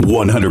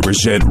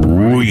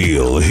100%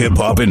 real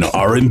hip-hop and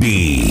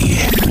R&B.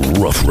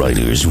 Ruff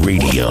Ryders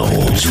Radio.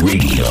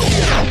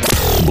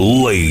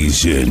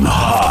 Blazing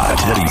hot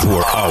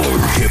 24-hour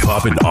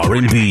hip-hop and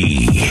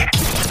R&B.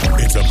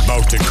 It's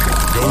about to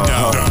go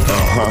down.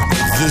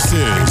 This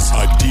is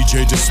a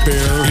DJ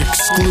Disspare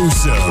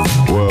exclusive.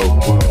 Well,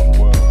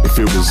 if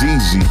it was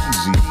easy,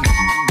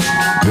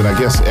 then I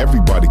guess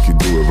everybody could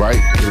do it,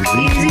 right?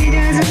 Easy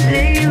doesn't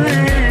pay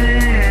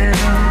well.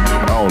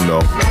 I don't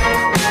know.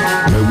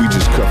 Maybe we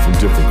just cut from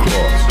different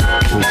cloths.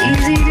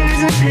 Easy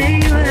doesn't pay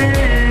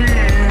well.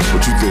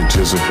 What you think,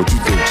 Jizzle?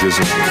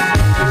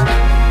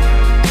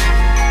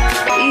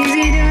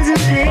 Easy doesn't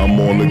pay well. I'm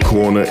on the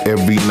corner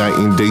every night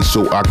and day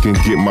so I can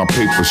get my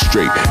paper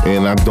straight.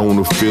 And I don't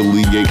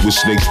affiliate with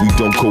snakes, we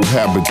don't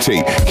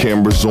cohabitate.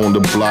 Cameras on the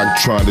block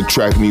trying to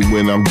track me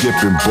when I'm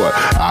dipping, but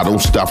I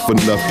don't stop for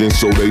nothing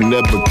so they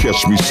never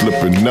catch me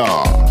slipping.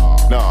 Nah,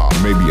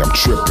 maybe I'm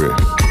tripping.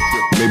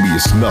 Maybe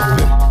it's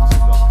nothing.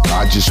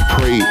 I just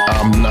pray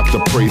I'm not the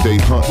prey they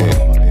hunting.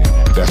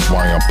 That's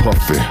why I'm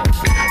puffing.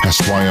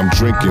 That's why I'm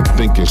drinking,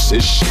 thinking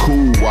it's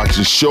cool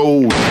watching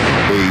shows.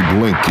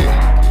 Abe Lincoln.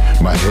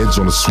 My head's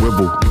on a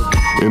swivel,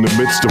 in the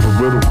midst of a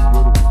riddle.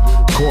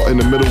 Caught in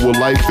the middle of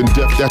life and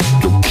death,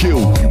 that'll kill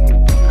you.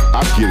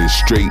 I get it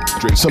straight,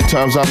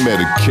 sometimes I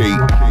medicate,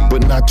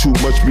 but not too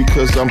much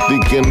because I'm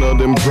thinking of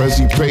them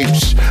Prezi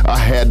papes. I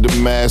had the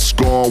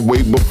mask on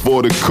way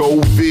before the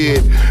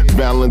COVID.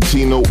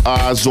 Valentino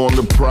eyes on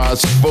the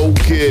prize,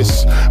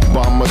 focus.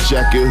 Bomber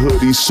jacket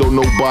hoodie so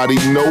nobody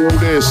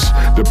notice.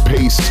 The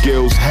pay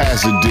scale's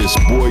hazardous,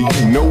 boy,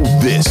 you know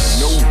this.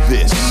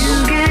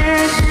 You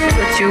get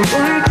what you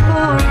work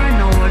for,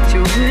 know what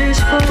you wish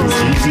for.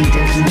 Easy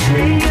doesn't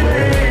pay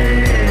well.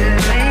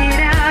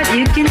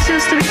 You can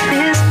choose to be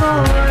pissed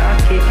for or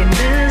kicking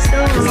this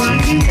door.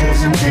 Easy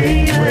doesn't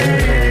pay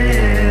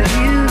well.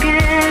 You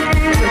get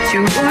what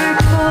you work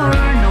for,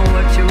 know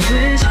what you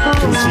wish for.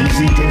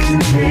 Easy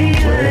doesn't pay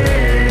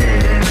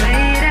well.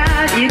 Laid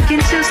out, you can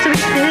choose to be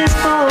pissed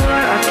for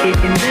or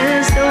kicking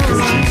this door.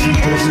 Easy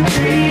doesn't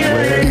pay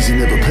well. Easy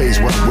never pays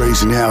while I'm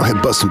raising hell,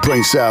 head busting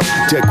brain cells.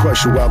 Dead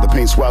crusher while the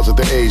pain swells at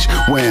the age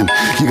when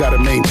you gotta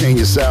maintain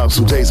yourself.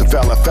 Some days I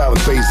foul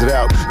and phased it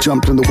out.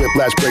 Jumped in the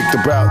whiplash, break the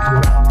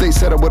bout. They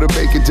said I would've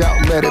make it out,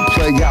 let it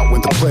play out,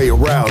 went to play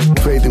around.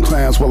 Fade in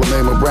clowns while I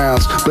made my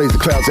rounds. Blaze the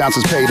clouds,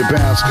 ounces pay to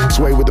bounce.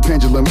 Sway with the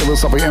pendulum,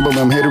 philosophic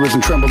emblem. Haters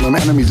and tremble them,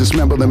 enemies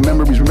dismember them.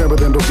 Memories remember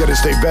them, don't get it,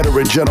 stay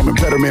veteran. Gentlemen,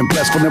 better men,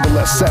 blessed for never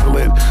less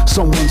settling.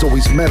 Someone's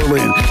always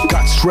meddling.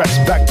 Got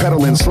stressed,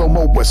 backpedaling.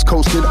 Slow-mo, west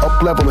coasting,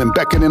 up leveling.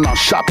 Beckoning on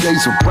shop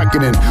days of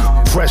reckoning.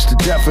 Fresh to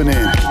deafening.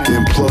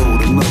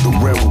 Implode, another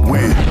rebel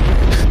win.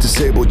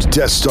 Disabled your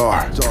Death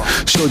Star.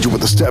 Showed you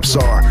what the steps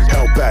are.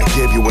 Held back,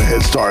 gave you a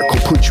head start.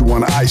 Could put you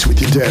on ice with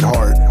your dead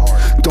heart.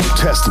 Don't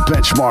test the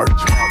benchmark.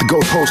 The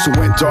goalpost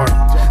went dark.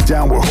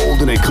 Downward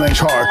holding it, clench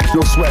hard.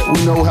 No sweat,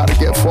 we know how to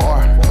get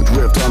far.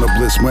 Adrift on a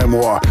bliss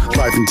memoir.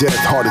 Life and death,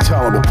 hard to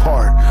tell them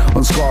apart.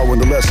 Unscar when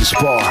the lessons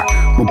spar.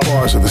 My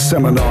bars are the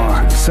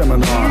seminar. You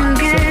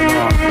get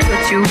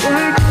what you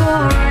work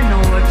for,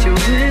 know what you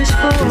wish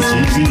for.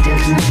 Easy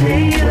doesn't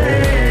pay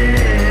well.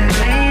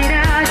 Laid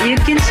out, you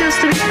can choose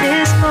to be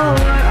pissed for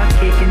or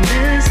kicking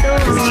this door.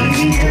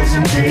 Easy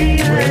doesn't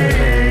pay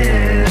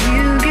well.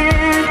 You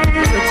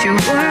get what you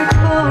work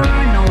for,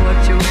 know what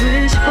you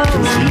wish for.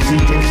 Easy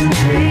doesn't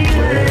pay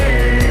well.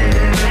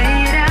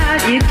 Laid out,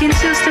 you can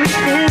choose to be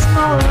pissed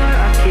for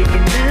or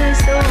kicking this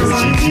door.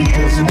 Easy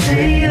doesn't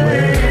pay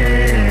well.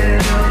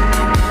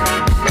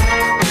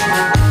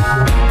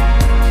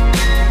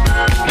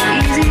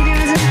 Easy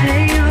doesn't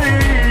pay well.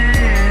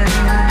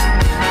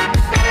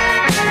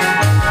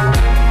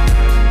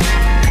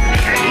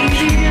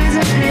 Easy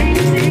doesn't pay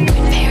well.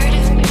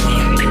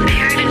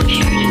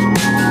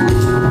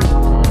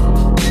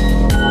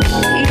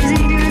 Easy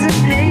doesn't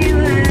pay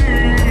well.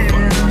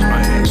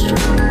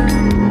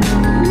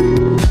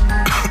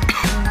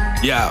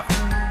 Yeah.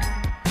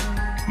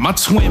 My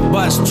twin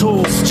bust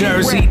tools,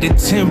 Jersey to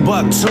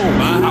Timbuktu.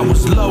 I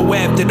was low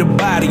after the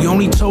body,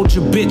 only told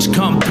your bitch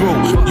come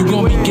through. You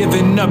gon' be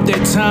giving up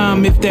that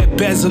time if that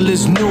bezel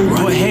is new.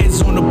 Put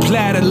heads on a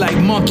platter like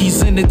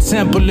monkeys in the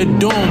Temple of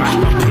Doom.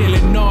 I'm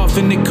peeling off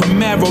in the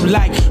Camaro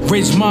like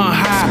Ridgemont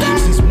High.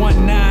 Since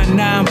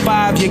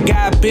 1995, your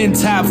guy been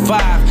top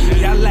 5.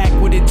 Y'all lack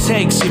what it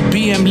takes, your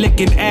BM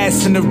licking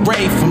ass in the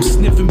Wraith. I'm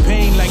sniffing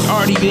pain like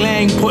Artie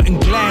Lang, putting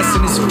glass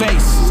in his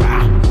face.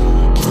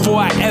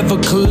 Before I ever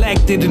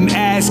collected an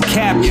ass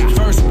cap,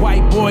 first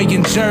white boy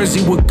in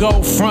Jersey with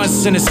gold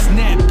fronts and a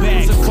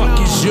snapback.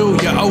 Fuck is you,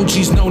 your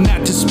OGs know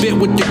not to spit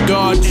with the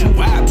guard. Two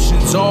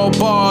options, all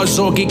bars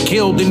or get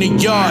killed in the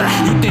yard.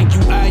 You think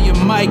you eye your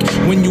mic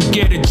when you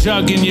get a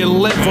jug in your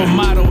liver.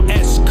 Model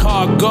S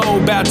cargo,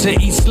 about to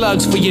eat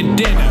slugs for your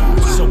dinner.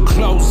 So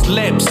close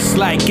lips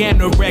like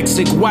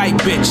anorexic white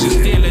bitches.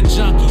 Still a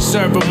junkie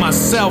serving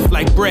myself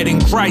like bread in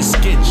Christ's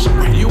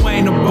kitchen. You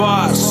ain't a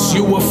boss,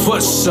 you a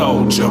foot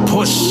soldier,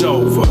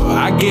 pushover.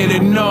 I get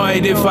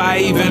annoyed if I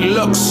even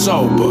look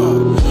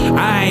sober.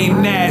 I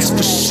ain't asked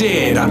for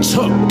shit, I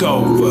took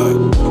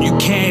over. You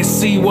can't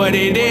see what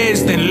it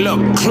is, then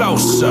look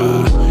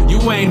closer. You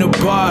ain't a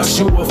boss,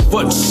 you a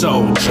foot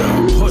soldier,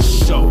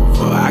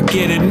 pushover. I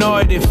get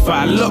annoyed if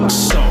I look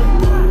sober.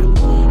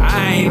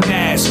 I ain't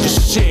asked for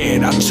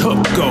shit, I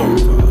took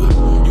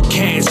over. You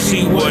can't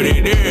see what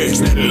it is,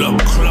 then look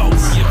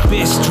close. Your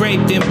bitch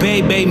draped in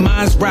baby,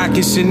 mine's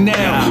rockin'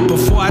 Chanel.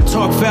 Before I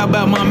talk foul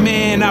about my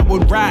man, I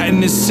would rot in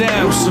the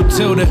cell. So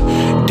till the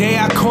day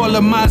I call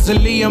a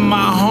mausoleum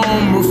my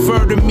home,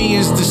 refer to me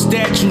as the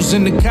statues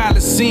in the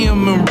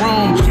Colosseum in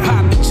Rome.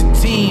 Pop at your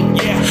team,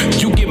 yeah,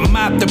 you get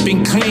mopped up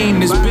and clean.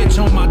 This bitch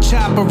on my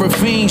chopper a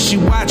fiend, she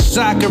watch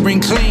soccer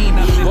and clean.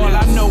 All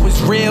I know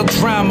is real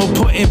drama,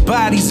 putting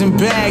bodies in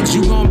bags.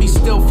 You gon' be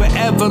still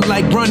forever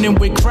like running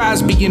with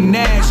Crosby and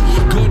Nash.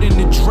 Good in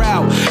the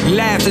drought,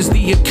 laugh as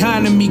the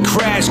economy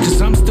crash.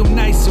 Cause I'm still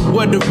nice at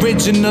what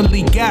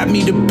originally got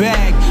me the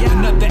bag.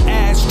 Another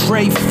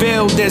ashtray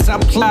filled as I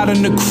plot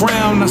on the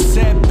crown. I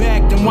sat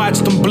back and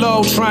watched them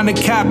blow, trying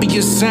to copy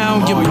your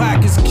sound. Your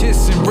pockets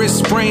kissing, wrist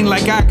sprained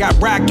like I got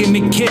rock in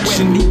the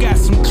kitchen. You got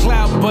some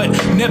clout but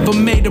never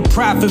made a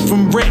profit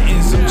from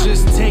writtens. I'm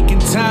just taking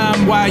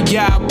time while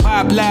y'all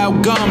pop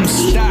loud gums.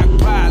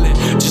 Stockpiling,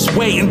 just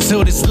wait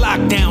until this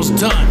lockdown's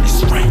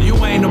done. You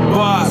ain't a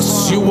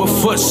boss, you a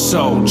foot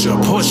soldier,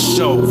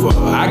 pushover.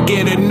 I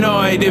get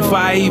annoyed if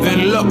I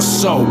even look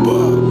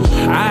sober.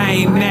 I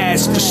ain't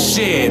asked for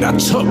shit, I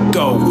took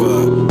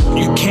over.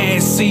 You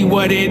can't see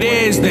what it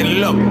is, then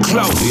look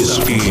closer. This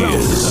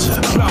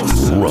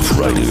is Ruff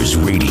Ryders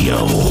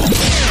Radio.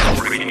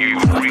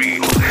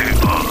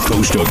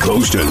 Coast to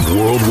coast and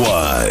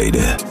worldwide.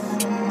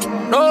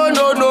 No.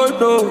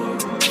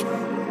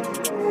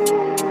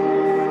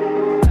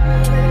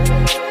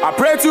 I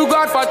pray to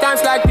God for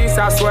times like this,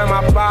 I swear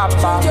my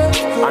papa.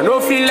 I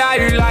don't feel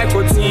like you like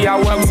OT, I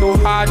work so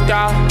hard.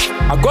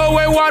 I go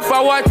wayward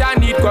for what I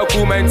need,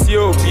 Kokum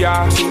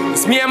Ethiopia.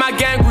 It's me and my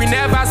gang, we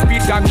never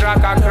speak a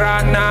crack.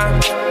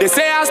 They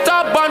say I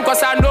stop on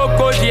cause I know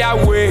go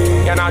their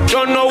way. And I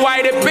don't know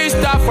why they pissed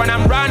off when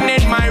I'm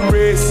running my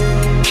race.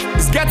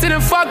 It's getting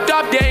them fucked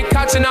up, they ain't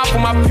catching up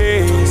with my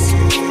pace.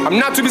 I'm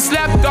not to be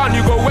slept on,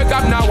 you go wake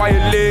up now while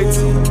you're late.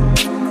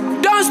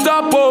 Don't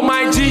stop, oh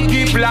my G,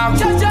 keep black.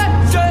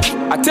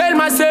 I tell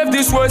myself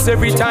this words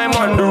every time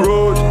on the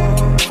road.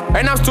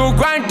 And I'm still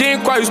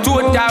grinding cause it's too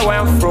tired where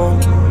I'm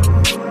from.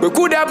 We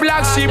could have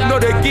black sheep, no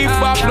they give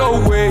up,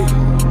 no way.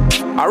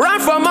 I ran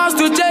from house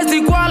to chase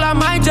the koala,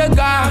 my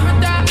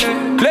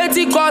jagger.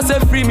 Plenty cause they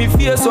free me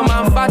fear so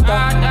man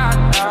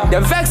fatter. They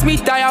vex me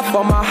tired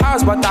for my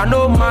house but I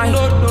know mine.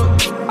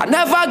 I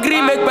never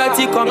agree make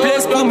petty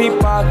complaints to me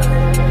back.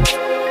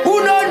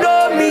 Who don't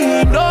know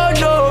me, don't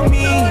know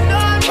me.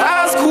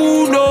 Ask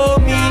who know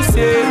me,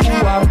 say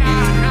who I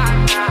be.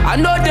 I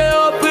know they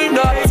open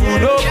up to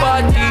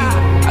nobody.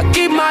 I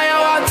keep my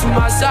heart to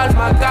myself,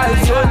 my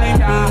guys only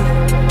me.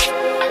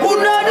 Who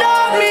don't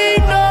know me,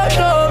 don't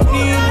know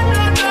me.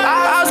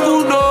 Ask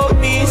who know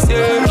me,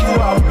 say who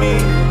I be.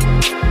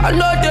 I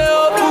know they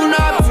open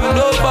up to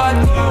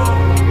nobody.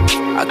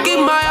 I keep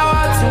my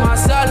heart to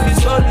myself,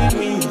 it's only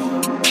me.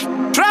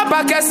 Trap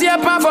I can see a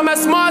pan from a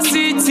small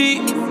city.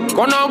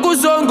 Konongu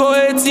zongo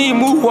 18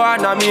 muwa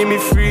na me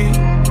free.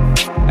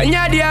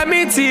 Enya dia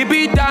miti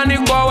be done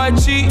in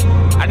Kwachi.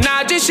 And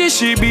now just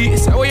she be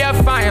so we are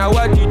fine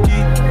what you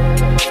did.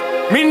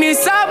 Mini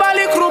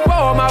sabali krupa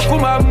o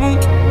makumamu.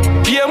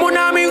 Ye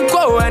munami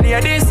ko and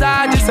ye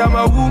decide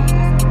sama wu.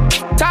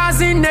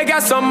 Tazin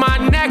niggas on my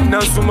neck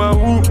na suma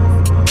wu.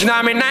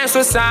 Na me nice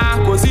so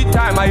sa cause it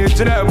time I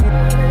jira.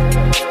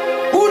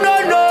 Who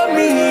don't know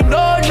me,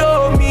 don't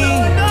know me.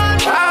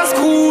 Ask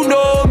who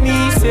know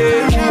me,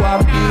 say who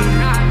I be.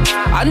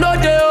 I know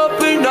they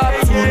open up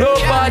to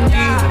nobody.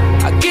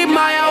 I keep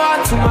my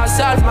heart to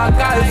myself, my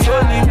guys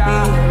only me.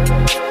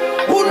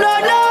 Who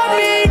don't know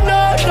me,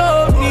 don't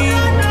know me.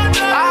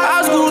 I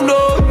ask who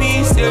know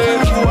me, say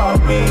who I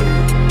be.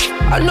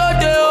 I know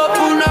they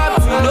open up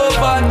to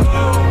nobody.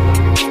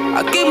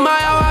 I keep my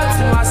heart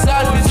to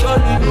myself, it's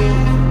only me.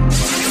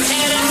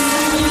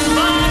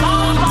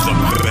 The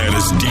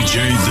baddest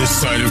DJ this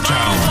side of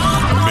town,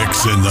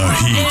 mixing the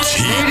heat.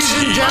 Ladies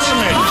and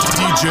gentlemen,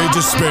 DJ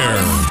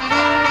Disspare.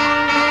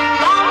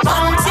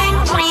 One thing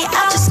free,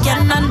 I just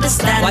can't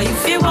understand why you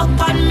feel up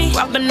on me,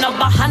 rubbing up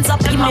my hands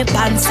up in my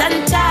pants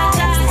and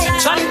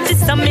ties, trying to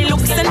tell me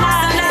looks and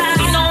eyes.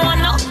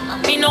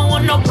 Me no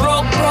wanna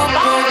broke.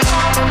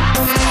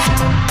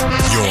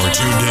 You're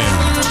tuned in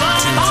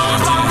to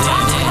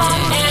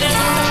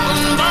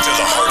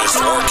the hardest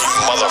working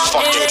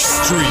motherfucking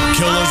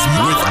Streetkillaz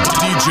with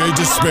DJ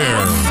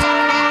Disspare.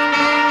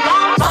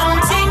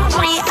 One thing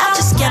free, I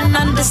just can't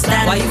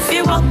understand why you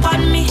feel up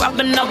on me,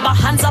 rubbing up my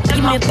hands up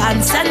in my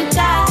pants and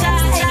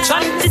ties,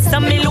 trying to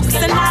tell me looks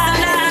and eyes.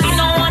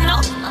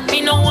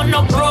 Me no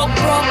wanna broke.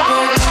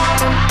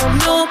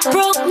 No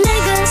broke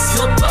niggas.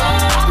 No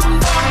bum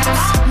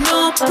bums.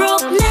 No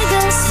broke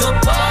niggas. No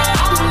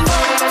bum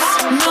bums.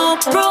 No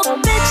broke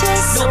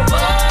bitches. No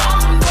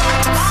bum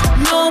bums.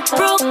 No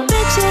broke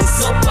bitches.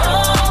 No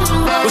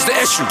bum bums. What's the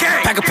issue?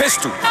 Pack a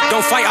pistol.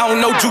 Don't fight, I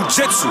don't know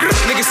jujitsu.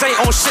 Niggas ain't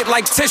on shit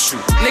like tissue.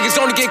 Niggas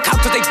only get caught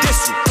cause they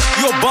diss you.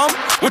 You a bum?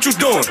 What you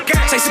doing?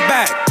 Chase it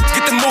back.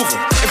 Get the moving.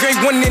 If you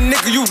ain't winning,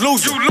 nigga, you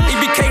losing.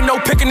 EBK no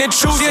picking and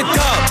choosing.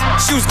 Dub.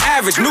 She was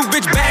average. New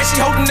bitch bad, she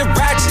holding the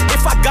ratchet.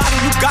 If I got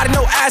it, you got it,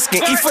 no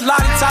asking. E for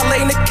Lottie,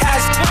 Tale in the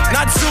casket.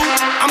 Not two,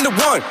 I'm the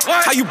one.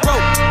 How you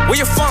broke? Where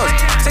your funds?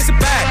 Chase it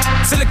back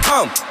till it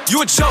come.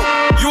 You a joke.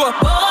 You a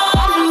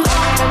bum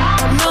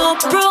bum. No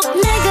broke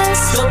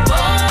niggas. No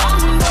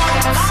bum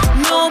bums.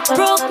 No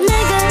broke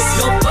niggas.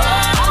 No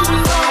bum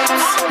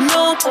bums.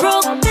 No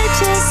broke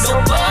bitches. No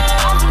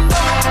bum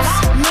bums.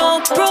 No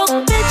broke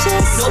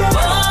bitches. No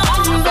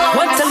bum bums.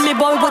 What tell me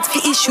boy what's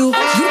the issue?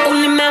 You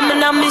only man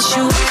when I miss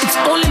you. It's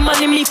only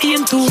money me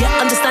feeling too. Yeah,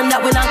 understand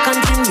that when I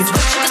continue.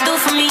 What you can do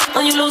for me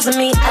when you losing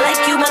me. I like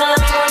you, man, I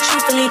love you more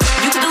truthfully.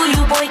 You can do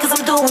you, boy, cause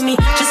I'm doing me.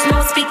 Just know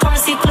speak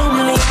currency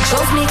fluently.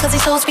 Chose me cause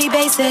he's so speed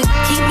basic.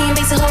 Keep me in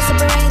basic whole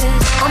separated.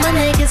 All my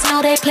niggas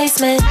know they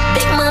placement.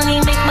 Big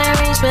money, make my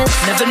arrangements.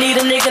 Never need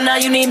a nigga, now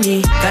you need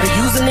me. Gotta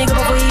use a nigga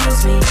before you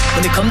use me.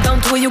 When it come down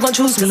to it, you gon'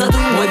 choose me. Cause I do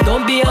boy,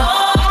 don't be a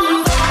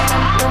bum bum.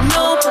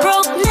 No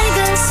broke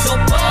niggas. No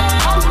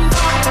bum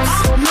bums.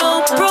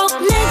 No broke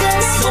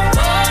niggas. No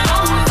bum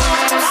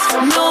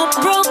bums. No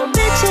broke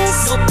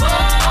bitches. No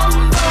bum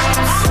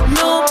bums.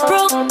 No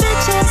broke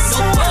bitches.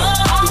 No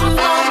bum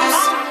bums.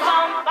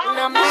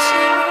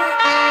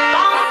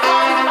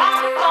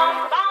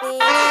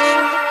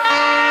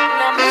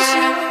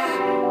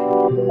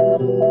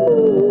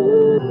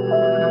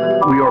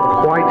 We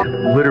are quite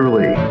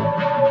literally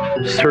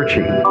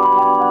searching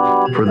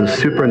for the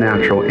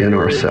supernatural in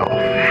ourselves.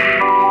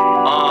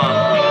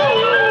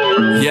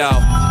 Yo,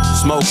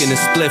 smoking a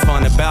spliff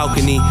on the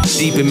balcony,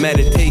 deep in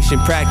meditation,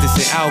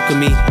 practicing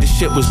alchemy. This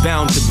shit was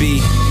bound to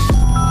be.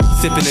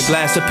 Sipping a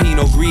glass of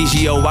Pinot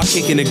Grigio while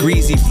kicking a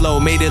greasy flow,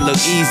 made it look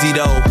easy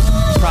though.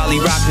 Probably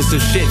rocking some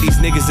shit these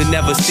niggas had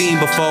never seen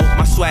before.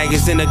 My swag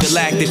is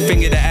intergalactic,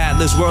 finger the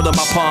atlas, world on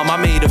my palm, I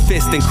made a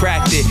fist and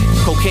cracked it.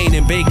 Cocaine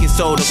and baking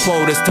soda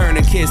quotas,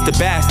 turning kids to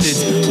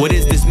bastards. What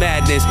is this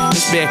madness?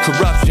 This bare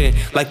corruption.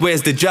 Like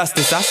where's the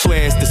justice? I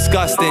swear it's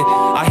disgusting.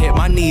 I hit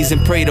my knees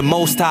and pray the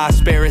Most High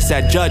spare us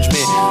at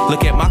judgment.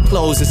 Look at my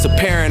clothes, it's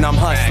apparent I'm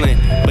hustling,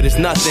 but it's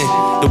nothing.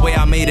 The way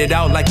I made it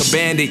out like a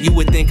bandit, you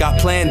would think I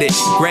planned it.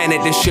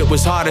 Granted, this shit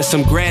was hard as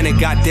some granite,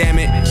 goddamn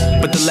it.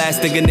 But the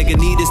last thing a nigga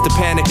need is to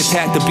panic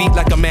attack. The beat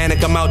like a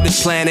manic, I'm out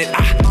this planet.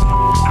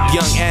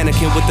 Young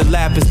Anakin with the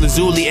lapis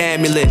lazuli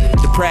amulet,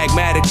 the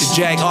pragmatic, the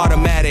jag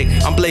automatic.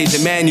 I'm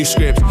blazing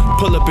manuscripts,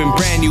 pull up in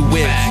brand new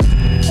whips.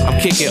 I'm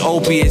kicking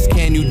opiates,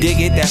 can you dig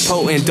it? That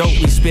potent dope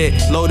we spit,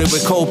 loaded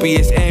with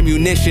copious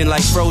ammunition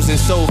like frozen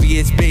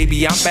Soviets.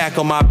 Baby, I'm back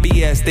on my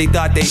BS. They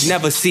thought they'd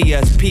never see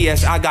us.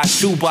 PS, I got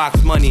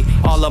shoebox money,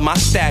 all of my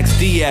stacks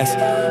DS.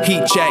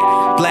 Heat check,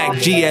 black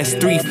GS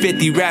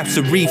 350 raps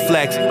a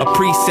reflex, a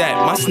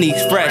preset. My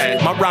sneaks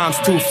fresh, my rhymes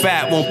too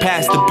fat, won't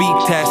pass the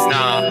beat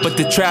test. But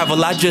to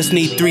travel, I just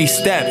need 3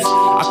 steps.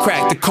 I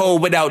cracked the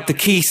code without the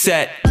key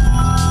set.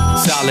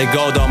 Solid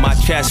gold on my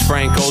chest,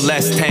 Franco,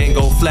 less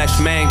tango, flesh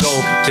mango,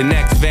 the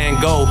next Van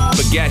Gogh,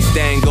 baguette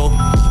dangle.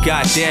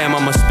 Goddamn,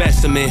 I'm a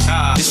specimen.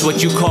 This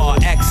what you call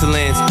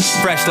excellence.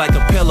 Fresh like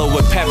a pillow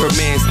with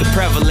peppermints. The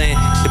prevalent,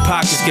 the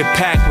pockets get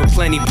packed with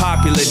plenty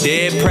popular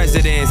dead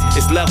presidents.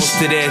 It's levels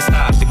to this.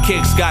 The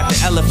kicks got the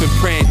elephant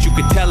print. You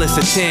could tell it's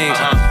a ting.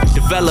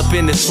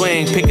 Developing the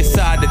swing, pick a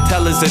side. The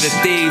tellers of the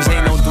thieves,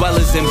 ain't no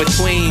dwellers in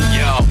between.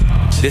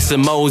 This a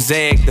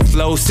mosaic, the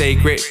flow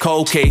sacred.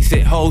 Cold case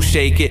it, hoe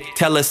shake it.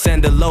 Tell her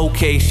send a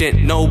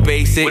location, no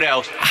basic. What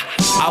else?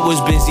 I was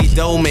busy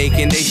dough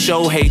making, they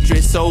show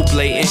hatred so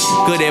blatant.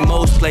 Good at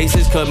most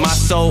places, cause my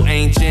soul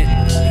ancient.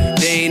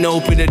 They ain't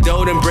open the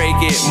door and break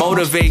it.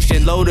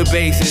 Motivation, load the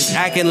bases.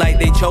 Acting like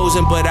they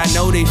chosen, but I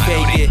know they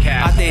fake it.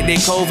 I think they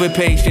COVID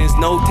patients,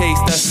 no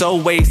taster, so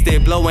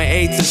wasted. Blowing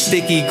 8s of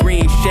sticky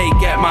green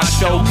shake at my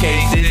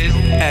showcases.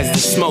 As the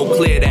smoke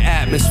clear the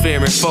atmosphere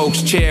and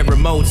folks chair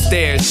remote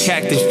stairs.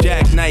 Cactus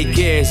Jack night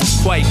gears,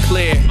 it's quite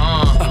clear.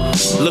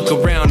 Look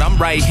around, I'm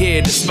right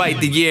here despite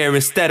the year.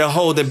 Instead of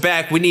holding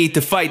back, we need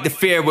to fight the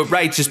fear with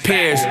righteous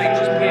peers.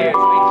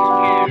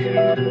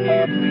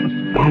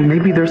 Well,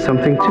 maybe there's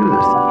something to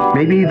this.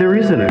 Maybe there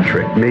isn't a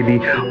trick. Maybe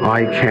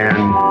I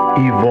can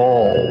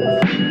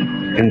evolve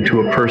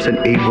into a person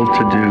able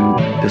to do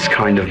this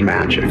kind of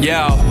magic.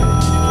 Yo,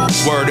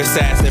 word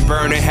assassin,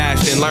 burning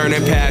hash and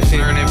learning passion.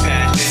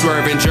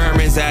 Swerving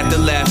Germans at the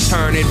left,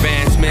 turn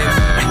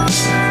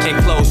advancements. In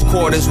close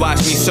quarters, watch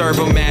me serve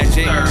a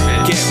magic.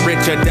 Get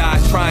rich or die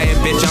trying,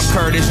 bitch, I'm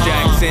Curtis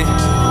Jackson.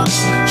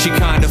 She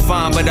kinda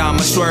fine, but I'ma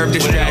swerve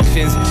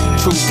distractions.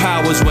 True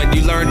powers when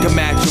you learn to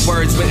match your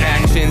words with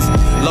actions.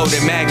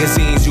 Loaded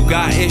magazines, you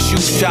got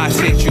issues, shots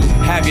hit you.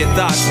 Have your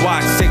thoughts,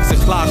 watch 6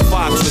 o'clock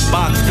Fox with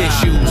box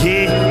tissue.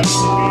 Yeah.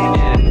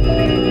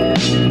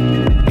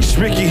 It's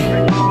Ricky.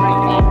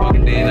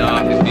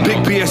 Big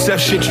BSF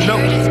shit, you know.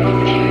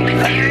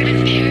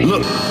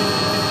 Look.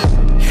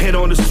 Head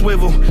on the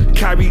swivel,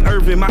 Kyrie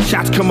Irving, my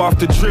shots come off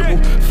the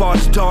dribble. Far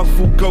as dog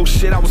food go,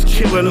 shit, I was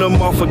killing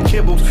them off of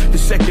kibbles. The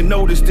second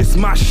notice, this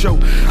my show.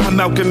 I'm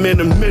Malcolm in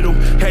the middle,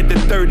 had the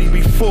 30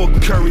 before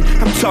Curry.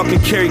 I'm talking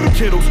Kerry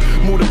Kittles,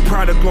 move the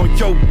product on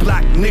yo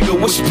block, nigga,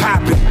 what's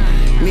poppin'?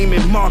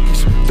 Neiman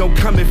Marcus, don't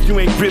come if you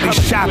ain't really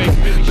shopping.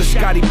 But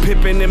Scottie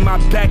Pippen in my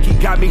back, he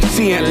got me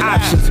seeing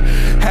options.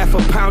 Half a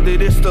pound of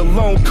this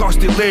alone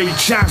costed Larry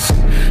Johnson.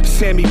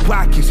 Sammy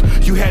Watkins,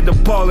 you had the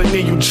ball and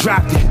then you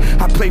dropped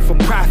it. I play for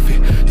profit,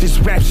 this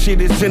rap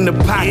shit is in the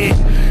pocket.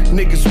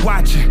 Niggas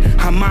watching,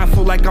 I'm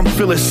mindful like I'm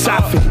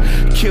philosophic.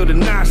 Kill the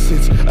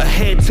nonsense, a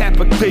head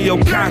tapper, clear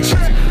your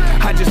conscience.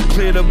 I just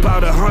cleared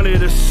about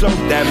 100 or so.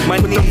 That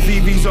money. Put them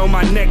VVs on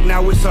my neck,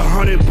 now it's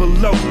 100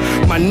 below.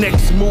 My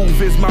next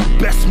move is my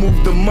best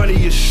move, the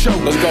money is show.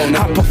 Let's go,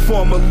 I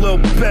perform a little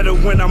better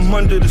when I'm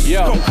under the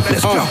scope.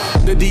 Let's go.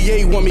 The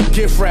DA want me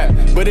gift wrap,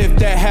 but if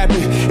that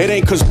happened, it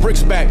ain't cause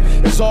bricks back.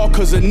 It's all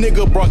cause a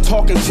nigga brought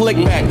talking slick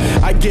back.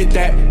 I get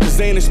that, cause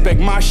they ain't expect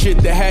my shit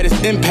that had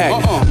its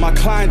impact. My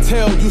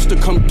clientele used to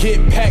come get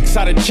packs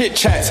out of chit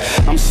chats.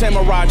 I'm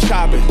samurai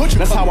chopping,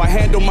 that's how I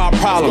handle my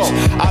problems.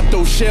 I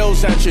throw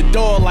shells at your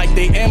door like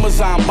they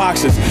Amazon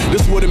boxes.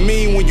 This what it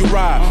mean when you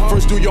ride.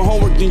 First do your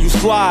homework, then you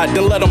slide.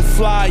 Then let them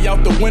fly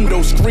out the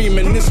window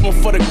screaming, this one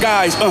for the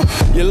guys.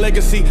 Your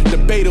legacy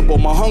debatable,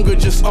 my hunger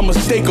just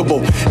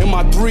unmistakable. In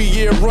my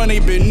 3-year run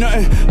ain't been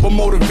nothing but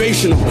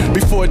motivational.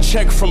 Before a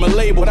check from a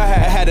label, I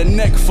had a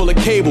neck full of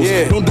cables.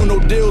 Don't do no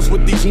deals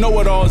with these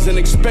know-it-alls and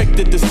expect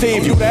it to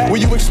save you. Were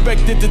you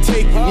expected to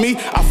take me?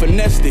 I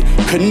finessed it,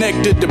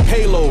 connected the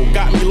payload.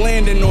 Got me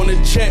landing on a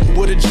jet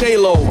with a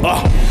J-Lo.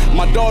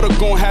 My daughter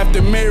gon' have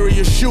to marry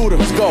a shooter.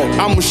 Let's go.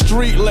 I'm a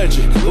street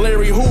legend,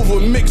 Larry Hoover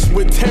mixed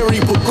with Terry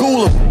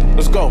Pagula.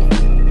 Let's go.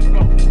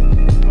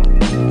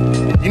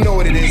 You know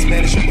what it is,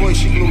 man. It's your boy,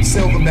 Shiglu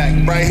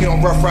Silverback, right here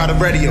on Rough Rider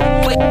Radio.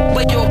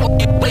 Play your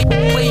position.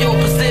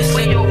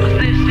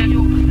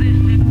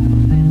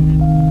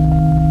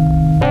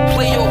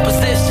 Play your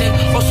position,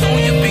 or soon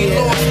you'll be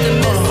lost and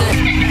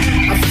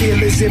missing. I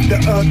feel as if the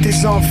earth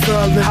is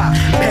unfurling.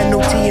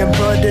 Penalty and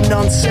burden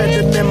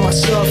unsettling my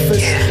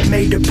surface.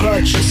 Made a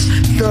purchase,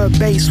 third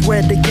base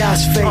where the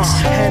gas face.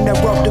 Hand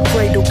her up the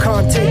cradle,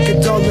 can't take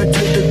 $1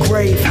 to the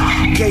grave.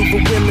 Gave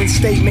a willing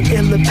statement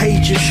in the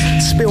pages.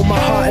 Spill my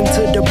heart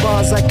into the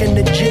bars like an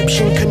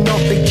Egyptian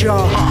canopic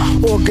jar.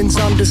 Organs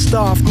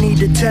understaffed,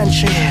 need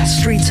attention.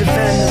 Streets of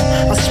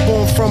venom, I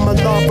spawn from a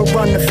lava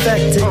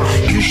unaffected.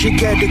 You should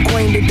get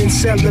acquainted and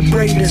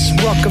celebrate us.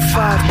 Rock a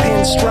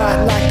 5-pin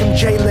stride like I'm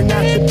jailing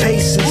at the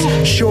paces.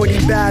 Shorty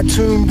bad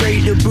Tomb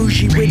Raider,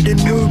 bougie with the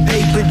new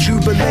paper.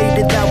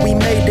 Jubilated that we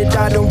made it,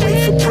 I don't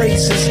wait for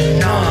praises.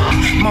 Nah,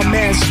 my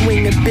man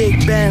swinging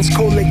big bands,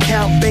 call it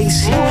Count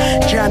Basie.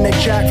 Janet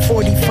Jack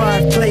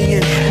 45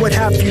 playing, what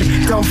have you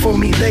done for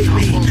me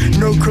lately?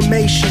 No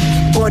cremation,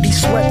 body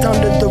swept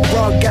under the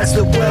rug as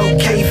the well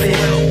cave in.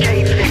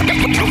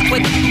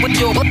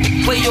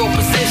 Play your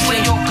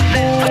position,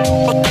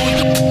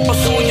 or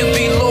soon you'll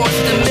be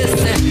lost and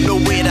missing.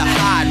 Nowhere to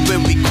hide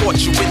when we caught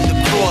you in the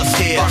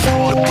crosshair.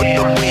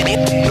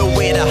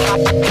 Nowhere to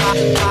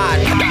hide.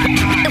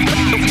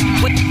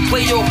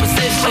 Play your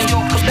position,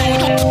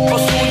 or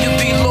soon you'll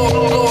be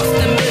lost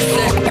and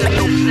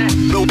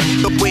missing.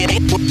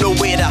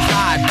 Nowhere to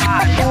hide.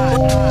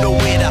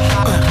 Nowhere to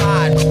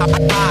hide.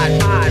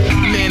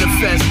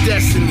 Manifest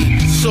destiny,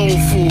 soul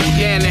food,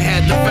 Yana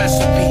had the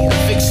recipe.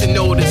 Eviction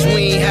notice,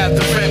 we ain't have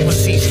the rent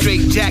receipt.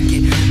 Straight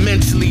jacket,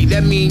 mentally,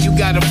 that mean you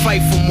gotta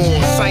fight for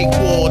more. Psych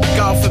ward,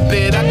 God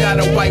forbid, I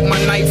gotta wipe my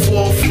knife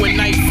off when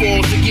night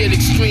falls to get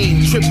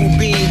extreme. Triple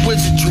beam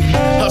wizardry,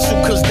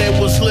 hustle cause there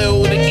was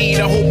little to eat,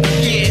 I hope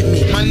you get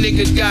me. My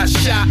nigga got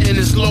shot in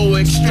his lower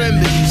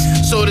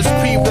extremities. So this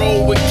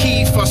pre-roll with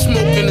Keith, I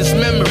smoke in his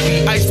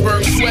memory.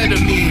 Iceberg sweater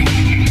me.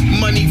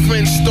 Money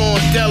rinsed on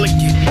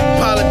delicate,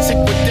 politic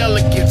with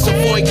delegates.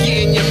 Avoid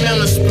getting your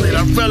melon split.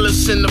 I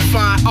relish in the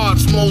fine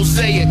arts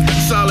mosaic.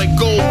 Solid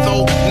gold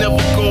though, never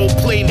gold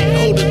plated.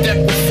 Hold a deck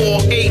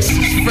with 4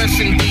 aces. Fresh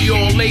in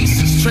Dior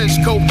laces. Trench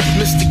coat,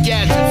 Mr.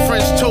 Gadget.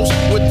 French toast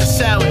with the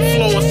salad.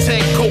 Floors,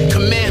 10 coat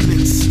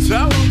commandments.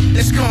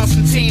 It's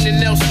Constantine and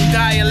Nelson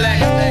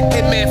dialect.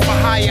 Hitman for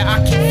hire, I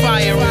keep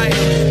firing.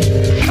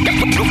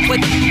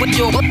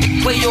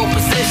 Play your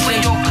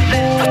position,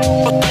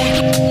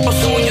 or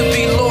soon you'll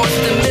be lost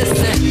and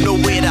missing.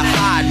 Nowhere to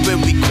hide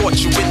when we caught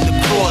you in the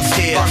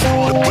crosshair.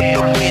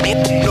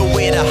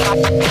 Nowhere to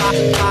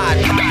hide.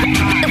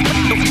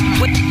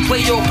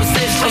 Play your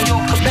position,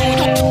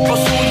 or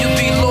soon you'll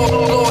be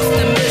lost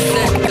and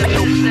missing.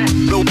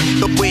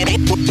 Nowhere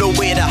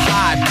to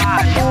hide.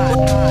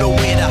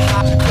 Nowhere to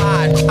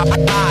hide.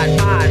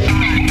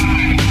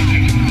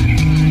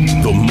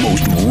 The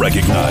most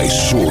recognized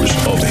source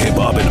of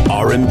hip-hop and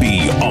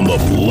R&B on the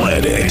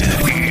planet.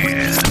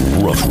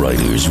 Rough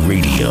Riders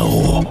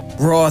Radio.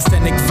 Raw,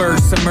 authentic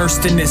verse,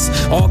 immersed in this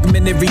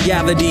augmented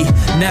reality.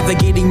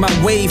 Navigating my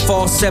way,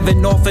 fall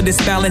 7 off of this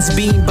balance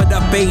beam, but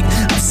up 8.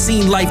 I've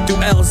seen life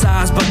through L's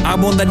eyes, but I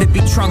won't let it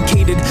be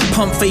truncated.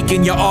 Pump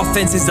faking, your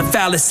offense is a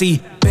fallacy.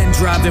 Been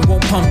driving,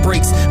 won't pump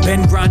brakes.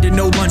 Been grinding,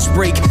 no lunch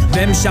break.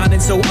 Them shining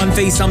so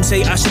unfazed. Some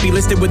say I should be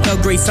listed with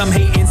upgrades. Some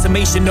hating,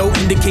 summation, no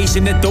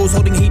indication that those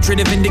holding hatred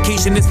of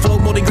vindication. This flow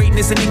molding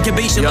greatness and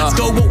incubation. Let's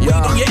go, we'll wait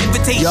on your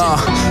invitation.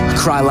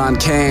 Krylon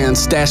cans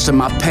stashed in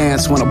my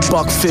pants when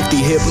 $150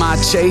 hit my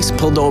chase.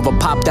 Pulled over,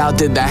 popped out,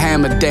 did the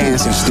hammer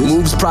dance.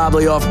 Moves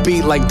probably off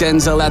beat like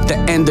Denzel at the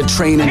end of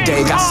training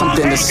day. Got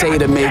something to say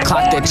to me.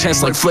 Clock their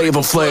chest like Flavor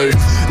Flav.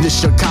 This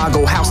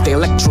Chicago house, they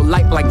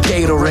electrolyte like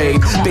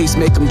Gatorade. Bass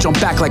make them jump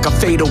back like a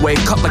fadeaway,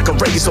 cut like a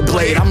razor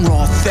blade. I'm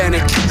raw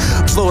authentic,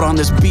 float on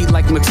this beat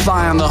like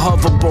McFly on the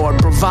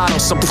hoverboard. Bravado,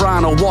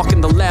 soprano, walk in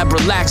the lab,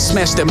 relax,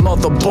 smash their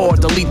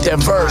motherboard, delete their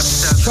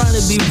verse. Trying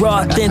to be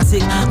raw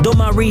authentic, though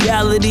my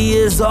reality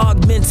is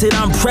augmented.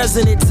 I'm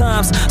present at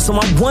times, so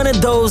I'm one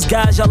of those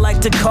guys y'all like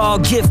to call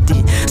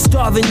gifted.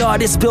 Starving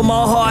artist, spill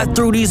my heart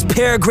through these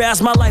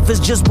paragraphs. My life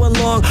is just one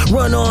long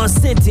run-on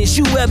sentence.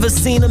 You ever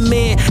seen a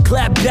man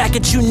clap back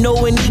at you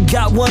knowing he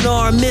got one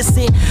arm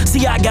missing?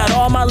 See, I got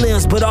all my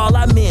limbs, but all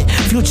I meant,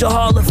 future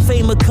Hall of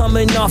Famer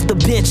coming off the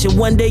bench, and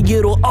one day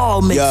it'll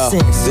all make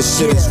sense. This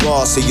shit is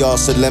raw, so y'all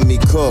should let me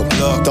cook.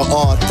 The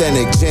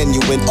authentic,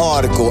 genuine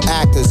article.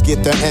 Actors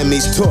get their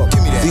Emmys took.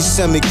 These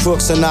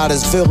semi-crooks are not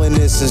as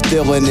villainous as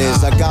Dylan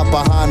is. I got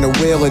behind the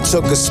wheel and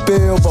took a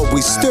spill, but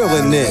we still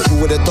in it.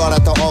 Who would've thought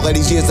after all of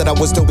these years that I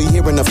would still be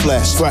here in the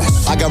flesh?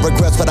 I got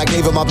regrets, but I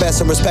gave it my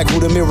best and respect who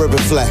the mirror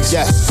reflects.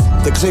 Yes,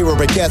 the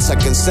clearer it gets, I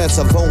can sense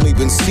I've only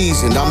been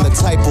seasoned. I'm the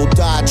type who'll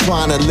die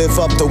trying to live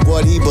up to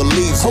what he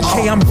believes in.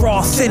 Okay, I'm raw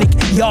authentic,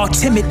 y'all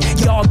timid,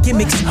 y'all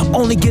gimmicks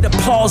only get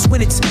applause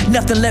when it's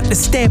nothing left to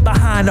stand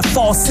behind. A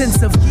false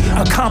sense of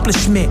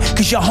accomplishment,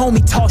 cause your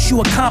homie tossed you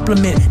a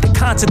compliment. The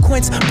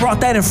consequence brought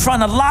that in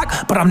front of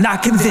Locke, but I'm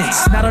not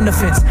convinced. Not on the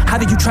fence, how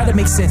did you try to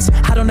make sense?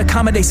 I don't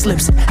accommodate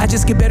slips, I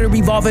just get better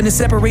evolving and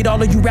separate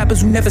all of you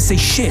rappers who never say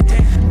shit.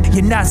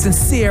 You're not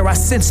sincere, I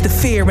sense the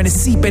fear and it's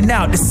seeping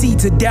out. The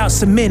seeds of doubt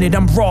cemented,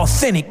 I'm raw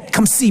authentic,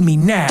 come see me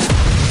now.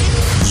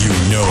 You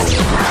know,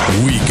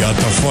 we got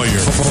the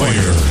fire.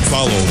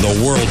 Follow the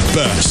world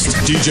best.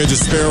 DJ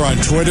Disspare on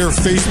Twitter,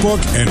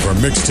 Facebook, and for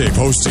mixtape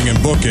hosting and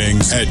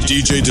bookings at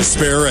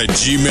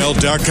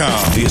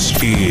djdespair@gmail.com. This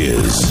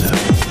is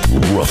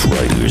Rough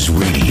Riders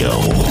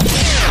Radio.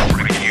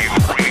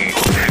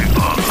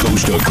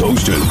 Coast to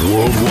coast and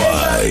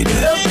worldwide.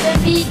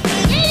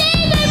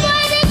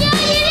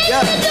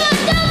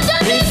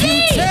 If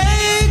you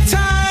take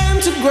time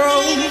to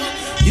grow,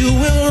 you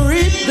will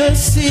reap the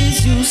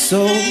seeds you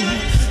sow.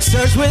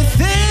 Search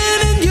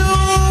within and you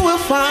will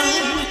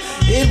find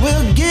it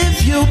will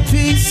give you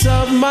peace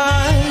of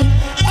mind.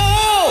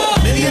 Oh,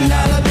 $1 million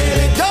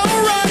baby,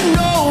 don't run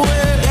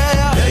nowhere.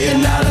 Yeah. $1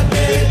 million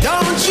baby,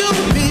 don't you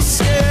be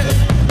scared.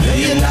 $1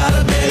 million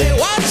baby,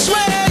 watch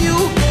where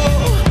you go.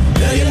 $1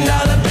 million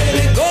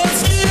baby, go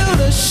steal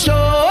the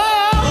show.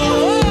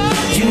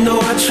 You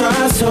know I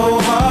tried so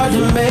hard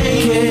to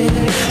make it.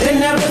 They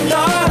never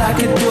thought I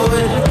could do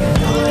it.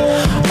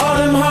 All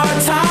them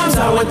hard times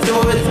I went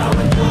through it,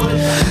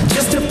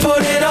 just to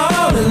put it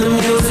all in the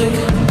music.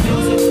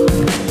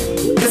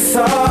 It's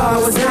all I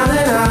was down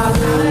and out.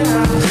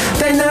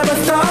 They never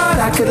thought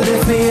I could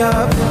lift me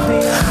up.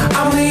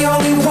 I'm the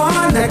only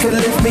one that could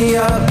lift me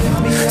up.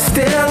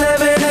 Still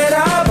living it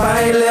up,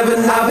 I ain't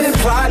living. I've been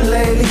plotting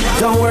lately.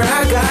 Don't worry,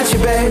 I got you,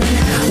 baby.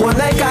 When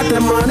they got the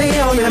money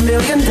on $1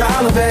 million,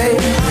 baby.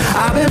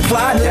 I've been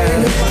plotting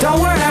lately. Don't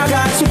worry, I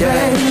got you,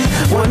 baby.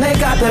 When they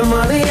got that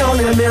money on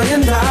 $1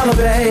 million,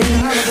 baby.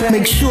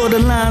 Make sure the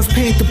lines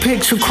paint the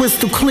picture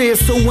crystal clear,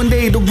 so one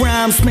day the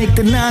rhymes make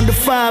the 9 to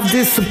 5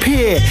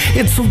 disappear.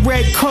 It's a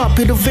red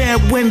carpet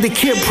event when the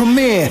kid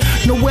premiere.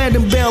 No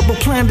wedding bell, but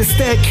plan to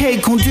stack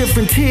cake on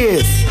different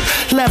tiers.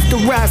 Left to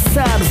right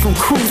side of him,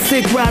 crew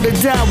thick, ride or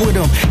die with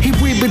him. He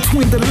read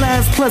between the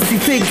lines, plus he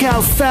think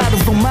outside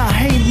of him. My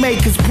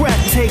haymakers,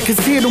 breathtakers,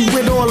 hit him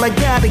with all I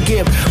gotta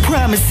give.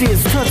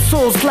 Promises, touch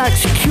souls like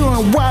Shakur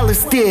and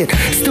Wallace did.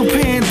 Still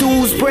paying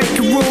dues,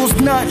 breaking rules,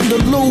 nothing to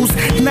lose.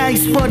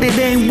 Nice, but it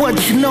ain't what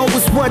you know,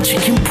 it's what you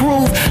can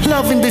prove.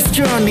 Loving this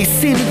journey,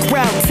 scenic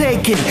route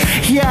taken.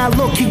 Yeah, I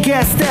look and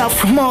gassed out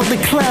from all the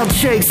cloud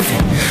chasing.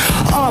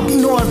 Up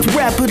north,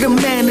 rapper, the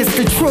man is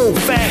the truth.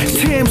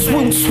 Tim's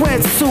root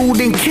sweatsuit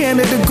and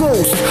Canada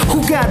Ghost.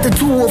 Who got the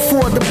tour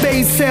for the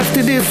bass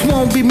after this?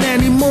 Won't be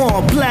many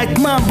more. Black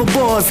Mamba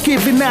bars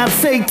giving out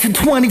 8 to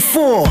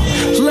 24.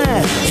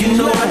 Laugh. You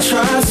know I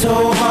tried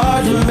so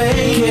hard to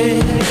make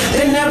it.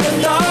 They never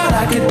thought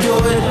I could do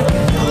it.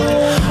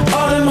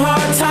 All them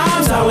hard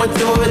times I went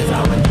through it,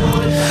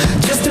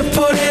 just to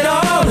put it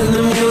all in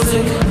the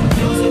music.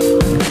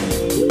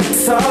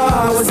 So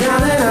I was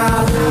down and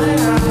out.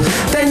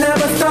 They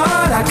never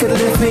thought I could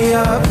lift me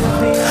up.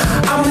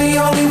 I'm the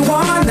only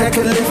one that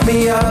could lift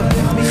me up.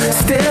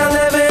 Still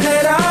living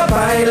it up,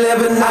 I I ain't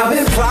living, I've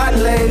been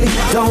plotting lately.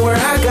 Don't worry,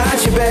 I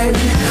got you, baby.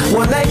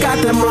 When they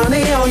got the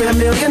money on your $1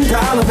 million,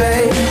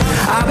 baby.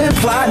 I've been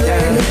plotting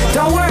lately.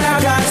 Don't worry, I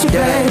got you,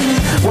 baby.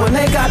 When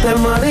they got the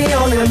money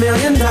on your $1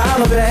 million,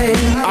 baby.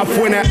 I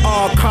win at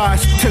all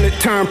costs till it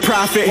turn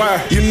profit.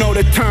 You know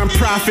the term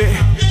profit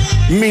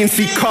means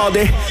he called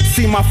it.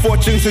 See my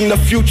fortunes in the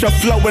future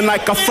flowing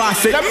like a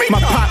faucet.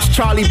 My pops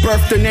Charlie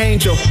birthed an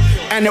angel,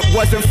 and it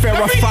wasn't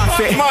Farrah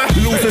Fawcett.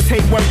 Losers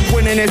hate when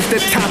winning is the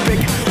topic.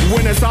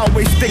 Winners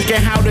always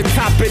thinking how to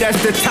top it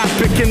as the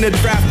topic in the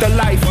draft of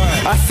life.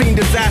 I seen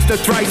disaster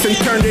thrice and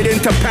turned it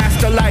into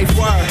past a life.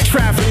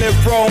 Traveling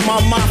Rome,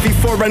 I'm Mafia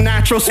for a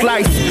natural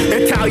slice.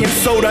 Italian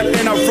soda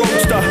in a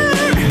roaster.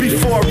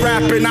 Before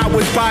rapping, I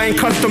was buying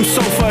custom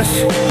sofas,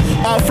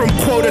 all from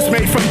quotas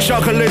made from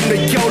juggling the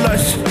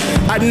Yolas.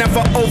 I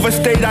never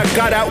overstayed, I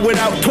got out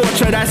without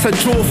torture, that's a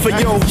jewel for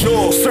you.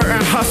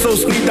 Certain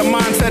hustles need the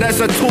mindset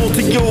as a tool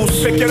to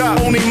use. Pick it up.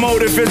 Only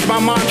motive is my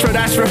mantra,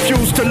 that's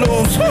refuse to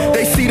lose.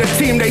 They see the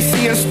team, they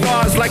see in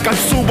stars like a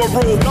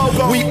Subaru.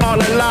 We all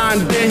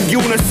aligned in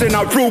unison,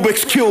 a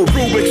Rubik's Cube,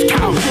 Rubik's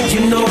Cube.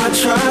 You know I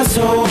tried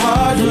so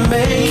hard to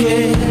make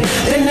it.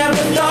 They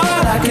never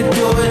thought I could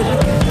do it.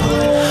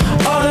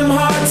 All them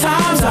hard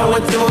times I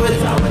went through it,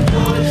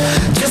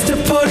 just to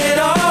put it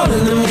all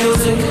in the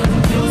music.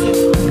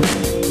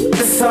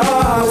 That's all,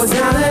 I was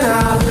down and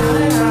out.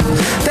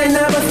 They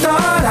never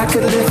thought I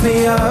could lift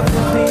me up.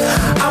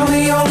 I'm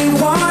the only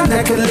one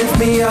that could lift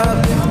me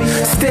up.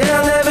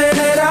 Still living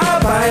it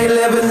up, I ain't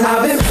living,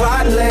 I've been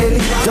plotting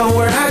lately. Don't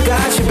worry, I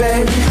got you,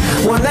 baby.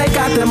 When they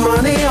got the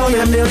money on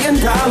your $1 million,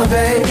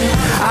 baby.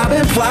 I've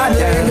been plotting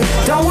lately.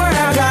 Don't worry,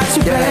 I got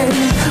you,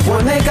 baby.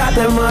 When they got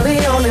the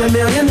money on your $1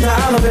 million,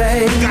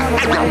 baby.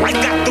 I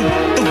got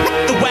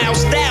the wild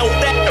style,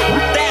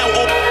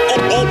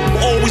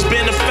 always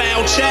been a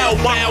foul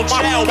child, wild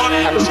child.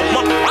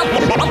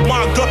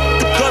 My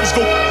guns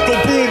go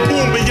boom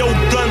boom, and your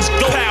guns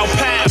go pow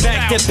pow.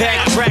 Back to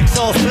back tracks,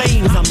 all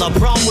flames. I'm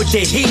LeBron with the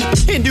heat.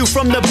 Hindu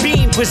from the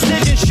beam,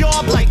 precision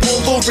sharp like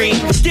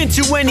Wolverine.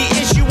 Into any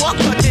issue, I'll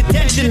cut the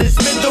tension to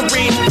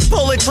smithereens.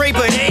 Pull a tray,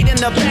 but ain't in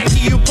the back of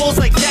you bulls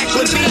like Zach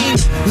Levine.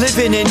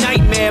 Living in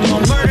nightmare, my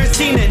murder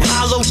scene and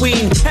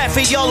Halloween. Half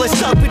of y'all is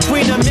stuck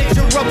between a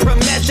mixture of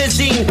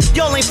promethazine.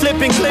 Y'all ain't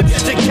flipping clips,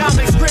 just a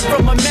comic strip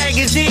from a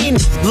magazine.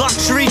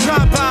 Luxury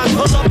drop-on,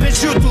 pull up and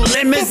shoot through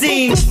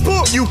limousines.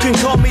 You can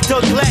call me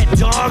Doug Glad,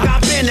 dog,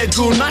 I've been a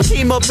goon. My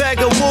team a bag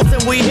of wolves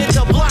and we hit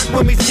the block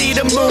when we see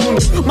the moon.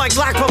 My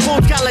Glock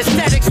performs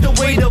calisthenics the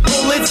way the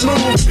bullets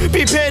move.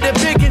 Prepare to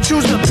pick and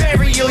choose the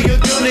burial you're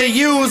gonna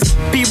use.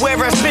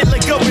 Beware I spit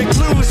like a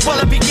recluse while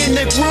I begin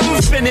the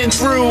groove spinning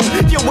through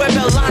your web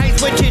of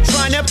lies, what you're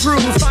trying to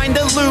prove. Find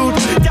the loot,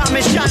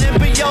 diamond shining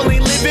but y'all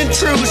ain't living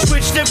true.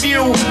 Switch the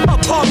view,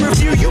 upon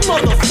review you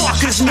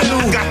motherfuckers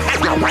knew.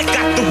 I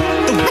got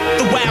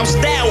the wild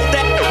style,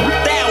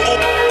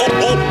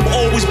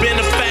 always been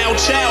a foul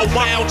child,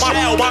 wild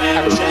child. My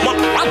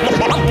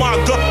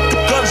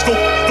guns go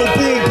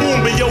boom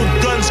boom, and your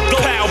guns go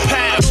pow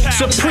pow.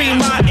 Supreme,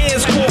 my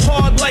ears go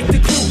hard like the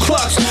Ku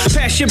Klux.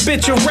 Pass your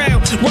bitch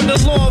around, run the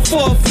lawn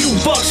for a few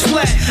bucks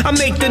flat. I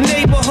make the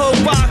neighborhood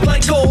rock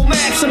like old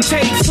Max. I'm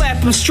tape,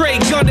 slap him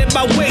straight, gun in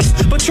my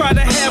waist, but try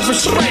to have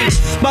restraint.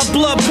 My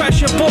blood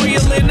pressure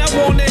boiling, I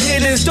wanna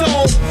hit his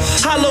dome.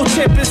 Hollow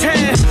tip his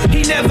hand,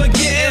 he never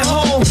getting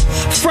home.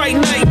 Fright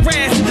night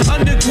rant,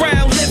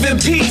 underground, live in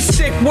peace.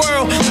 Sick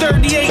world,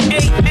 38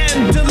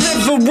 a.m.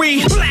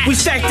 delivery. We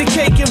stack the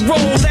cake and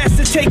roll, that's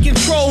to take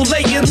control.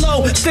 Lay it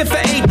low, stiffer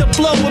ain't the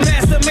blow. A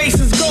Master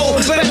Mason's goal,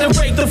 better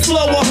rate the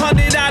flow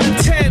 100 out of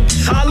 10.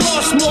 I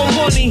lost more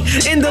money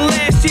in the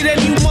last year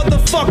than you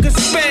motherfuckers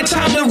spent.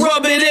 Time to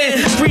rub it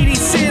in. Greedy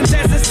sins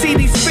as the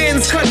CD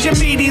spins, cut your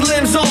meaty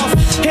limbs off.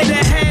 Hit the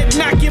head,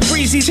 knock your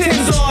breezy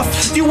tins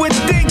off. You would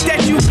think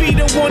that you be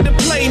the one to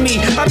play me.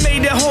 I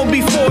made it home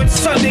before it's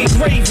Sunday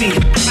gravy.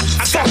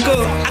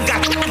 Fucker. I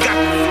got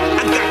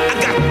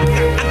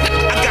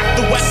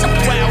the West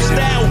wild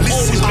style.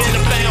 Always been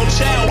a foul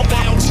child.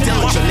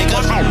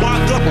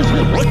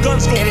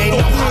 It ain't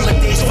no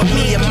holidays for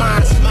me and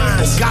mine.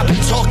 I've been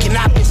talking,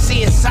 I've been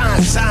seeing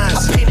signs. I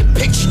paint a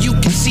picture, you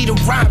can see the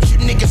rhymes. You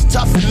niggas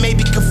tough and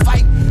maybe can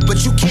fight,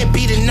 but you can't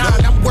be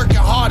denied. I'm working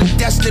hard and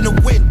destined to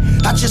win.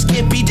 I just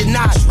can't be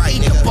denied.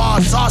 Ain't the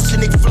bars,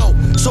 arsenic flow.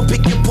 So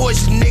pick your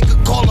poison, nigga.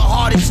 Call the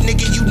hardest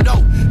nigga you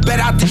know. Bet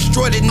I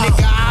destroy the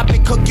nigga. I've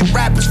been cooking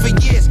rappers for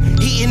years.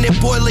 Heating and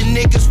boiling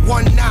niggas,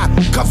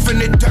 1-9. Come from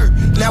the dirt.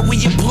 Now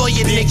we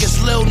employing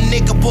niggas. Little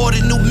nigga bought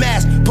a new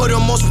mask. Put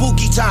him on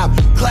spooky time.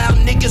 Clown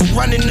niggas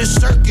running the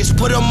circus.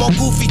 Put him on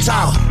goofy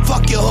time.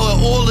 Fuck your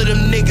hood, all of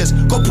them niggas.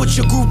 Go put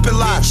your group in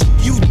line.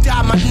 You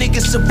die, my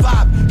niggas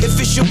survive. If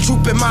it's your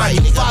troop in mind.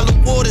 You follow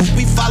orders,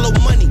 we follow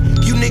money.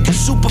 You niggas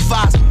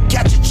supervise.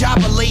 Catch a job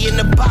or lay in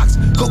the box.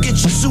 Go get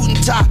your suit and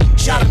tie.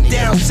 Shot him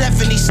down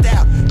 70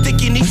 style.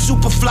 Thinking he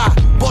super fly.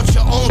 Bought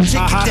your own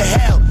ticket to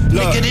hell.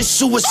 Look. Nigga, this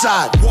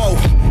suicide. Whoa,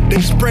 they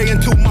spraying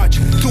too much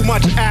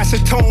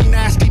acetone,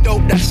 nasty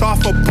dope. That's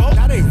off a boat.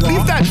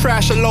 Leave that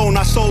trash alone,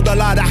 I sold a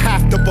lot of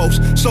half the boats.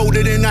 Sold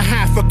it in a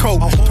half a coat.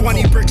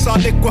 20 bricks are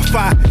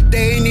liquefied,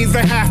 they ain't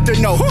even have to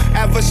know.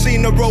 Ever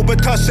seen a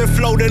Robitussin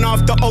floating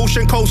off the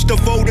ocean coast?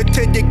 Devoted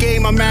to the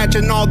game,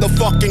 imagine all the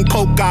fucking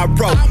coke I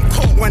wrote.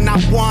 When I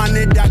want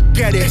it, I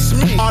get it.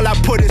 All I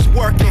put is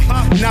working.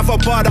 Never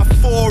bought a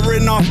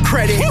foreign off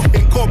credit.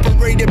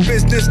 Incorporated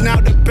business,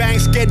 now the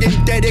bank's getting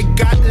indebted.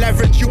 Got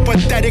leverage, you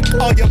pathetic.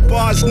 All your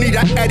bars need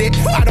an edit.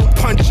 I don't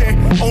punch it,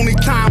 only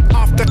time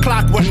off the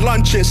clock when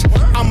lunches.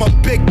 I'm a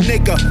big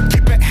nigga,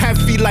 keep it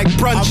heavy like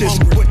brunches.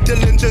 With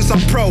Dillinger's, I'm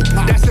pro,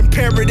 that's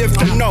imperative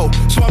to know.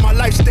 So my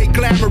life stay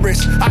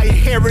glamorous, I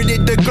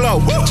inherited the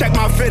glow. Check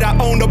my fit, I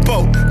own the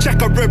boat.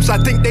 Check her ribs, I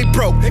think they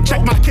broke.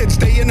 Check my kids,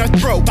 they in her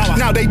throat.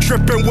 Now they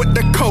dripping with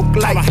the coke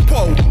like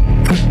whoa.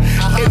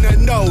 In the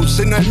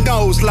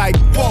nose like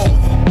whoa.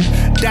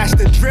 That's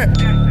the drip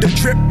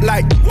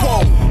like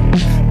whoa.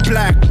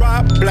 Black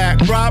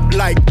rob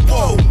like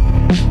whoa.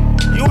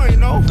 You ain't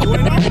know.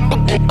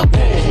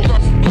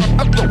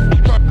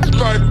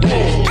 Like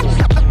whoa.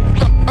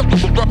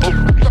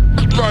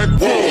 Like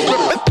whoa.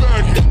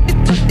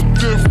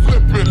 Then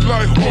flip it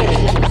like whoa.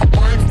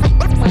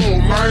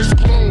 Nice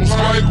clothes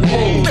like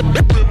whoa.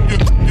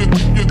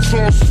 Your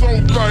torso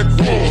like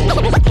whoa.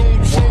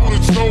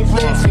 Don't no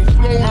road for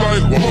flow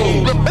like whoa.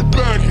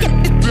 Back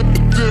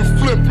then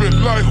flip it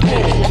like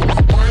whoa.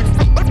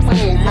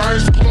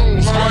 Nice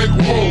clothes like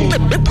whoa.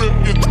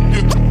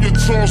 Your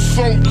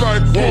torso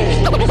like whoa.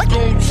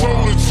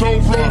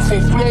 Don't road for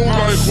flow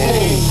like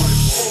whoa.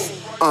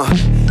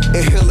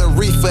 Inhaling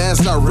reefer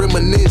as I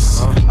reminisce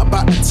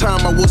about the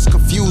time I was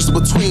confused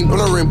between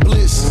blur and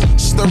bliss.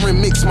 Stirring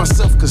mix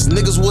myself cause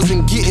niggas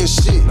wasn't getting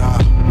shit.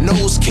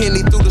 Nose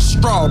candy through the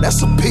straw,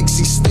 that's a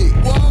pixie stick.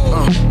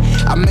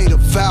 I made a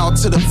vow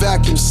to the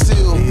vacuum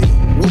seal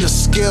with a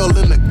scale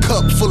in a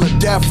cup full of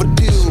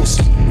daffodils.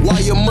 Why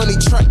your money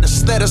track the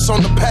status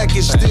on the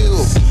package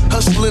deal?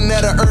 Hustling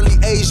at an early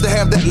age to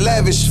have that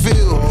lavish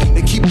feel.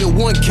 They keep it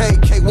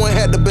 1K, K1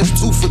 had the best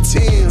 2 for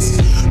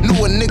 10s.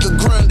 Knew a nigga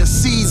grind the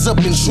seeds up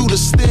and chew the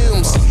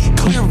stems.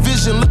 Clear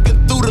vision looking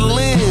through the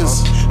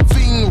lens.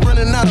 Fiend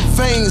running out of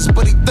veins,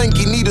 but he think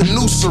he need a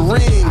new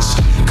syringe.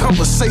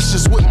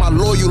 Conversations with my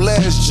loyal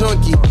ass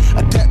junkie.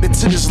 Adapted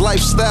to this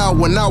lifestyle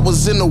when I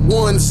was in a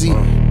onesie.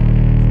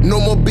 No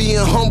more being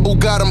humble,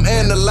 got him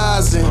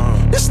analyzing.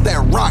 It's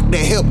that rock that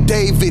helped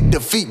David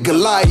defeat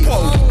Goliath.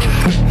 Whoa.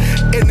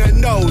 In the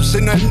nose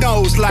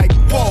like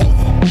whoa.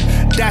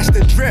 That's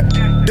the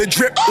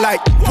drip like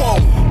whoa.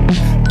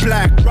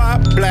 Black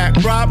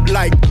rob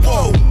like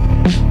whoa.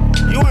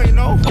 You ain't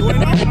know.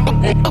 Like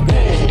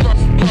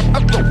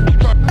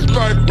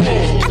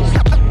whoa.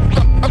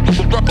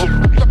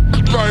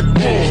 Like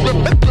whoa.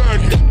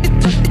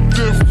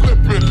 Then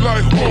flip it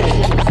like whoa.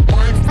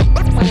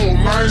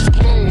 Nice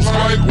clothes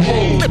like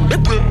whoa.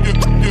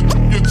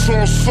 Your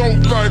torso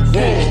like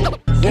whoa.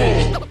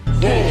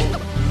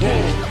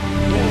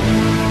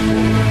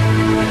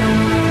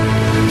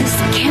 This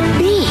can't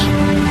be.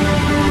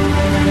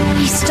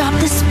 He stopped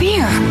the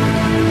spear.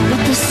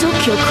 But the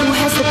Sokyo crew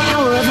has the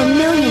power of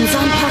 1,000,000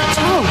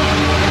 Zanpakuto.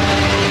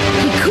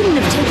 He couldn't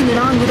have taken it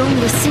on with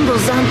only a single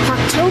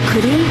Zanpakuto,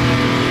 could he?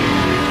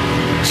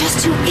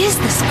 Just who is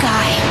this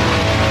guy?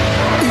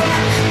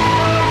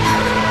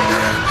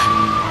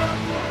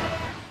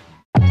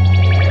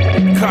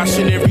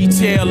 Cautionary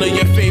tale of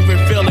your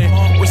favorite villain.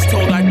 Was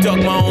told I dug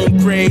my own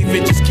grave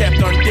and just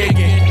kept on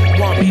digging.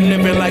 Want me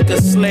living like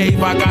a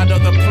slave, I got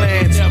other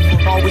plans.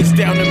 Always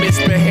down to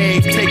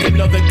misbehave, take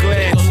another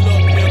glance.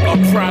 A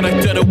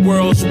product of the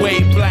world's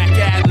way, Black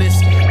Atlas.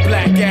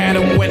 Black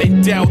Adam, when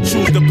in doubt,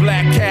 choose the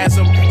black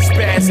chasm.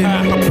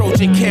 Spazzing,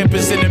 approaching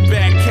campus in the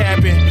back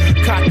cabin.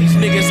 Caught these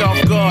niggas off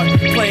guard,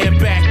 playing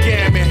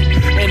backgammon.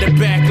 In the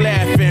back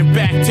laughing,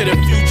 back to the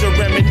future,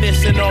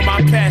 reminiscing on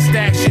my past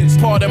actions.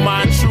 Part of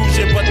my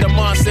intrusion, but the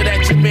monster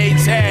that you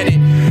made's had it.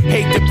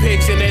 Hate the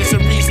pigs and there's a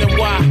reason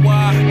why.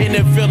 In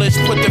the village,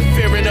 put the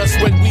fear in us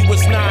when we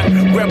was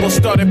 9. Rebels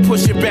started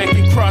pushing back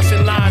and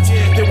crossing lines.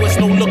 There was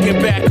no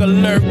looking back,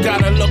 alert,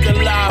 gotta look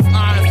alive.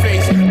 Iron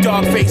face,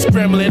 dog face,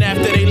 gremlin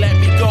after they let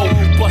me go.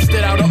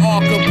 Busted out an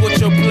arc, a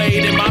butcher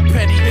blade in my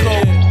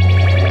petticoat.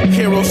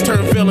 Heroes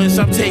turn villains,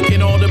 I'm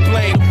taking all the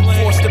blame.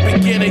 Forced to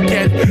begin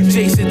again.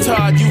 Jason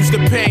Todd used the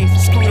pain.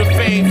 Screw the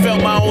fame,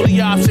 felt my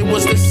only option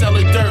was to sell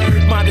it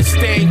dirt. My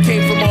disdain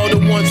came from all the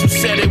ones who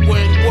said it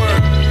wouldn't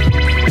work.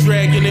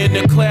 Dragging in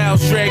the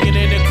clouds,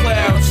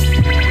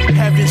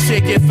 Heaven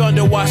shaking,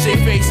 thunder, wash their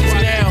faces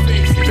now.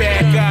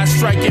 Bad guys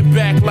striking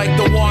back like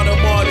the water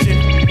margin.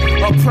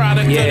 A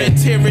product of the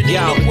tyranny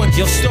of what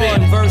you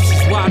started.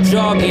 Verses while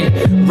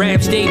jogging,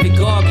 raps David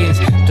Goggins.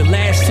 The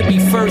last to be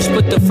first,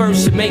 but the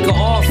first to make an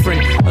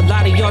offering. A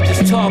lot of y'all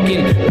just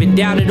talking. Been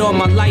doubted all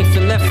my life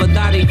and left a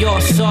lot of y'all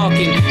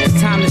sulking.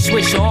 It's time to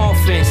switch the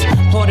offense.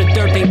 All the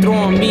dirt they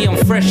throwing me, I'm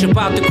fresh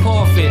about the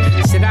coffin.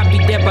 Said I'd be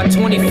dead by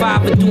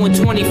 25, but doing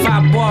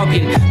 25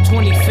 bargain.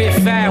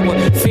 25th hour,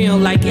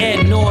 feeling like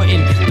Ed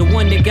Norton. The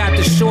one that got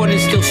the short and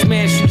still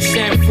smash you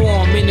sent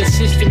for him. In the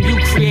system you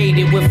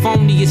created, with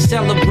phony is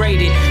celebrated.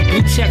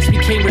 Blue checks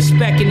became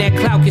respect and that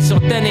clout gets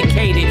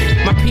authenticated.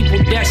 My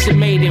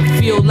decimated.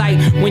 Feel like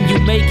when you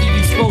make it,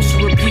 you supposed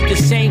to repeat the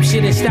same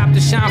shit and stop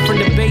the shine from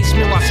the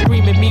basement while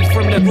screaming me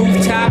from the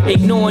rooftop,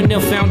 ignoring the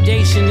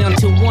foundation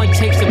until one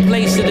takes the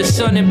place of the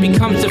sun and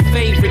becomes a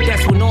favorite.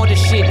 That's when all the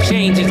shit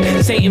changes.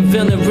 Satan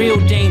villain real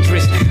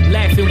dangerous,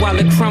 laughing while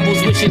it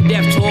crumbles, wishing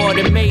death to all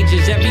the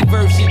majors. Every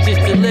verse is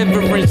just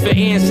deliverance for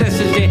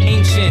ancestors and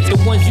ancients,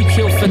 the ones you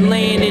killed for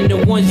land and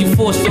the ones you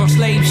forced on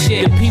slave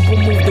shit. The people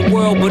move the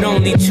world, but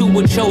only two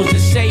were chose to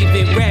save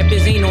it.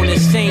 Rappers ain't on the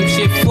same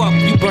shit. Fuck,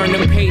 you burn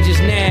them pages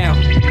now.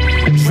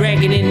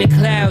 Dragging in the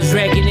clouds,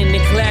 dragging in the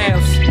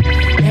clouds.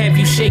 Have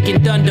you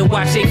shaking thunder,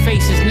 watch their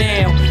faces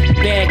now.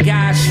 Bad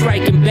guys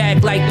striking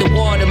back like the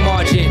water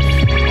margin.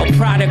 A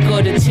product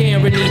of the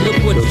tyranny,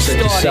 look what you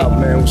started. Check this out,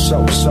 man. What's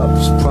up, what's up?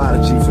 It's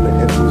Prodigy from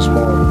the Infamous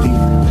Mark Beat.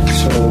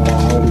 Chilling with my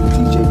homie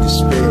DJ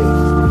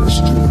Disspare. The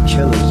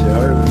Streetkillaz, you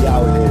heard me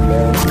out here,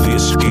 man.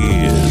 This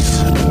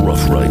is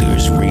Ruff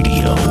Ryders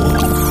Radio,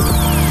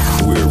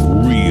 where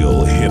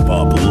real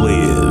hip-hop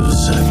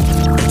lives.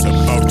 It's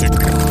about to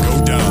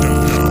go down.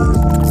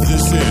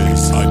 This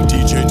is a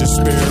DJ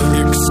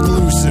Disspare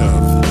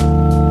exclusive.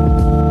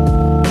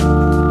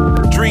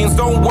 Dreams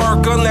don't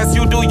work unless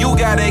you do, you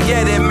gotta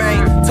get it,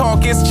 man.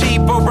 Talk is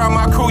cheap around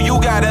my crew, you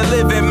gotta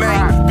live it,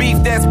 man.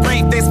 Beef that's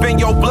brief, they spin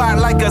your block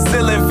like a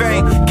ceiling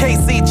vein.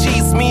 KC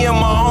cheese, me and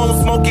my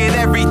home smoking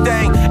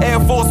everything. Air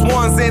Force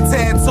Ones and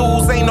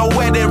tattoos, ain't no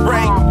wedding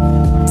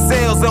ring.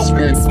 Sales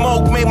and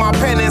smoke made my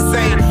pen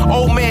insane.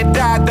 Old man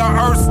died, the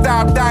earth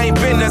stopped, I ain't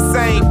been the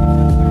same.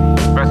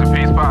 Rest in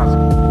peace, Pops.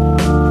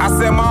 I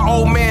said my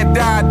old man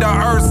died, the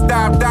earth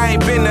stopped, I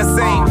ain't been the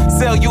same.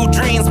 Sell you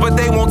dreams, but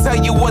they won't tell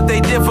you what they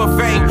did for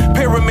fame.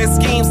 Pyramid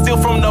schemes, steal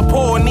from the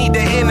poor, need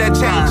the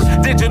interchange.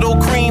 Digital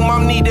cream,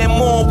 I'm needing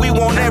more, we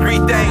want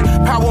everything.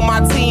 Power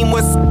my team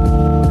with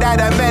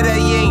that I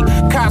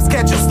Medellin. Cops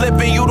catch you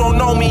slipping, you don't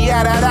know me,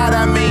 yeah, that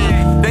I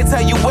mean. They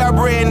tell you where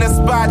we're in the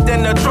spot,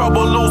 then the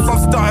trouble loose. I'm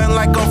starting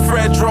like I'm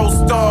Fred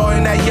Star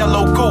in that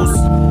yellow goose.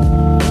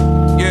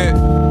 Yeah.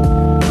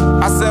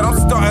 I said I'm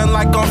starting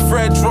like I'm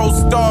Fred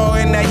Star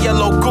in that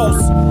yellow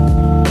goose.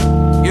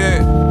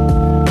 Yeah.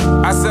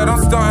 I said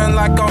I'm starting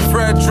like I'm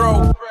Fred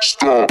Star.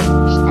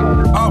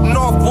 Up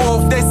north,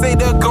 Wolf, they say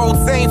the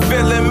goats ain't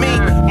feeling me.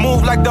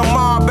 Move like the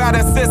mob out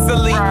of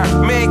Sicily.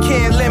 Man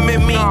can't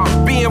limit me.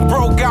 Being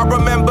broke, I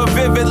remember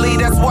vividly.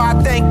 That's why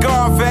I thank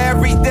God for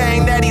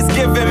everything that He's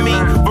given me.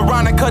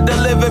 Veronica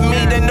delivered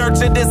me to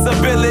nurture this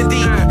ability.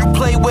 You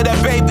play with a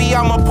baby,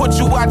 I'ma put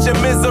you out your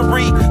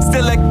misery.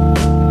 Still a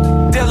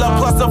dealer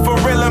plus a for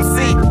real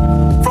MC.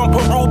 From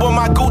Peru, but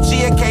my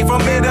Gucci, it came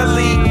from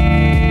Italy.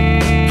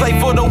 Play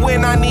for the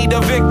win, I need a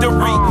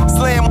victory.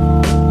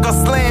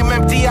 Slam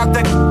empty out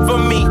the for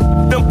me.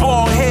 Them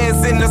bald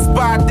heads in the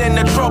spot, then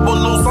the trouble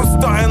loose. I'm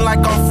starting like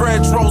I'm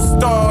Fred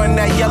Star in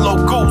that yellow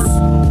goose.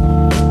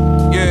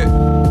 Yeah.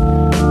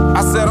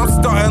 I said I'm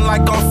starting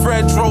like I'm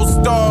Fred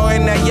Star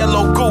in that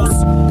yellow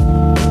goose.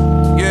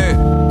 Yeah.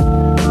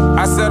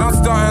 I said I'm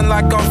starting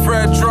like I'm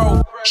Fred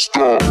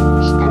Star.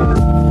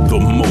 The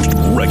most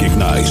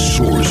recognized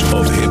source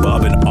of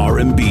hip-hop and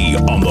R&B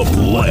on the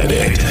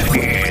planet.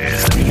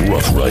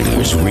 Ruff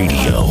Ryders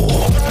Radio.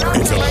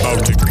 It's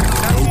about to go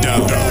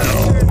down.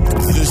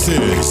 This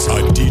is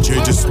a DJ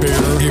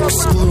Disspare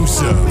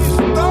exclusive.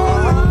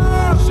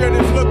 Shit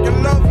is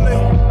looking lovely.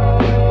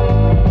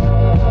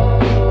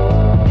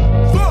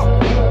 Fuck.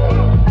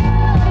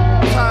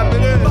 Time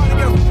it is. About to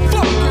get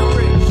fucking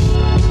rich.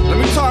 Let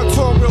me talk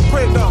to him real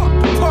quick though.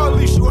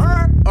 Police, you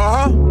heard?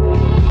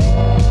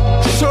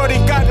 Shorty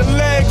got the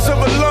legs of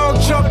a long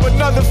jump,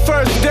 another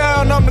first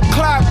down on the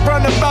clock,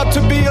 run about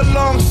to be a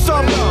long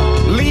summer.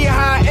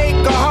 Lehigh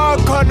acre hard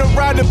corner,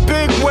 ride a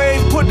big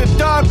wave, put the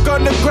dark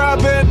on the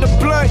grabber and the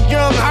blunt,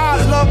 young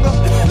hot longer.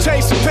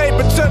 Chasing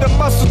paper to the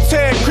muscle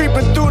tear,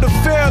 creeping through the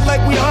field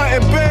like we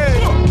hunting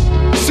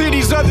bears. See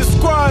these other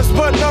squads,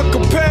 but none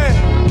compared.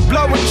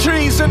 Blowing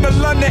trees in the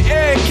London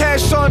air,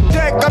 cash on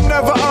deck, I'm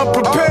never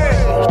unprepared.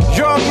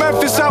 Young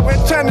Memphis out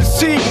in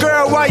Tennessee,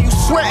 girl, why you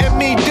sweating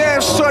me?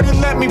 Damn, shorty,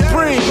 let me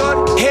breathe.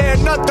 Hear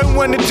nothing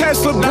when the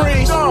Tesla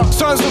breeze.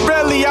 Sons of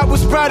Relly, I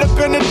was brought up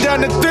in the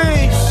den of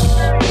thieves.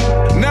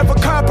 Never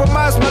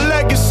compromise my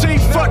legacy,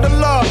 fuck the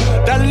law.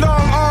 That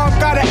long arm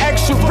got an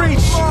extra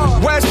reach.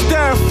 West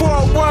End,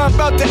 4-1,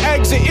 about to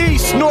exit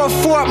east. North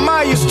Fort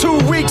Myers, 2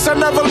 weeks, I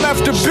never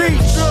left the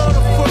beach.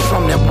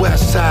 From that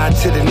west side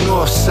to the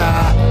north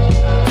side.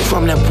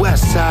 From that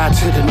west side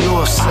to the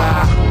north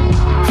side.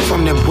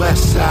 From that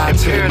west side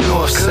to the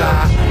north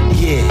side.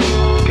 Yeah.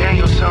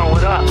 Daniel, son,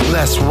 what up?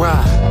 Let's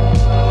ride.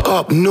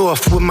 Up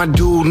north with my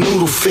dude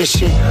noodle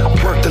fishing.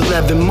 Worked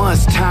 11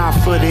 months, time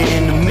for the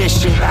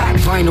intermission.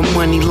 Vinyl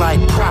money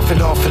like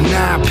profit off a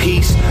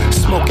 9-piece.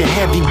 Smoking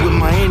heavy with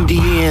my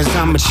Indians,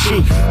 I'm a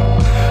chief.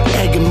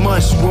 Egg and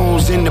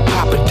mushrooms in the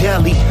Papa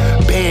Deli.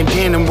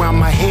 Bandana around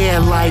my hair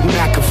like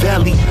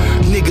Machiavelli.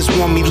 Niggas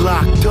want me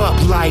locked up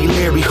like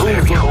Larry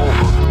Hoover.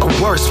 Or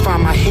worse,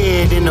 find my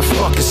head in the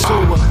fucking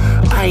sewer.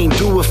 I ain't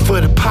do it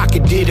for the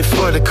pocket, did it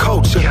for the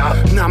culture.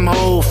 Now my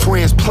old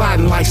friends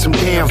plotting like some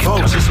damn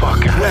vultures.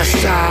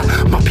 West side,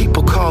 my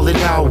people call it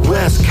out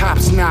west.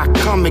 Cops not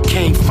coming,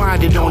 can't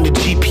find it on the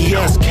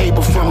GPS.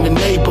 Cable from the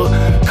neighbor,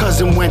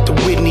 cousin went to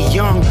Whitney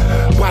Young.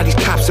 Why these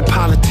cops and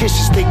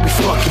politicians think we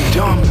fucking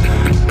dumb?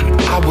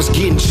 I was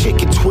getting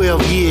chicken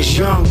 12 years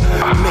young,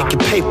 making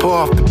paper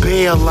off the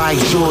bail like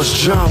George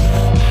Jump.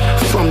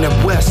 From the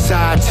west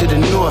side to the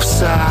north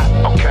side.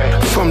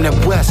 From the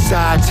west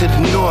side to the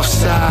north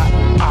side.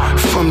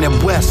 From the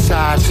west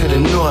side to the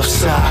north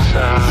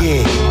side.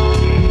 Yeah,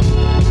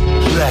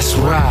 let's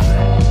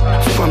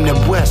ride. From the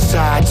west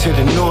side to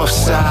the north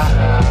side.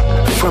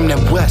 From the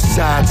west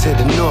side to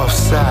the north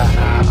side.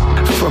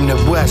 From the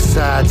west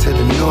side to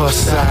the north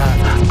side.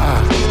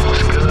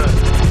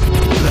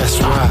 Let's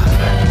ride.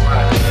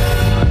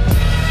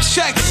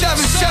 Check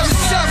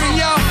 777,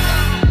 yo.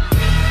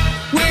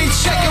 We ain't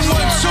checking 1,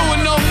 2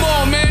 and no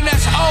more, man.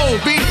 That's old,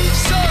 B.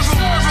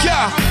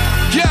 Yeah.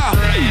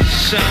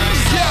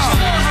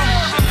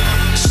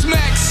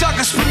 Smack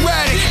sucker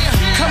sporadic.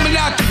 Coming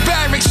out the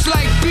barracks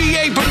like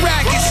B.A.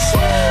 Baracus.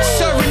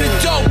 Serving the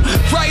dope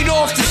right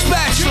off the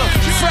spatula.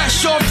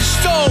 Fresh off the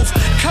stove.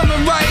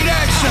 Coming right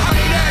at ya.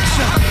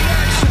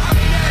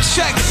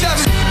 Check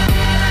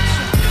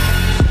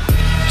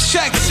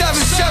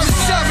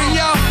 777,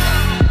 yo.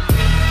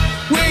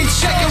 We ain't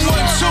checking 1,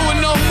 2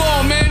 and no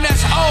more, man.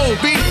 That's old,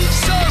 B.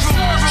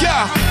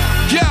 Yeah.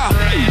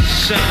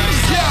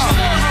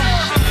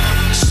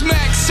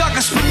 Smack sucker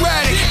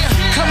sporadic.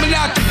 Coming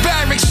out the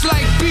barracks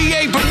like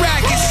B.A.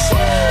 Baracus.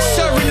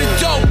 Serving the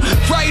dope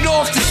right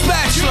off the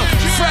spatula.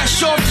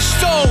 Fresh off the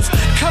stove.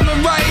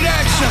 Coming right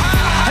at ya.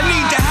 I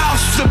need the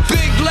house with a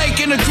big lake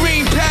and a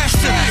green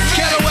pasture.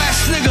 Ghetto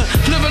ass nigga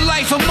living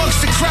life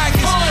amongst the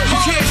crackers. You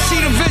can't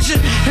see the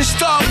vision and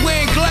start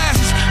wearing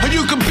glasses, or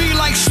you could be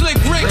like Slick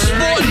Rick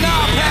sporting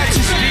eye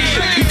patches.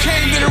 You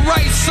came to the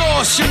right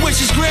source, your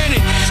wish is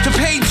granted. The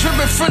paint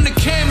dripping from the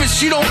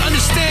canvas, you don't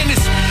understand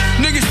this.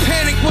 Niggas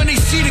panic when they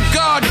see the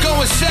guard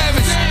going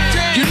savage.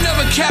 You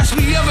never catch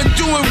me ever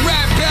doing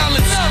rap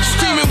ballads.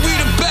 Screaming we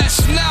the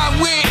best, nah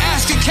we ain't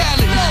asking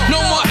Khaled.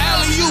 No more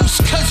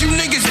alley-oops, cause you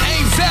niggas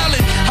ain't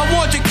valid. I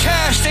want the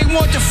cash, they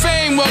want the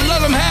fame, well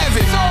let them have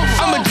it.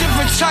 I'm a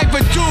different type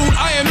of dude,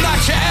 I am not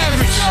your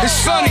average. It's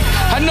funny,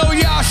 I know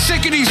y'all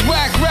sick of these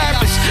whack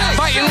rappers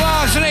biting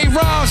lines and they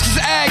rhymes cause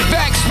ag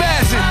back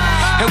spazzing.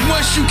 And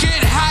once you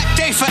get hot,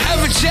 they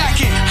forever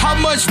jacking. How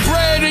much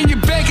bread in your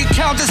bank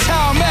account, that's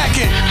how I'm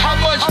acting. How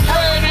much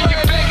bread in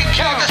your bank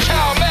account, that's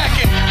how I'm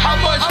acting. How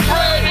much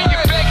bread in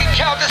your bank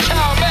account, that's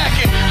how I'm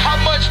acting. How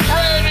much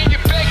bread in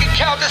your bank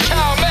account, that's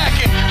how I'm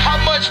acting.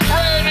 How much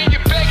bread in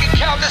your bank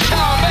account, that's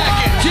how I'm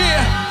acting.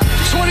 Yeah,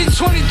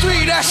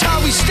 2023, that's how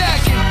we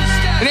stacking.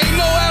 It ain't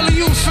no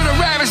alley-oops for the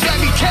rappers that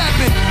be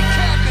capping.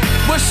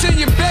 What's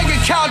in your bank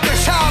account,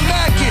 that's how I'm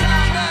acting.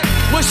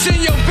 What's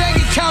in your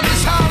bank account,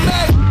 that's how I'm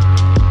acting.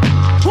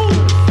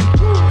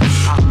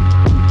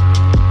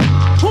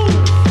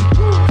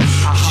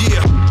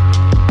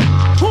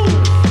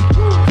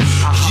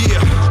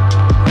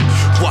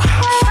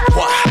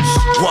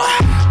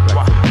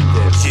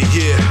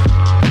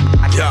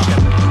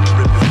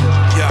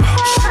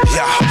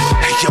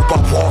 I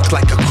walk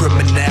like a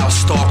criminal,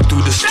 stalk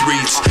through the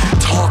streets.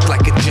 Talk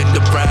like a gender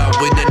brown,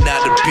 with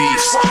another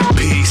beast.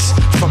 Peace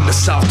from the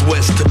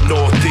southwest to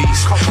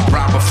northeast.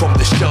 Rhyming from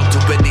the shelter,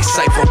 any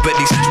cipher,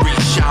 any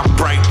street. Shine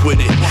bright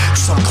with it.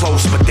 Some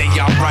close, but they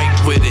are right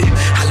with it.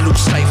 I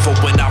lose cipher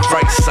when I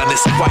write, son,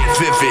 it's quite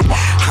vivid.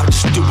 I'm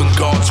just doing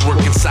God's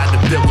work inside the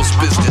devil's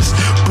business.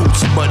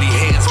 Boots, muddy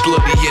hands,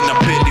 bloody, and I'm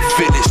barely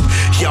finished.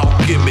 Y'all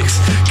gimmicks,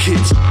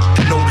 kids,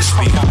 notice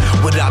me.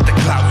 Without the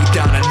clout, you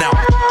down and out.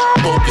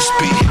 Bogus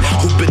beat,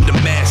 who been the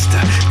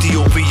master?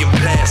 DOV and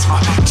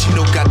plasma.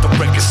 Chino got the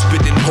record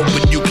spinning,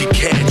 hoping you can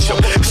catch up.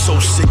 So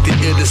sick the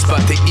ill is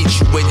about to eat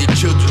you and your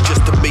children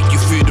just to make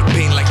you feel the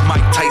pain like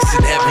Mike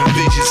Tyson having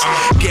visions.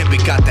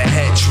 Gambit got the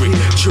hat trick,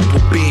 triple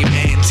beam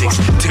antics,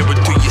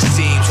 tearing through your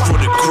seams for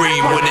the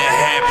cream when it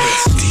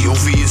happens.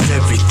 DOV is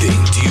everything,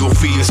 DOV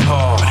is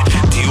hard,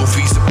 DOV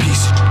is a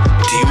piece,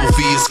 DOV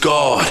is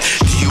God,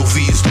 DOV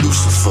is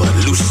Lucifer,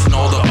 loosen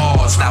all the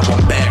odds. Now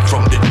I'm back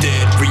from the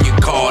dead,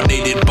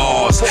 reincarnated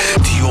bars.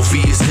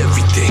 DOV is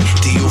everything,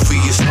 DOV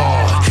is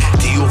hard,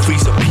 DOV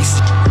is a piece,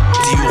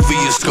 DOV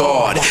is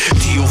God,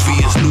 DOV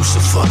is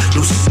Lucifer,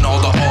 loosen all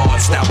the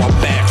odds. Now I'm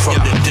back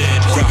from the dead,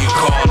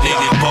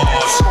 reincarnated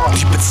bars.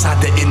 Deep inside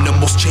the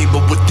innermost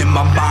chamber within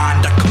my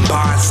mind, I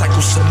combine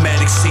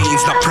psychosomatic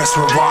scenes, now press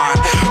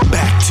rewind.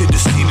 Back to the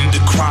scene of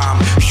the crime,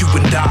 you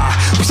and I,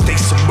 we stay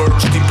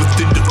submerged deep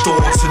within the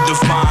thorns of the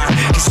vine.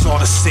 He saw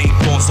the same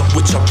thorns of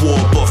which I wore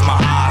above my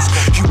eyes.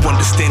 You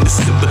understand the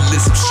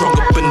symbolism strung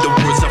up in the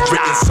words I've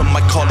written. Some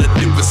might call it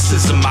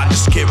lyricism, I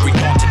just carry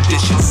on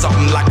tradition,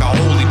 something like a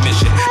holy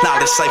mission.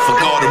 Knowledge, cipher,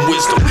 God, and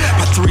wisdom.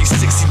 My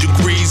 360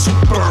 degrees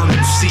will burn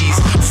them seas.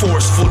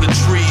 Forest full of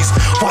trees,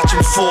 watch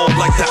them fall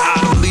like the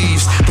autumn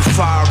leaves. The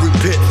fiery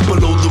pit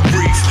below the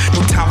reef.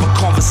 No time for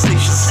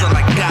conversation, son,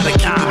 I gotta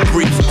keep it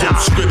brief. From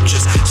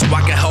scriptures, so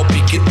I can help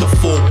you get the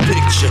full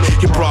picture.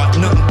 You brought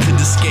nothing to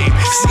the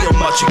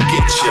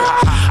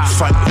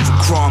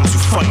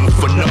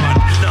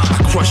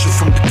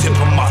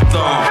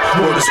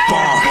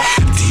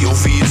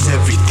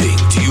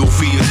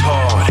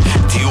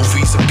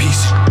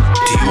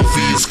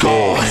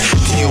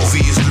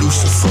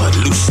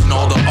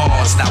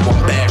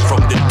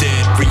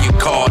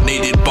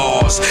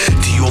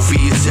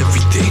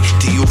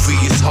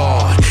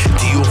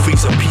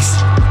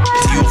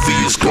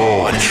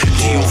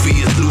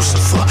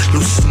Lucifer,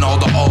 loosen all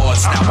the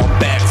odds. Now I'm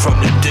back from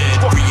the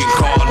dead,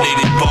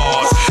 reincarnated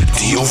bars.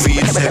 DOV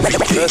is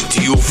everything,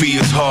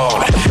 DOV is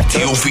hard.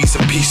 DOV's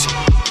a piece,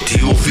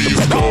 DOV is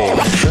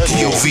gone.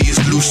 DOV is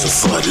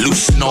Lucifer,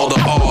 loosen all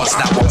the odds.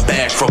 Now I'm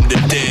back from the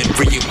dead,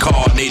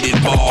 reincarnated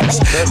bars.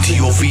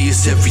 DOV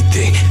is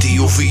everything,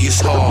 DOV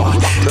is hard.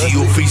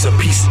 DOV's a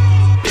piece,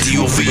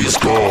 DOV is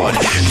God.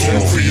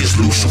 DOV is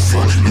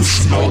Lucifer,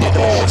 loosen all the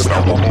odds.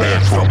 Now I'm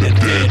back from the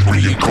dead,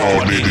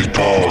 reincarnated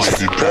bars.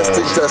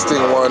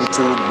 Testing 1,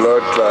 2,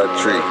 blood clot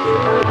tree.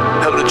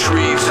 Hell the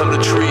trees, hell the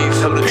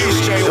trees, hell the trees.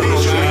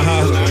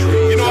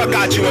 You know I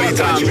got you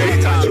anytime.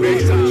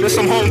 There's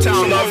some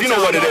hometown love, you know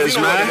what it is,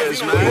 man.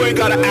 You ain't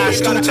gotta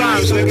ask 2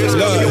 times, niggas.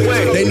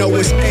 Look, they know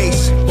it's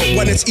Ace, but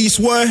when it's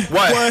Eastwood,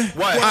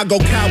 I go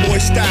cowboy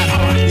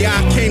style. Yeah,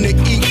 I came to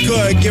eat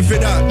good, give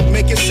it up,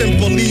 make it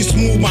simple, leave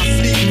smooth. My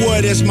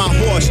Fleetwood is my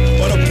horse,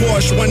 or the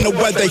Porsche when the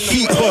weather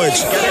heat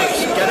hoods.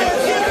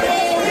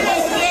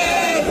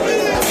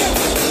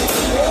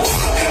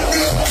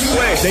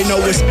 They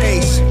know it's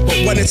Ace, but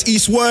when it's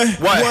Eastwood,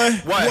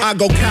 I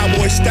go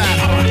cowboy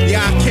style.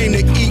 Yeah, I came to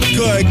eat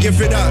good,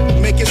 give it up,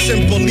 make it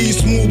simple, leave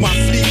smooth. My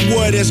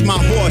Fleetwood is my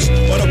horse,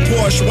 or the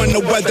Porsche when the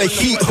weather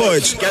heat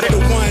hoods. The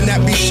one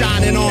that be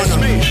shining on them.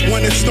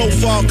 When it's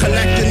snowfall,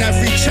 collecting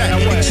every check,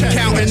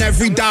 counting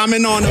every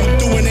diamond on them.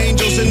 Doing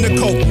angels in the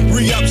coke,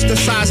 re-ups the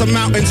size of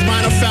mountains,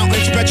 minor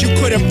fountains. Bet you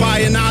couldn't buy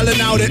an island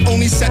out. It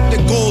only set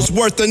the goals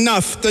worth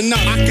enough.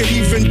 I could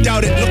even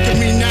doubt it. Look at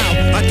me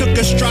now. I took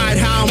a stride,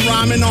 how I'm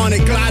rhyming on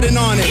it. Gliding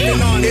on it,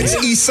 it's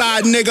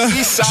Eastside, nigga.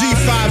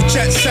 G5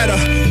 jet setter,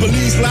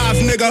 Belize live,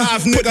 nigga.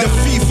 Put the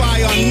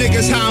fee-fi on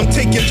niggas, how I'm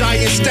taking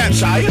giant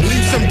steps.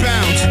 Leaps and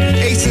bounds,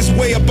 Ace is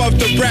way above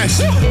the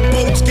rest.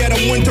 Boats get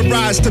them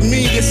winterized, to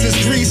me this is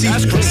greasy.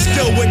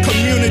 Still with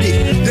community,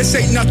 this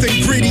ain't nothing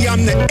greedy,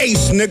 I'm the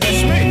Ace, nigga.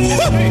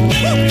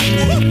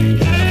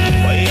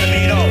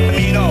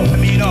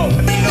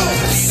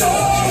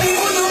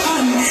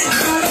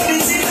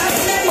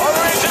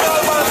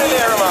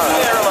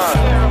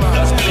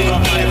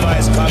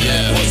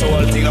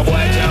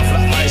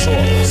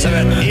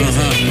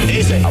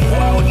 Easy. A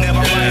boy would never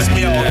rise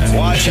me out.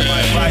 Watching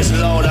my voice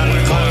loud and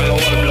recall the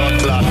whole blood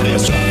clot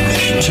place.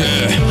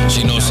 Yeah,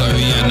 she knows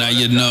Saria, now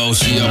you know.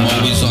 See, I'm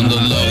always on the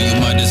low. You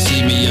might have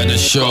seen me at a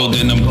show,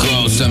 then I'm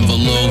close.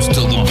 Envelopes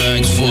till the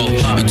bag's full.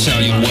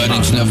 Italian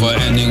weddings never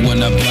ending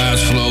when that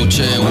blast flow.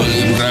 Che,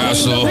 William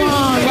Grasso.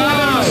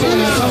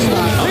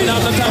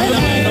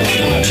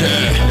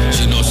 Yeah,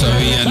 she knows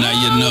Saria, now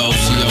you know.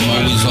 See, I'm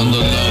always on the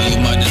low. You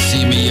might have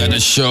seen me at a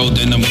show,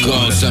 then I'm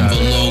close.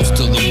 Envelopes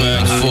till the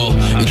bag's full.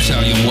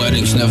 Italian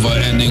weddings never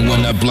ending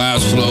when that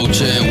blast flow.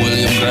 Che,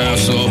 William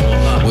Grasso.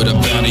 With a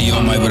bounty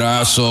on my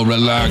brazo.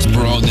 Relax,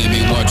 bro, they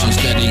be watching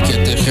steady.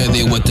 Get the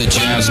heady with the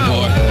jazz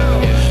boy.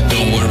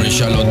 Don't worry,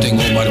 ya lo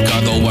tengo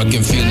marcado. I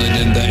can feel it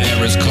in the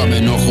air, it's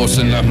coming. Ojos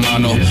en las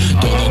manos.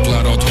 Todo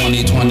claro,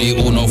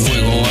 2021,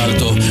 fuego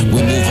alto.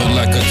 We moving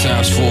like a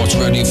task force,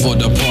 ready for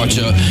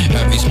departure.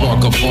 Heavy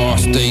spark of bar,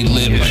 stay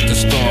lit like the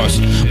stars.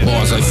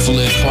 Bars I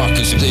flip,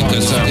 pocket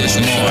stickers at this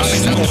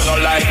Mars. No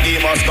like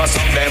demons, cause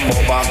some them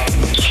over.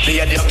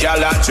 Feed your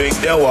girl and drink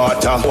the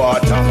water.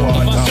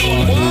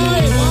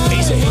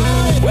 Easy.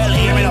 Well,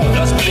 hear me now,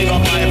 just pick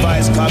up my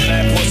voice. Come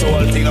and push the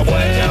whole thing, a boy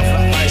can't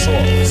flap my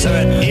soul.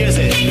 7,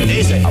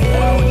 easy. A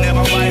boy would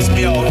never rise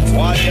me out.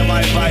 Why hear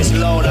my voice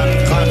loud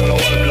and conquer the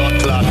whole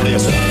blood clot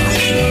place.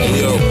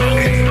 Yo,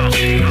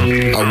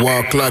 I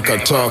walk like I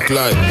talk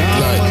like. I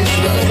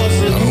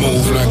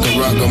move like a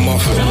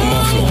ragamuffin.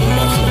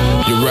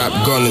 Your rap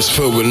gun is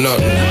filled with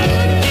nothing. I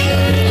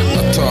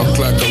talk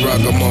like a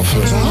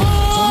ragamuffin.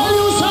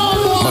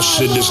 My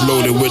shit is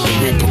loaded with the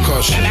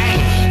repercussion.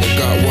 They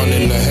got one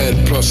in the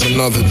head plus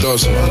another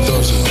dozen. A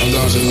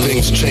dozen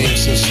things changed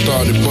since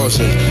started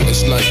buzzing.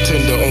 It's like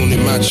Tinder only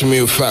matching me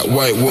with fat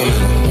white woman.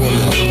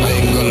 I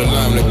ain't gonna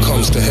lie when it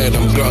comes to head,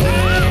 I'm glutton.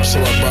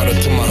 So I brought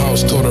her to my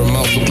house, told her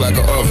mouth looked like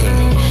an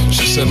oven.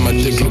 She said my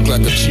dick looked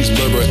like a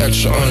cheeseburger,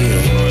 extra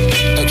onion.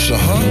 Extra,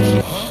 huh?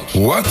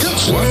 What?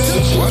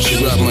 She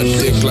grabbed my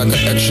dick like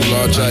an extra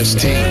large iced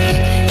tea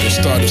and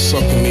started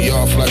sucking me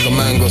off like a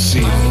mango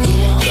seed.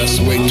 That's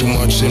way too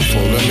much info,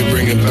 let me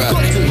bring it back.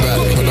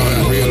 Put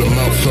on a real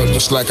amount, felt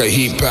just like a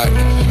heat pack.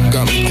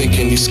 Got me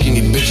thinking these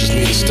skinny bitches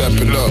need to step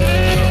it up.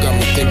 Got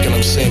me thinking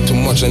I'm saying too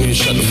much, I need to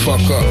shut the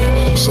fuck up.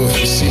 So if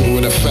you see me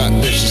with a fat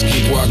bitch, just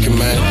keep walking,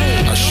 man.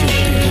 I shoot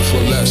people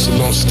for less, so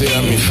don't stare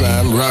at me,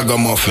 fam.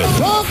 Ragamuffin.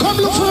 Come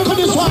look for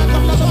this one.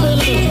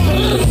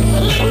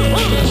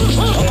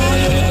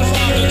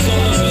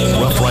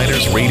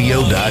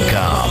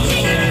 RuffRidersRadio.com.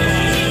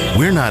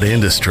 We're not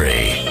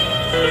industry.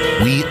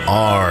 We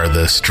are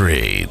the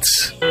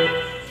streets.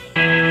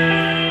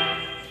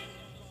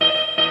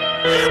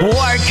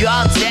 Work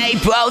all day,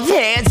 both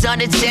hands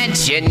on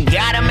attention.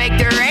 Gotta make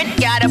the rent,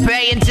 gotta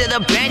pay into the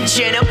with a bench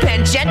and a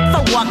penchant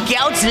for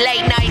walkouts,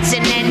 late nights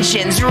and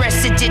engines.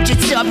 Rested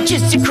digits up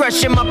just to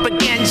crush them up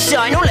again,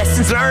 son. No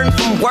lessons learned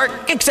from work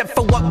except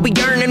for what we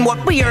earn, and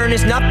what we earn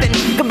is nothing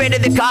compared to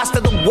the cost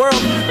of the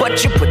world.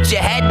 But you put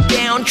your head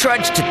down,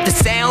 trudge to the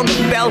sound of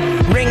bell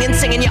ringing,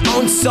 singing your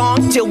own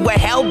song till we're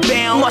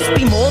hellbound. Must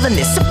be more than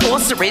this, of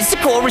course there is. A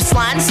chorus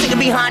line, singing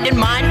behind in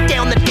mind.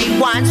 Down the day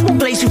winds, one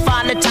place you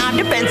find the time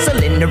to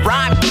pencil in the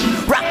rhyme.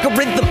 Rock a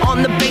rhythm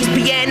on the bass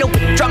piano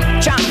with drum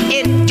chime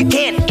in. You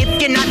can't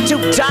if you're not too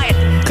tired.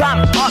 Climb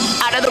up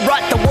out of the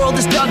rut the world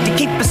is dug to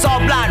keep us all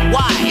blind.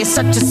 Why? It's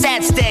such a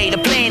sad state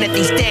of playing it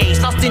these days.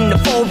 Lost in the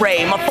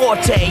foray, my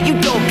forte, you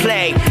don't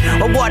play.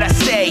 Or what I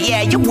say,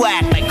 yeah, you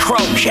whack like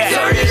croquet.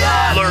 Turn it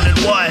up. Learning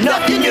what?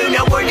 Nothing new,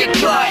 now we're your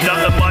cut.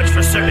 Nothing much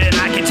for certain,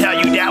 I can tell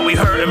you that we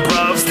hurtin',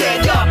 bruv.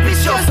 Stand up,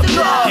 it's just the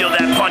love. Feel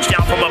that punch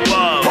down from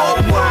above.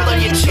 Whole world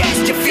on your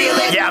chest, you feel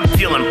it? Yeah, I'm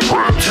feeling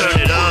turn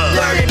it up.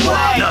 Learning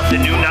what?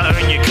 Nothing new, now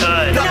earn your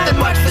cut. Nothing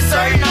much for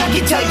certain, I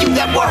can tell you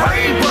that we're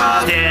hurting,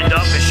 bruv. Stand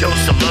up and show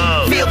some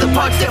love. Feel the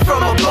punch there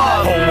from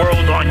above. Whole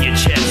world on your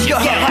chest.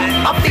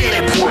 Yeah, I'm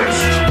feeling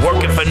pressed.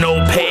 Working for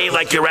no pay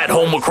like you're at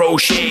home with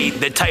crochet.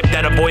 The type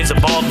that a boy's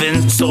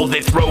evolving, so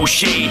they throw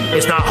shade.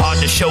 It's not hard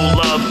to show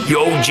love. You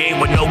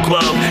OJ with no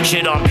glove.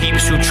 Shit on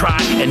peeps who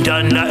try and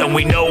done nothing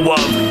we know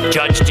of.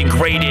 Judged and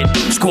graded,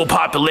 school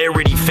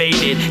popularity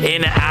faded.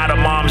 In and out of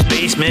mom's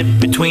basement,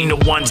 between the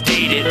ones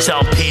dated.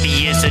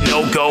 Self-pity is a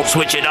no-go.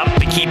 Switch it up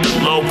and keep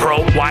it low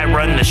pro. Why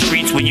run the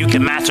streets when you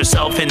can master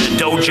self in the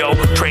dojo?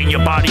 Train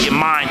your body and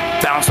mind,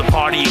 bounce the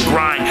party and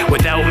grind.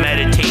 Without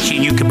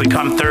meditation, you can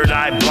become third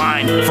eye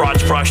blind.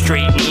 Frauds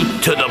frustrate me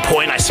to the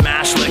point I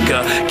smash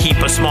liquor. Keep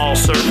a small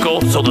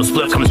circle so the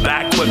split comes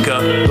back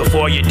quicker.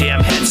 Before your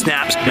damn head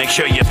snaps, make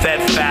sure you're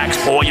fed facts,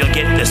 or you'll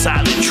get the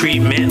silent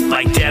treatment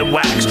like dead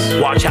wax.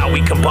 Watch how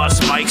we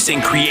combust mics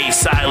and create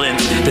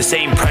silence. The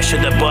same pressure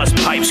that bust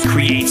pipes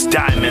creates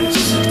diamonds.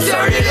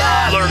 Turn it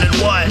up. Learning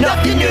what?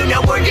 Nothing new,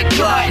 now we're your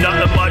cut.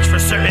 Nothing much for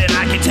certain,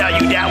 I can tell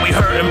you that we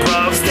hurtin',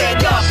 bruv.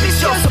 Stand up, it's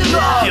just the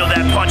love. Feel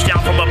that punch down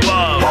from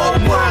above. Whole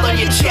world on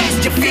your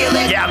chest, you feel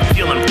it? Yeah, I'm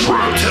feeling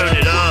turn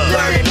it up.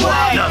 Learning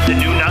what? Nothing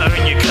new, now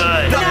earn your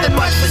cut. Nothing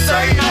much for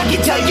certain, I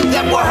can tell you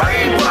that we're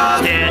hurting,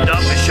 bruv. Stand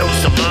up and show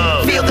some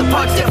love. Feel the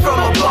punch there from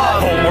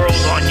above. Whole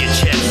world on your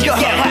chest. Yeah,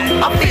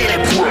 I'm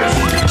feeling pressed.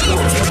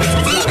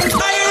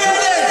 Are you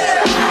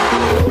ready?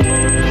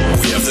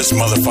 We have this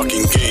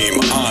motherfucking game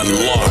on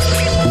lock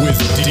with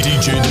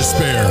DJ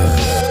Disspare.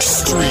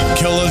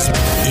 Streetkillaz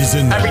is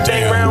in the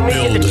Everything damn around me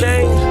building. can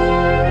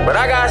change, but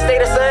I gotta stay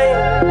the same.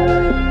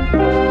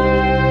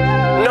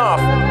 No,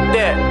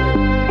 that.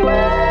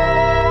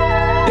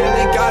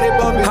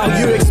 How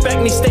you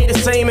expect me stay the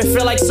same and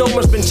feel like so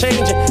much been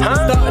changing? It's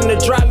starting to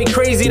drive me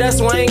crazy,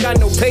 that's why I ain't got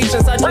no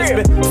patience. I just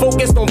been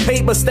focused on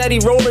paper, steady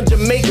rolling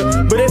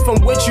Jamaica. But if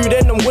I'm with you,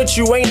 then I'm with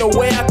you, ain't no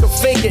way I can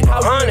fake it.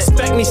 How you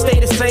expect me stay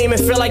the same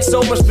and feel like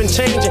so much been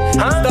changing?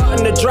 It's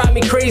starting to drive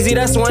me crazy,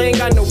 that's why I ain't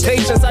got no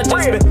patience. I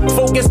just been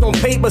focused on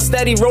paper,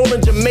 steady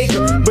rolling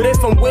Jamaica. But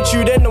if I'm with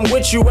you, then I'm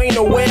with you, ain't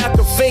no way I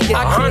can fake it.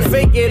 I can't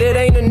fake it, it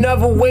ain't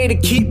another way to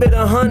keep it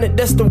 100.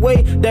 That's the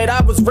way that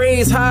I was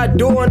raised, how I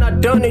do and I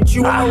done it.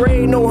 You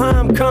already know how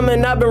I'm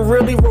coming, I've been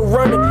really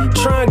running.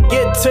 Trying to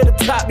get to the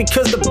top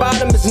because the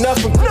bottom is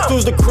nothing.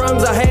 Crystals the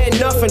crumbs, I had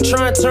nothing.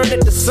 Trying to turn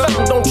it to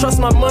something. Don't trust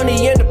my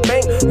money in the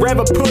bank,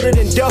 rather put it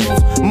in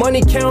duffels.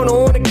 Money counter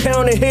on the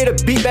counter, hit a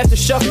beat back to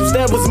shuffles.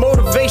 That was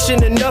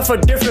motivation enough for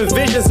different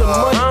visions of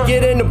money.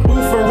 Get in the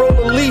booth and roll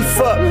a leaf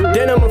up,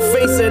 then I'ma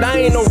face it. I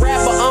ain't no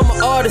rapper, I'm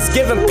an artist,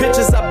 giving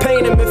pictures, I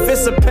paint them. If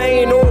it's a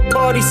pain or a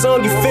party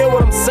song, you feel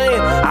what I'm saying.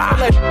 I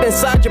feel like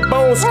inside your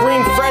bones,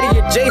 scream Freddy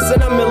or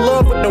Jason. I'm in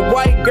love with the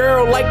white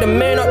girl, like the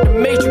man out the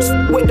Matrix.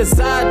 With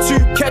desire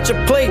to catch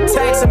a play,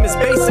 tax him is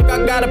basic.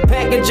 I got a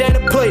package and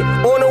a plate.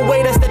 On the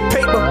way, that's that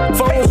paper.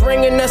 Phones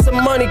ringing, that's a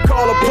money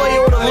call. A play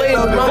on the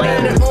label. My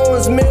man at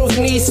Owens Mills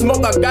needs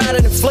smoke, I got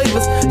it in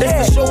flavors.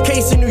 It's a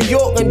showcase in New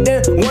York and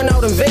then one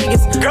out in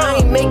Vegas. I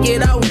ain't make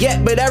it out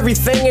yet, but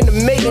everything in the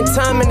making.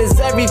 Timing is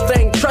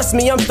everything. Trust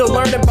me, I'm still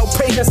learning about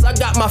patience. I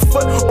got my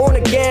foot on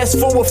the gas,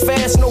 forward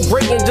fast, no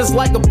braking, just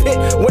like a pit.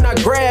 When I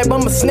grab,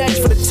 I'ma snatch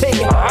for the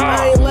taking.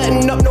 I ain't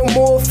letting up no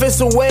more. If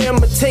it's away,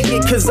 I'ma take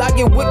it. Cause I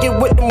get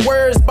wicked with them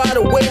words by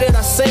the way that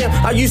I say them.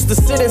 I used to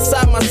sit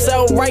inside my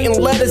cell writing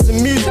letters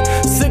and music.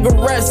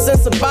 Cigarettes,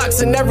 sense of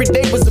boxing, every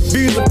day was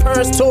abusing.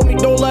 Parents told me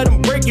don't let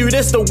them break you,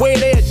 this the way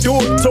they do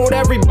it. Told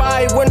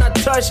everybody when I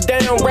touched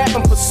down,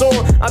 rapping for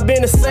song. I've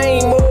been the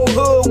same old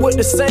hood with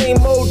the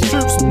same old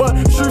troops. But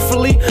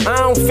truthfully, I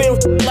don't feel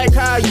like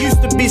how I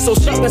used to be. So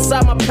stuck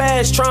inside my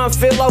past, try and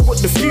feel out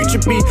what the future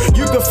be.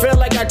 You can feel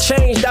like I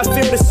changed, I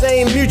feel the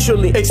same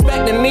mutually.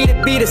 Expecting me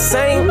to be the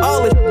same,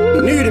 all is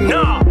new to me.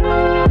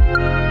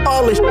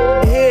 All this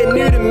here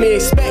new to me,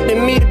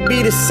 expecting me to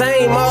be the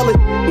same, all is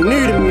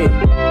new to me.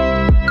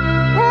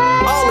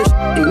 All this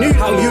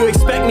How you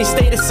expect me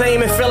stay the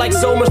same and feel like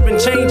so much been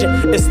changing?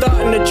 It's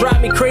starting to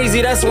drive me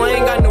crazy, that's why I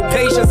ain't got no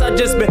patience. I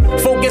just been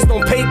focused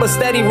on paper,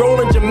 steady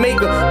rolling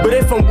Jamaica. But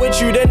if I'm with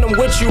you, then I'm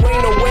with you,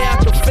 ain't no way I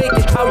can fake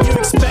it. How you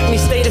expect me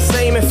stay the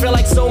same and feel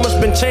like so much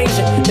been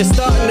changing? It's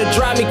starting to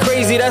drive me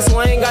crazy, that's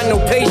why I ain't got no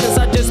patience.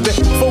 I just been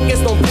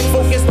focused on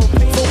focused on.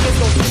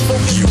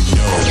 You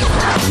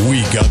know,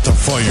 we got the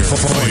fire.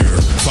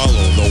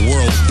 Follow the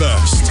world's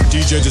best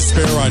DJ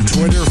Disspare on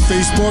Twitter,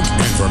 Facebook,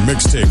 and for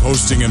mixtape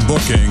hosting and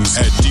bookings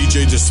at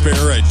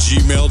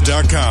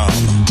djdisspare@gmail.com.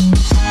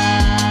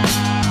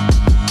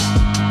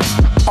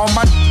 On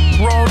my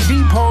raw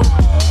depot,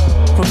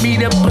 for me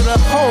to put a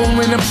hole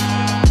in them.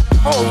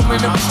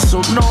 So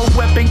no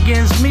weapon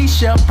against me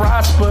shall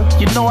prosper.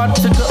 You know I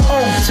took an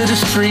oath to the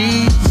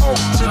streets.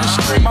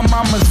 My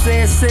mama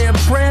said, say a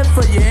prayer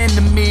for your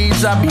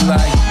enemies. I be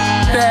like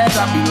that,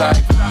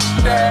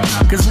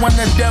 Cause when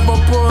the devil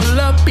pull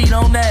up, he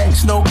don't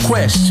ask no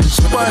questions.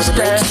 Bust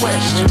that.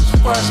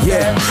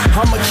 Yeah,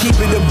 I'ma keep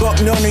it a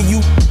buck, none of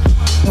you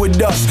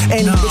with us.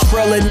 Any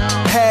betrayal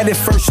had it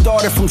first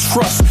started from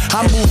trust.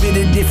 I move at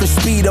a different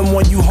speed, I'm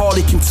one you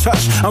hardly can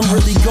touch. I'm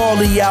really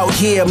gaudy out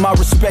here, my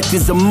respect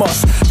is a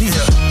must. These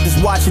is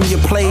watching your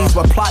plays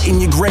while plotting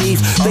your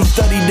grave. They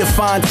study to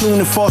fine tune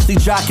and falsely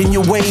jocking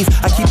your wave.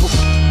 I keep a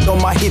on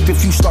my hip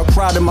if you start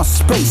crowding my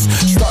space.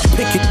 Start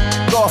picking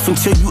off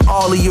until you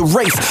all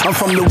erase. I'm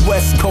from the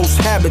West Coast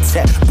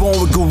habitat, born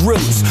with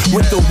gorillas.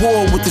 With the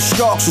war with the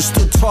sharks and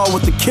stood tall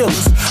with the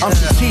killers. I'm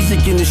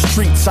strategic in the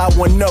streets, I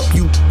one up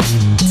you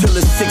till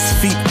it's 6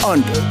 feet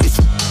under. It's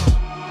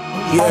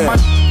on my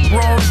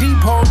raw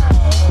depot,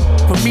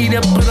 for me to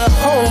put a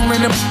hole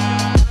in them.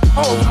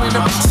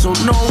 So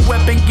no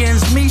weapon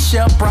against me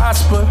shall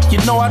prosper. You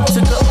know I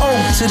took an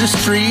oath to the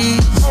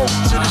streets.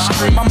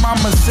 My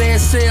mama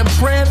said, say a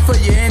prayer for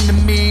your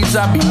enemies.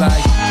 I be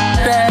like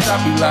that,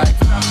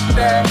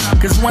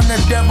 Cause when the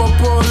devil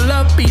pull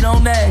up, he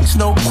don't ask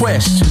no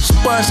questions.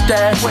 Bust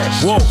that.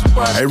 Whoa,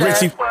 hey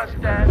Richie,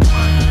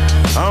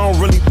 I don't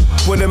really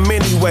with him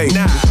anyway.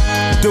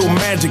 Do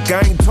magic,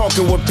 I ain't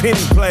talking with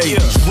Penny play.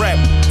 Rap,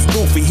 it's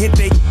goofy, hit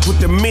they with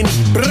the mini.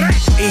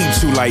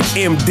 Eat you like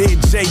M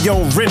did, J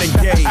on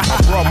Renegade.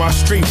 I brought my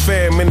street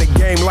fam in the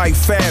game like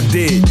Fab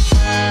did.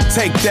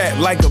 Take that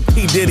like a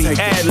P. Diddy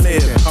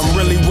ad-lib. I'm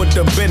really with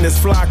the business,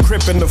 fly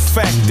crippin', the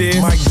fact is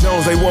Mike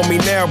Jones, they want me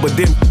now, but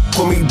didn't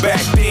for me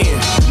back then.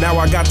 Now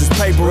I got this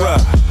paper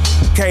up,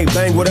 can't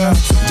bang with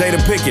us. Jada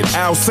Pickett,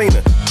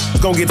 Alcina,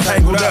 gon' get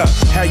tangled up.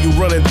 How you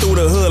running through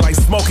the hood like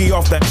Smokey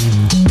off that?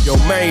 Yo,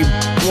 main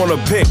wanna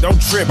pick,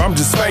 don't trip, I'm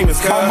just famous,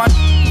 cuz. On my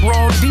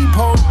raw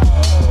depot,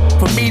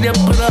 for me to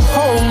put a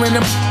hole in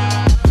them.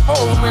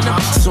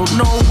 So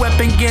no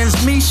weapon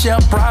against me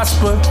shall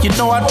prosper. You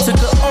know I took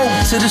an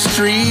oath to the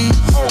streets.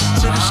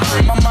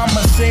 My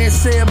mama said,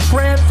 say a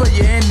prayer for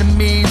your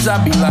enemies. I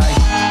be like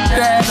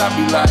that,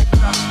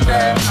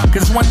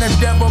 Cause when the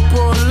devil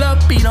pull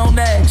up, he don't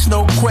ask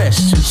no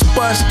questions.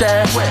 Bust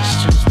that.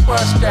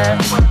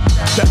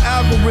 The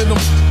algorithm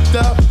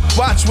up.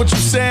 Watch what you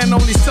saying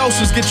on these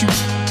socials, get you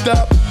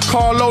up.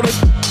 Call loaded,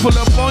 pull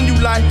up on you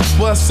like,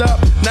 what's up?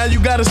 Now you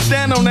gotta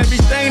stand on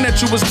everything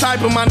that you was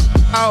typing, my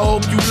I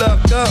hope you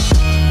lucked up.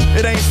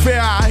 It ain't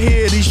fair out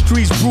here, these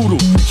streets brutal.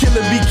 Kill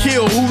or be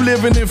killed, who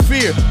living in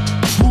fear?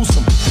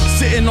 Gruesome.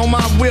 Sitting on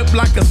my whip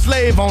like a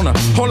slave owner.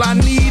 All I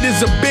need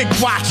is a big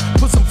watch,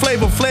 put some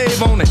Flavor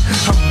Flav on it.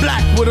 I'm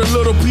black with a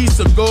little piece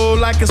of gold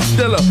like a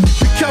stiller.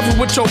 Be careful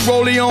with your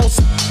rollie on,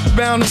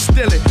 bound to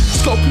steal it.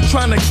 Scope you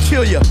trying to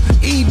kill ya.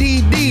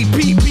 EDD,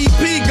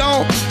 PPP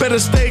gone. Better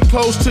stay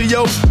close to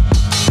yo.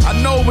 I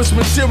know it's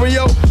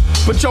material,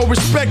 but your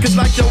respect is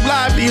like your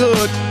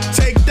livelihood.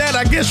 Take that,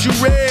 I guess you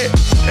read.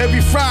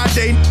 Every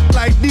Friday,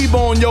 like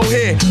Debo on your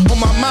head. On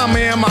my mama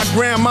and my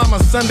grandmama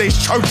Sunday's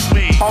church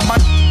week. On my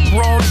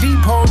raw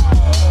depot,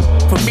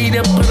 for me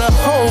to put a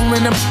hole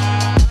in them.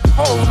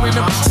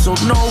 So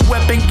no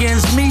weapon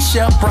against me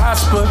shall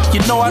prosper.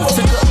 You know I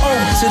took an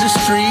oath to the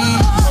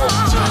streets.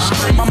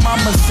 My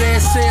mama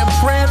said, say a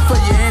prayer for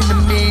your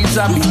enemies.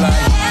 I be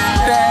like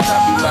that,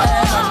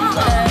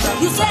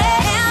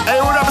 Hey,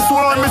 what up? It's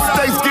one on Mr.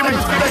 Thanksgiving.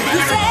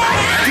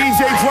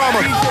 DJ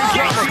Drama.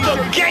 Gangsta.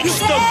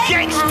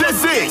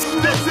 That's it.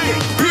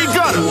 P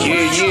Gunner.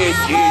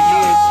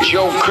 Yeah.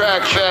 Joe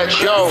Crack Fat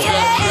Joe.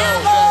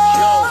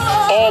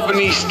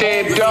 Albany,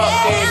 stand up.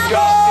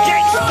 Gangsta.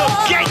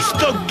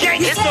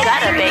 It's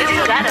gotta be.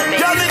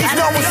 Y'all niggas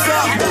know what's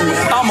up.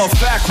 I'm a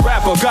fact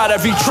rapper, got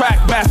every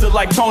track mastered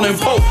like Tone and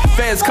Pope.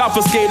 Feds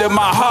confiscated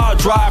my hard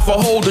drive for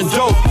holding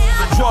dope.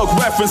 Drug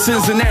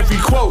references in every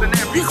quote.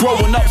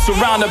 Growing up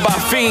surrounded by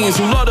fiends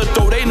who love to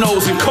throw their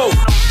nose in coke.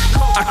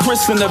 I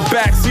christened the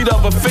backseat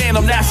of a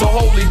Phantom, that's a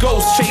Holy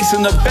Ghost.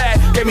 Chasing the bag,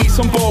 gave me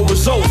some bold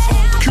results.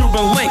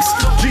 Cuban links,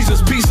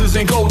 Jesus pieces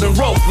and golden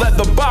rope.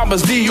 Leather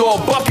bombers, Dior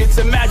buckets,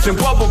 imagine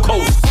bubble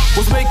coats.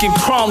 Was making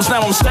crumbs,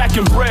 now I'm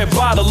stacking bread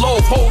by the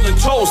loaf. Holding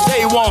toast,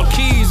 they want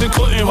keys and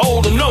couldn't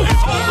hold a note.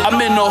 I'm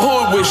in the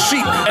hood with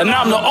sheep, and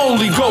I'm the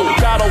only goat.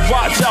 Gotta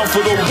watch out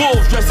for the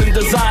wolves dressed in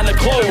designer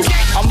clothes.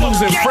 I'm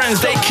losing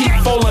friends, they keep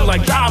falling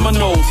like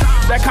dominoes.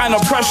 That kind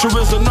of pressure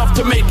is enough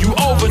to make you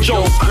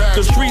overdose.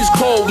 The streets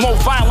cold, more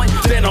violent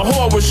than a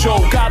horror show.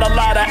 Got a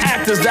lot of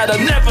actors that'll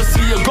never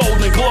see a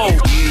golden globe.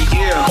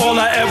 All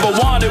I ever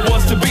wanted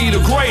was to be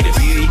the greatest.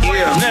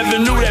 Never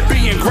knew that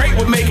being great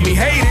would make me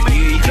hate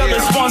it.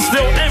 Jealous one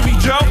still envy,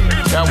 Joe.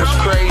 That was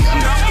crazy.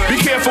 Be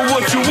careful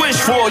what you wish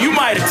for, you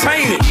might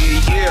attain it.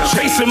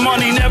 Chasing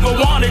money, never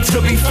wanted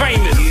to be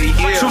famous.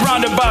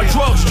 Surrounded by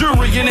drugs,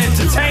 jewelry, and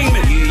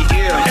entertainment.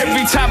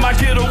 Every time I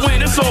get a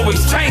win, it's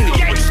always tainted.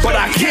 But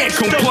I can't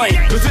complain,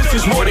 cause this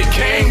is what it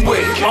came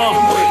with.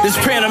 This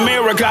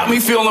Panamera got me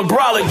feeling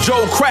brolic.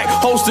 Joe Crack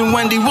hosting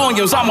Wendy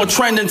Williams, I'm a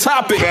trending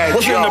topic.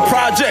 Was in the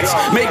projects,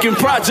 making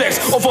projects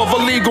off of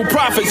illegal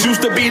profits.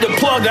 Used to be the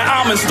plug that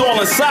I'm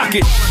installing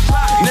sockets.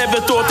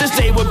 Never thought this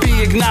day would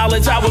be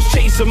acknowledged. I was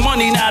chasing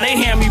money, now they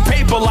hand me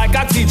paper like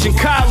I teach in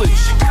college.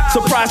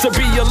 Surprised to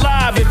be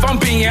alive if I'm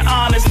being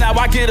honest. Now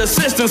I get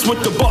assistance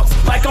with the bucks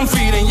like I'm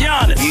feeding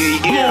Giannis.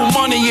 Blue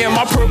money in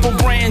my purple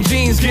brand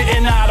jeans,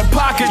 getting out of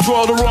pocket.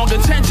 Draw the wrong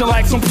attention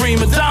like some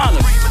prima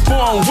donnas.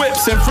 Born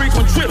whips and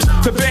frequent trips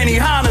to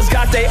Benihana's.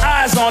 Got their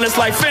eyes on us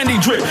like Fendi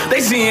drip, they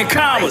seeing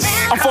commas.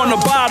 I'm from the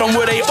bottom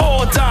where they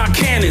all Don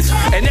cannons.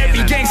 And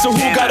every gangster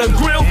who got a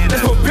grill is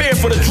prepared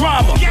for the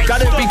drama.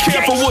 Gotta be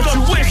careful what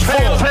you wish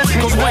for,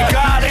 cause when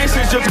God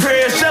answers your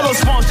prayers,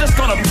 jealous ones just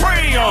gonna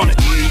pray on it.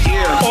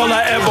 All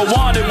I ever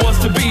wanted was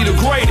to be the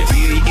greatest.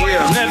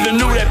 Never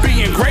knew that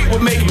being great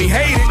would make me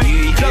hate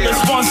it. Jealous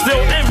ones still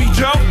envy,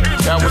 Joe.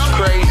 That was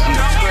crazy.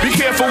 Be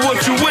careful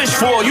what you wish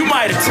for, you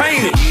might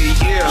attain it.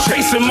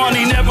 Chasing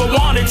money, never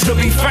wanted to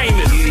be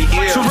famous.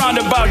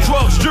 Surrounded by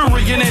drugs,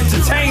 jewelry, and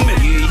entertainment.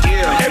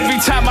 Every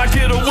time I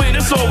get a win,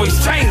 it's always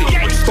tainted.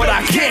 But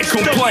I can't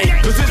complain,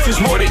 cause this is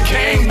what it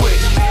came with.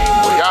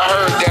 Y'all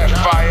heard that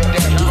fire.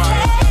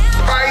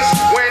 Price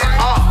went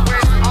up.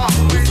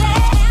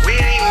 We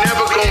ain't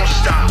never gonna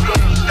stop.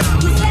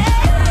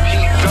 He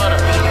done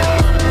it.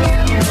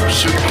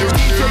 Shoot the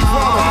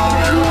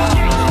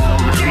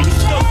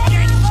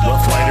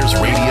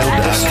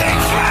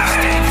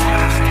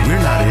RoughRidersRadio.com.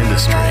 We're not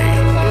industry.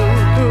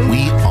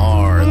 We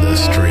are the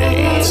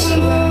streets.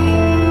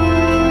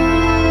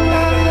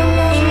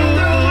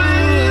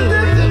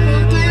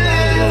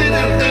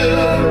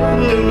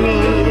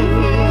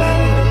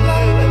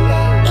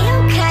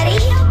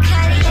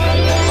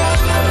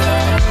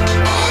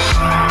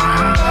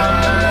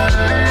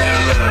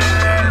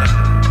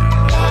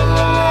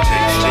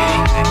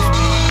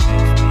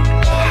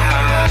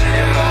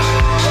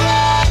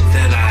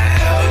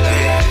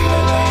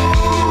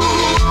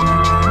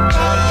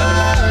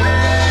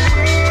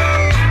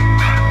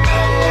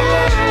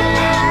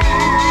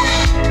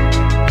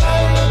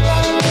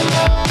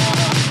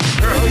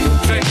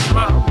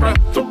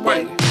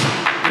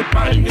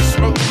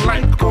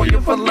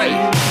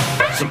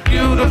 So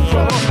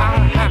beautiful, I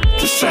have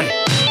to say.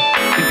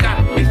 You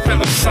got me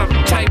feeling some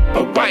type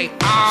of way.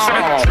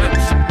 Sweat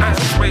drips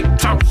as we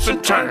toss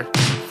and turn.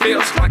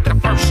 Feels like the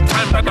first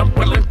time, but I'm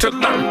willing to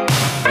learn.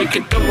 We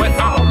can do it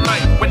all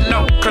night with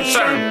no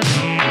concern.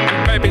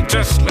 Baby,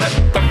 just let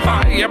the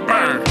fire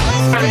burn.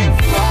 Stay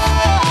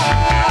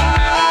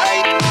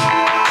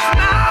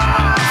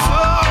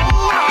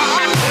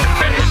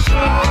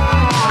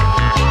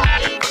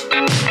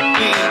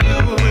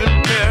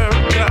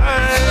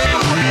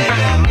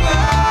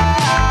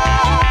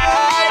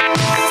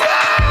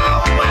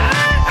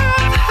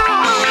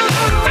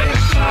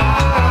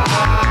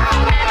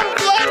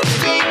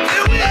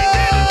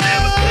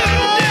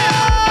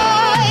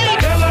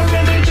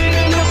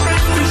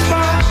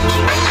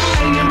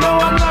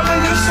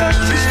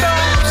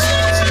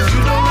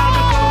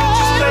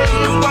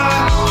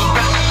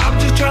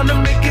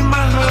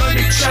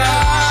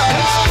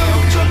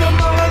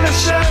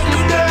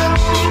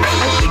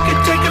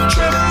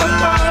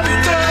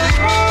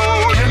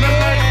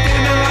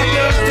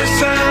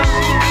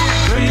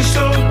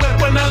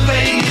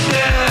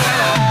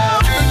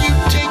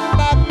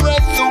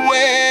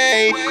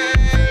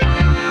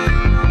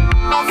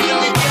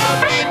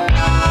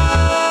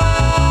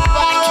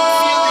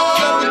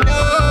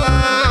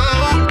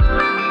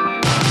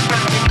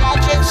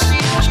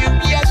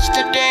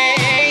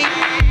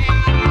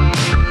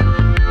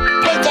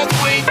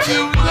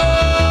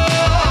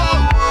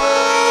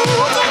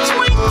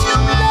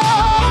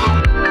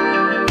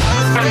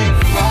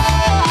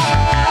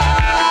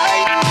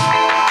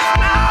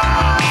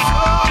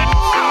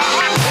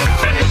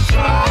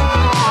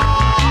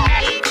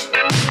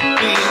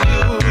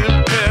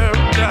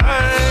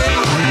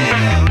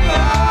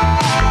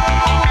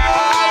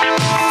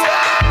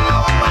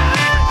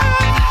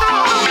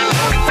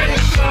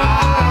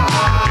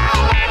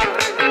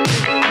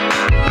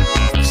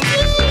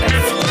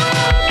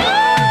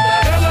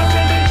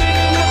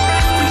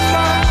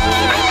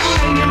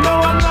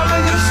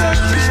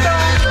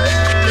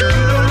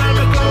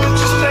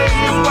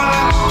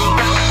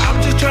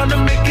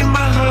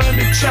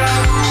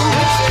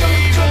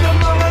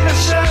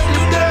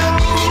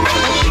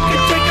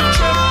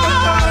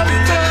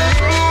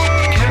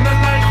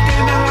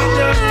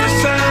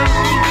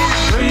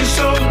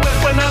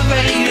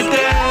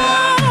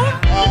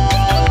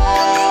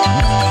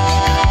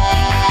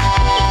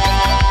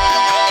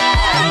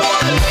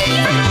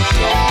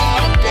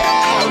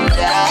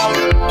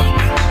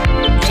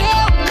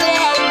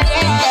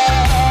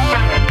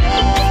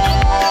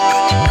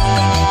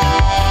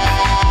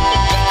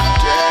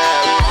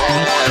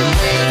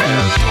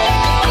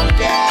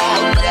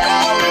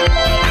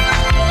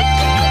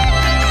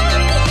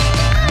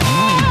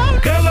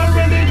Girl, I'm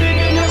really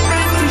digging your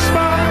empty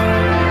spot.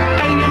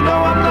 And you know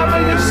I'm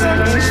loving your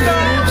sexy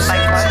stuff.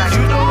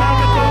 You don't have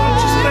to go,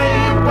 just stay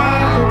a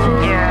while.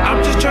 I'm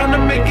just trying to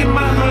make it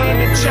my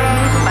honey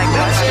child.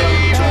 Let's go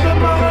to the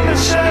mall and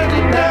shut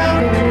it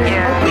down.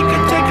 Or we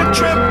can take a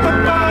trip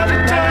up out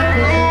of town.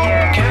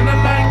 Kinda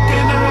like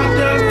dinner, how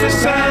does this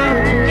sound?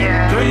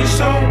 Girl, you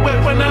so wet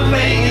when I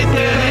lay it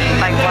down.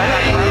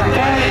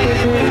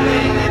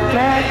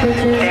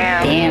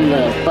 Damn,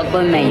 little fuck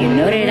boy, man, you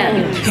know that I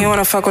do. You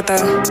wanna fuck with her?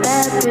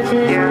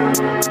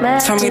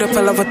 Tell me to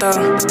pull up with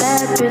her.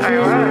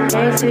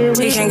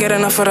 He can't get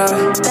enough of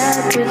her.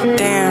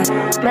 Damn.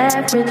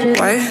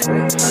 What?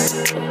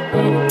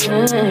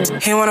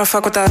 He wanna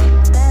fuck with her.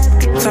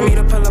 Tell me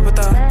to pull up with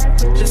her.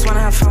 Just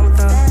wanna have fun with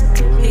her.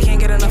 He can't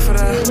get enough of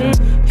her.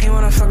 He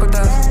wanna fuck with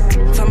her.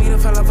 Tell me to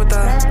pull up with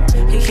her.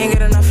 He can't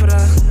get enough of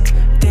her.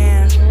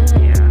 Damn.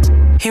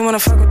 He wanna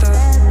fuck with her.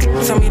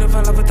 Tell me to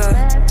pull up with her.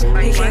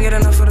 He can't get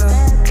enough of her.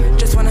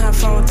 Just wanna have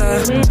fun with her.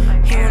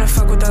 He wanna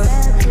fuck with her.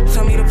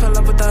 Tell me to pull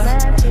up with her.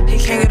 He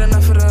can't get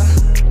enough of her.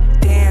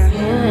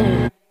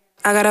 Damn.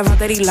 I got a vibe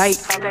that he like.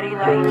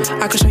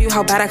 I can show you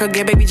how bad I could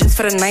get, baby, just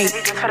for the night.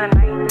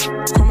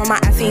 Chrome on my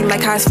ass, he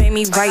like how it's fame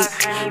me right.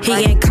 He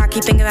getting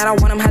cocky, thinking that I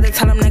want him. Had to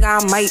tell him, nigga,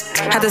 I might.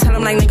 Had to tell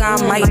him, like, nigga,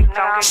 I might.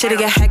 Shit'll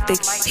get hectic.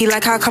 He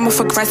like how I come off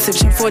aggressive.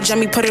 Gym for a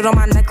Jimmy, put it on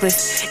my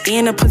necklace.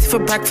 Eating a pussy for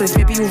breakfast.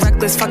 Baby, you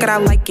reckless. Fuck it, I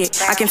like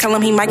it. I can tell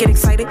him he might get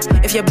excited.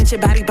 If your bitch a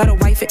baddie, better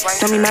wife it.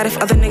 Don't be mad if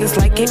other niggas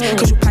like it.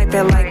 Cause you pipe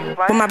it like.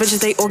 But my bitches,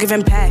 they all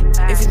giving bad.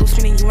 If you lose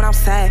me, then you and I'm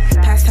sad.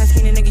 Past tense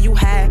meaning nigga you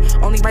had.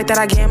 Only right that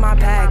I get in my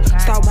bag.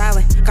 Start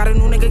wildin'. Got a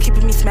new nigga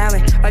keeping me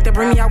smiling. Like to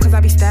bring me out cause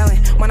I be styling.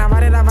 When I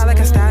ride it, I ride like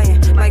a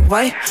stallion. Like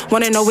what?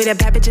 Wanna know where that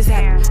bad bitches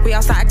at? We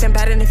outside acting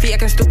bad and if he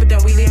acting stupid,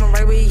 then we leave him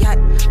right where he at.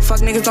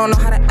 Fuck niggas don't know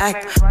how to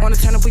act. Wanna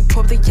turn up, we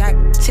pull up the yak.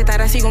 Shit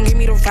that ass, he gon' give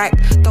me the rack.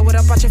 Throw it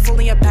up, watch it full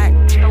in your back.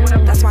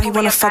 That's why he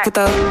wanna fuck with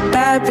the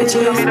bad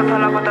bitches.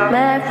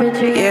 Bad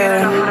bitches.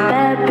 Yeah.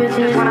 Bad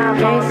bitches.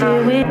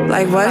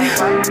 Like what?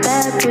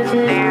 Bad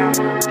bitches.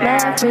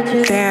 Bad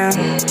bitches. Damn.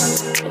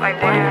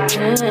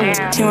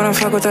 He wanna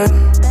fuck with the.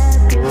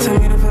 Tell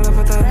me to pull up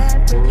with her.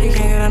 He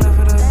can't get enough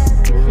of her.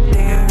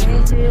 Damn.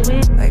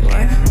 Like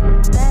what?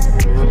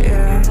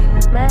 Yeah.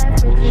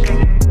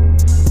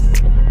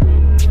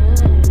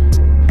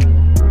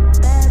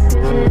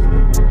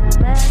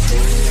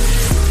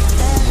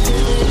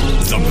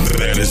 The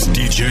baddest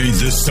DJ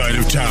this side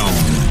of town.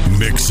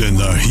 Mixing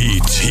the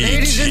heat.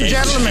 Ladies and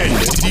gentlemen.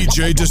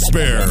 DJ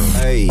Disspare.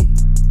 Hey.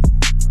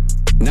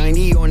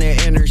 90 on the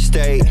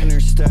interstate.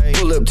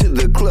 Pull up to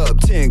the club,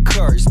 10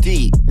 cars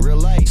deep. Real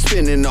life.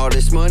 Spending all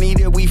this money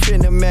that we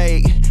finna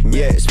make.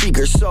 Yeah,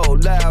 speakers so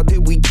loud that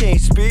we can't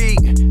speak.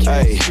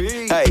 Hey,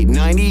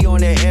 90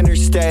 on the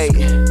interstate.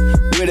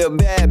 With a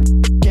bad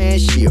and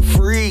she a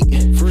freak.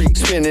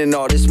 Spending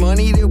all this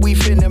money that we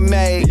finna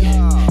make.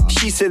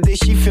 She said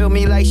that she feel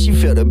me like she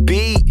feel the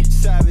beat.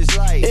 Savage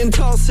life. In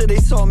Tulsa, they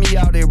saw me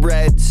out at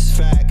Reds.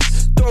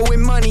 Facts.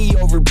 Throwing money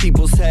over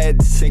people's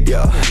heads.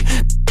 Yeah.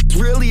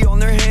 Really on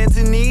their hands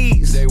and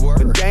knees. They were.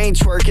 But they ain't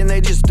twerking,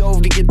 they just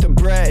dove to get the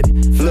bread.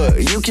 Look,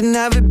 you can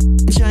have it,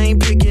 bitch, I ain't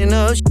picking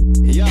up.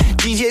 Yeah.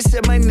 DJ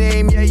said my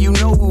name, yeah, you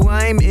know who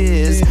I'm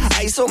is.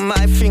 Ice on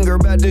my finger,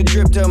 about to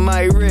drip to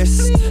my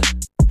wrist.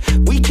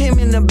 We came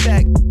in the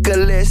back, a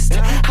list.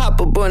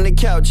 Hop up on the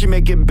couch and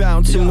make it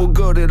bounce. And we'll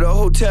go to the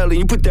hotel and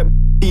you put that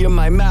in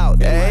my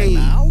mouth. Hey.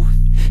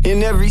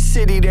 In every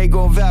city they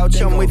gon' vouch.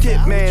 I'm with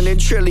Hitman and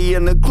Trilly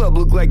and the club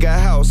look like a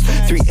house.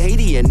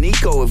 380 and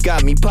Nico have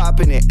got me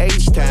popping in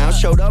H-Town.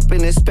 Showed up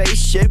in a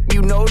spaceship,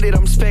 you know that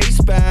I'm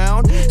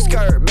spacebound.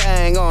 Skirt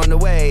bang on the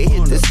way,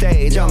 hit the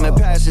stage. I'm in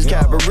Pastor's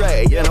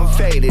Cabaret and I'm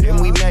faded and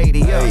we made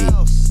it. Hey.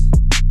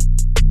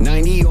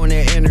 90 on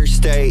the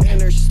interstate.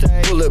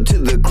 Pull up to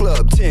the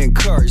club, 10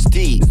 cars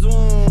deep.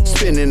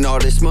 Spending all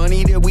this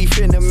money that we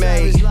finna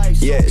make.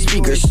 Yeah,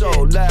 speakers so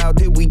loud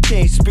that we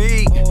can't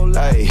speak.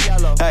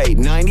 Hey,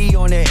 90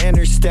 on the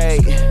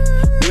interstate.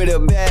 With a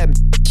bad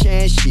bitch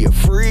and she a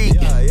freak.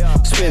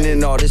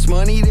 Spending all this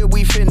money that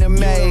we finna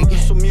make.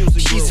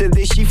 She said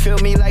that she feel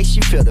me like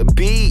she feel the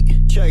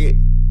beat. Check it.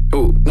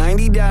 Ooh,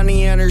 90 down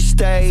the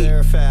interstate.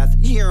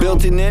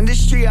 Built an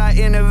industry, I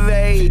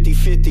innovate.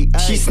 50-50.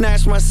 She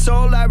snatched my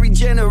soul, I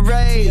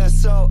regenerate.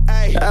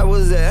 That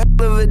was a hell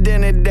of a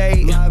dinner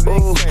date.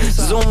 Ooh,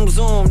 zoom,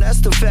 zoom,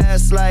 that's the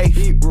fast life.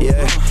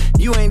 Yeah,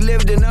 you ain't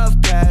lived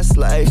enough past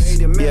lives.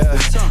 Yeah,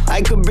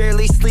 I could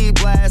barely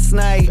sleep last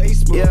night.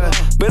 Yeah,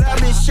 but I've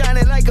been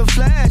shining like a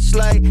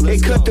flashlight. They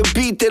cut the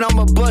beat, then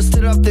I'ma bust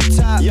it off the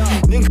top.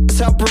 Niggas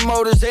help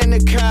promoters and the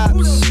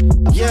cops.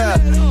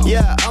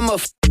 Yeah, I'm a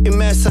fucking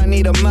mess. I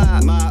need a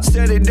mop.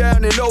 Set it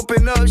down and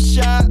open up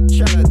shop.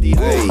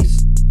 Hey.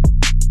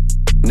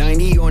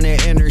 90 on the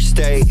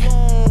interstate.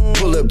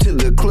 Pull up to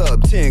the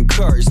club, 10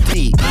 cars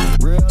deep.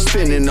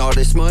 Spending all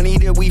this money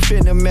that we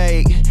finna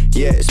make.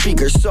 Yeah,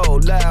 speakers so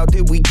loud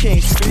that we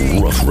can't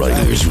speak. Ruff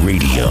Ryders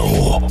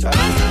Radio.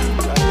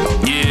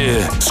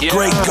 Yeah,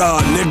 great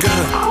God, nigga.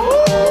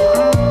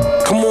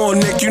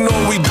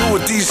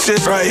 with these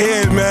shits right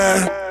here,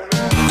 man.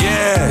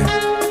 Yeah.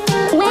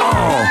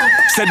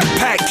 Said the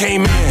pack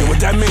came in. What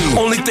that mean?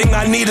 Only thing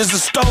I need is a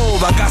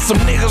stove. I got some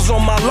niggas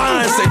on my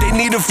line, said they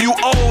need a few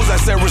O's.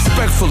 I said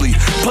respectfully,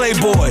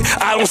 Playboy,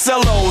 I don't sell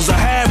those. I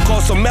have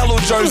cost a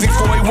Mellow jersey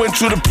before he went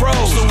to the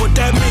pros. So what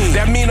that mean?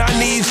 That mean I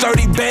need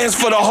 30 bands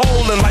for the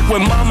hole. And like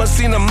when mama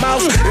seen a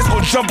mouse, it's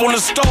gonna jump on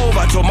the stove.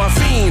 I told my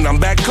fiend, I'm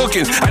back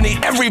cooking. I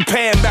need every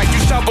pan back. You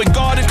shop with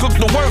God and cook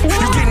the work,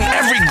 you getting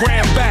every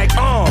gram back.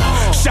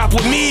 Shop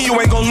with me, you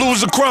ain't gonna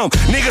lose a crumb.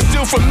 Nigga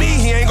steal from me,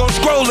 he ain't gonna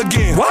scroll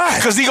again. Why?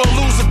 Cause he gonna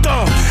lose a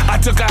thumb. I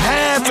took a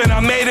half and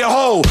I made it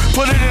whole.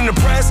 Put it in the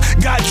press,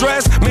 got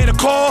dressed, made a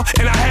call,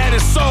 and I had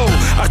it sold.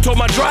 I told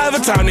my driver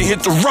time to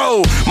hit the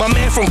road. My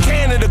man from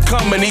Canada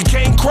coming, he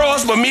can't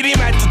cross, but meet him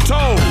at the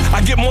toll.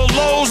 I get more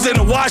loads than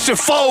a wash and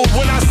fold.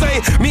 When I say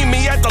meet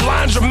me at the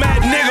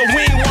laundromat, nigga,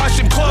 we ain't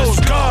washing clothes.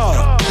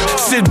 God,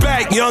 sit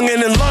back,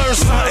 youngin', and learn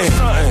something.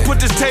 Put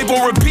this tape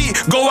on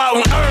repeat, go out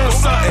and earn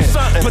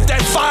something. Put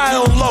that fire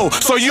on low,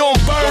 so you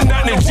don't burn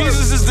nothing.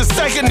 Jesus is the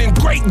second, and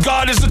great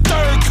God is the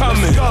third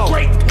coming.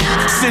 Great.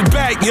 Sit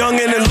back,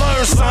 youngin', and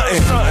learn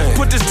something.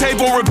 Put this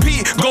tape on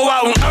repeat, go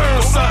out and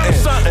earn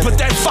something. Put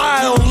that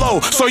fire on low,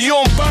 so you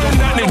don't burn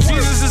nothing.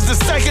 Jesus is the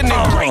second,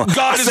 and great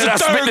God is the third. I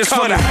spit this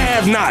for the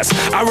have-nots.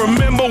 I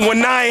remember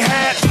when I ain't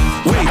had.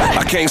 Wait,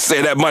 I can't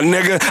say that, my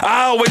nigga.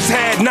 I always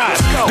had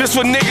knots. This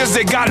for niggas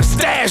that got a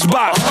stash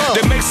box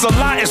that makes a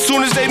lot as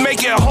soon as they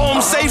make it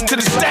home safe to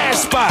the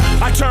stash spot.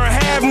 I turn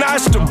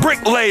have-nots to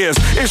bricklayers.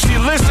 If she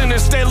listen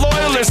and stay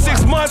loyal in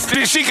 6 months,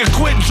 then she can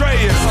quit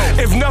Dreyers.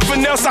 If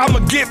nothing else, I'ma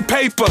get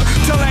paper.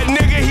 Tell that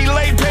nigga he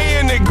late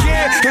paying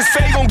again, his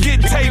fade gon'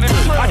 get tapered.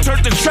 I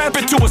turned the trap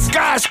into a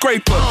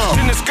skyscraper.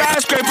 Then the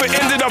skyscraper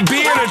ended up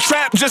being a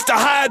trap just to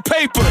hide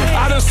paper.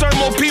 I done served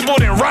more people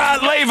than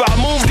Rod Laver. I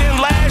moved in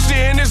last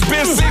year and it's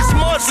been 6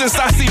 months since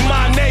I see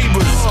my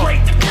neighbors.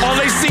 All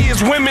they see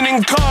is women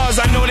in cars,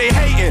 I know they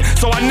hating,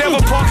 so I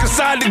never park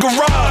inside the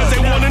garage.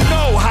 They wanna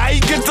know how he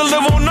get to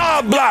live on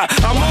our block.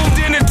 I moved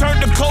in and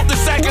turned the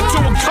cul-de-sac into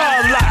a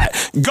car lot.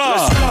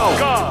 God,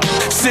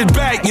 sit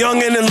back,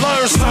 youngin', and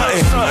learn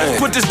something.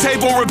 Put this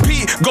tape on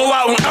repeat, go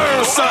out and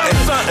earn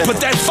something. Put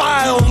that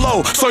fire on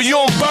low, so you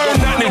don't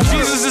burn nothing.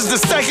 Jesus is the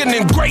second,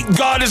 and great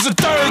God is the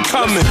third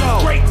coming.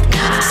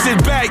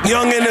 Sit back,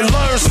 youngin', and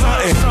learn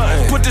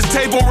something. Put this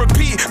tape on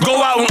repeat,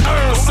 go out and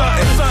earn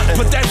something.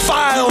 Put that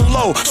fire on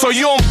low, so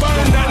you don't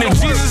burn nothing.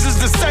 Jesus is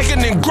the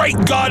second, and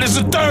great God is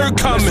the third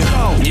coming.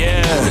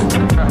 Yeah,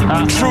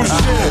 true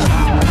shit.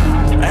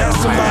 Ask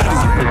somebody.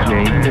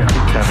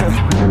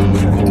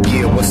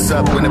 Yeah, what's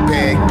up,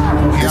 Winnipeg?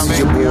 This is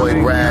your boy,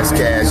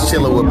 Razzcast,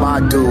 chilling with my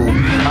dude,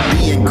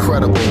 the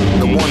incredible,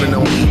 the one and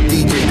only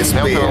DJ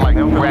Disspare.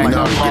 You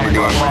know,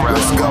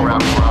 let's go.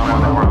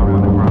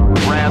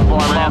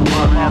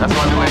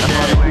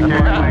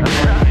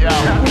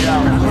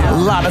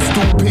 A lot of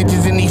stool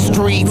pictures in these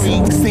streets,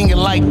 singing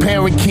like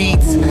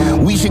parakeets.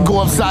 We should go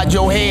upside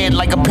your head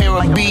like a pair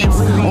of beats.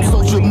 On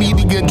social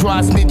media,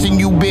 dry snitching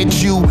you,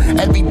 bitch, you.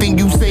 Everything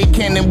you say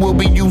can and will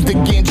be used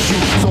against you.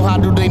 So how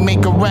do they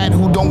make a rat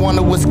who don't want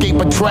to escape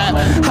a trap?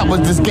 How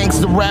is this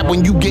gangster rap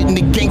when you getting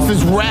the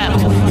gangsters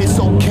rapped? It's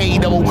okay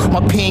though,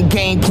 my pen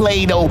game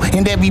Play-Doh,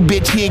 and every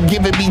bitch here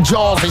giving me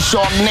Jaws and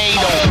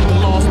Sharknado. The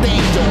lost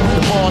angel,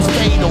 the bars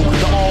fatal,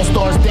 the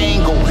all-stars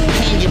dangle,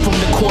 hanging from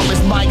the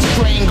cordless mic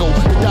strangle,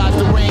 the Dodge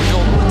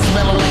Durango,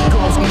 smelling like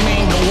girls from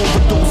Mango,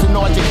 overdose in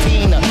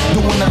Argentina,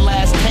 doing the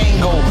last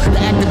tango, the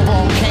active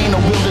volcano,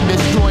 build and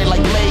destroy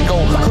like Lego,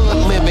 hood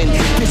living,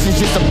 this is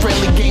just a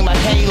friendly game of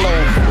Halo,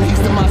 peace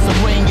to my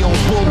Serenos,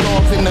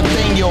 Bulldogs and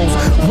Nathaniels,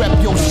 rep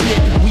your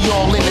shit, we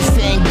all in the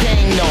same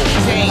game, no,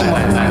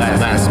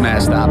 Last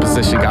smash, the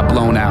opposition got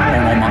blown out,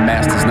 all my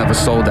masters never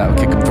sold out,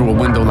 kick them through a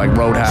window like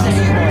Roadhouse,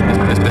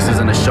 this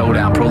isn't a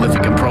showdown,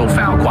 prolific and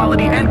profound,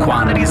 quality and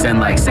quantities, and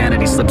like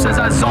sanity slips as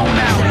I zone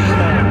out.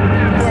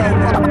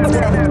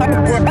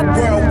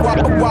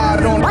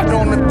 Worldwide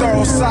on the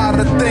thorough side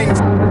of things.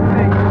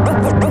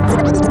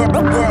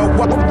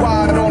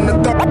 Worldwide on the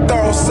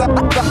thorough side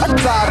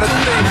of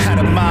things. Had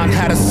a mind,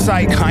 had a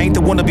sight. I ain't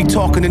the one to be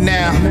talking to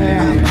now.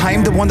 I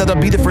am the one that'll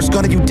be the first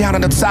gunning you down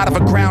on the side of a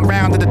ground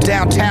round in the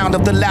downtown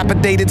of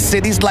dilapidated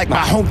cities like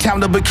my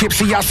hometown of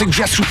Poughkeepsie. I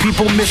suggest you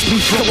people miss me.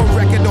 Throw a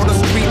record on the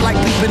street like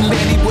leaping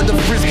Lanny with a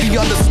frisbee.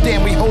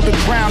 Understand we hold the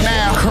ground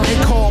now.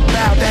 Current call,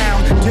 bow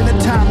down. Dinner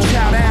time,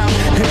 chow down.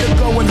 Hit the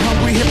going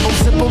hungry, hippo,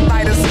 simple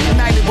lighters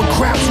ignited with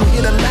crowds who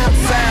hear the loud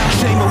sound.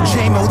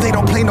 J-Mo, they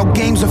don't play no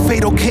games or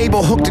fatal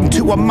cable. Hooked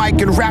into a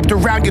mic and wrapped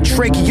around your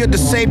trachea, you're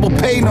disabled.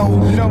 Pay no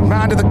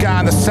mind to the guy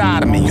on the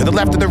side of me. Or the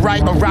left or the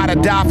right, or ride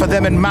or die for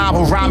them and mine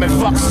will rhyme and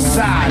fuck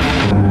society.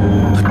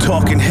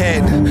 Talking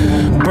head,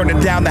 burning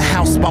down the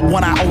house by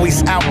one I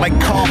always out like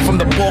Carl from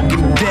the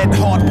Walking Dead.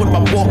 Hard with my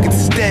walk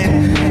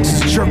instead,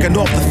 just jerking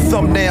off the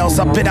thumbnails.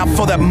 I've been out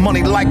for that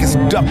money like it's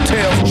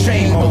DuckTales.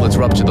 Shame on. Bullets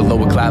rupture the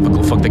lower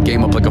clavicle, fuck the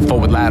game up like a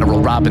forward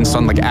lateral.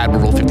 Robinson like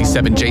Admiral,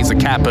 57 J's a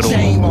capital.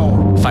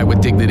 Fight with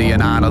dignity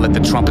and honor, let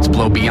the trumpets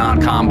blow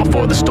beyond calm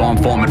before the storm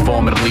forming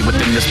formidably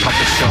within this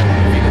puppet show.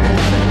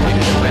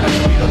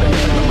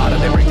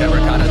 They break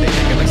terracotta, they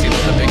take it like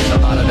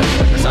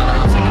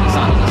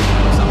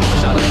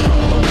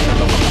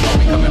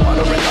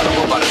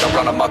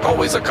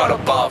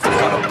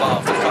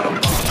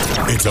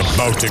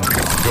about to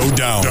go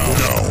down.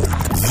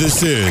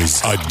 This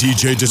is a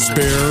DJ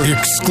Disspare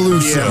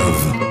exclusive.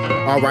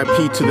 Yeah.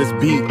 R.I.P. to this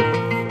beat.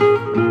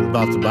 I'm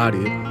about to body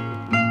it. You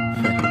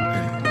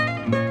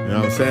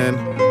know what I'm saying?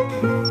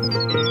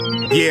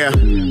 Yeah.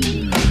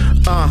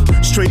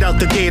 Straight out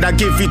the gate, I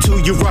give it to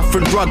you rough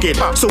and rugged.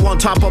 So on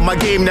top of my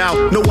game now,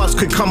 no else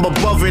could come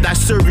above it. I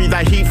serve you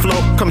that heat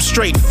flow, come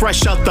straight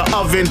fresh out the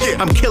oven.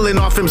 I'm killing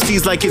off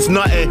MCs like it's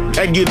nothing,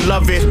 and you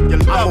love it.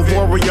 I'm a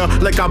warrior,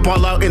 like I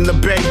ball out in the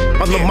bay.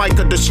 On the mic,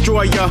 a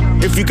destroyer.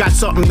 If you got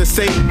something to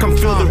say, come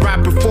feel the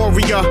rap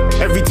euphoria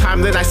every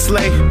time that I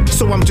slay.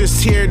 So I'm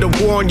just here to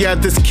warn ya,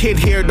 this kid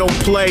here don't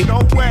play.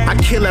 I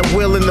kill at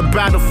will in the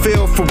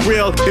battlefield, for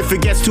real. If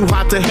it gets too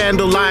hot to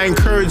handle, I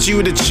encourage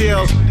you to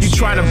chill. You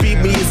try to beat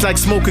me, it's like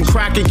smoking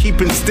crack and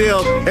keeping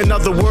still. In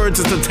other words,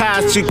 it's a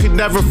task you could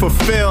never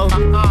fulfill.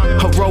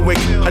 Heroic,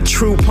 a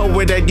true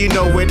poet, and you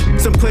know it.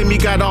 Some claim you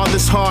got all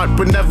this heart,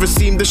 but never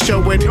seem to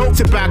show it.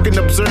 Sit back and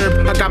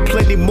observe, I got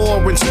plenty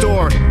more in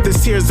store.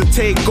 This here's a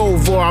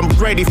takeover, I'm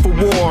ready for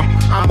war.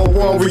 I'm a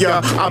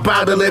warrior, I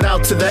battle it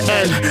out to the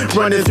end.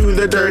 Running through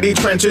the dirty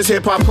trenches,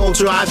 hip-hop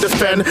culture I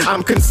defend.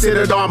 I'm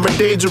considered armored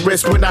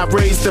dangerous when I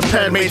raise the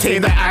pen.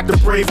 Maintain the act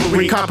of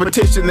bravery,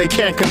 competition they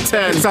can't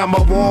contend. 'Cause I'm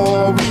a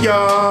warrior,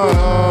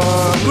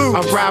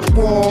 a rap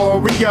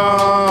warrior.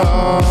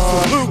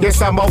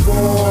 Yes, I'm a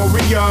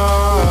warrior,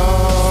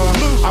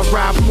 a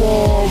rap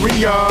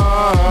warrior.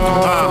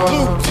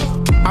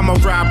 I'm a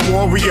rap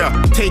warrior,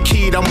 take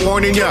heed, I'm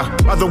warning ya.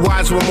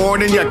 Otherwise we're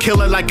mourning ya,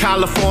 killer like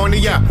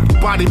California.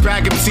 Body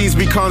bag MCs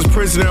becomes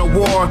prisoner of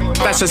war.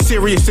 That's a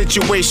serious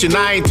situation,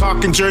 I ain't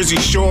talking Jersey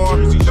Shore.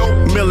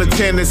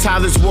 Militant is how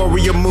this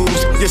warrior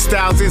moves. Your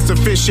style's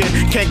insufficient,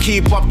 can't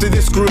keep up to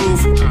this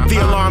groove. The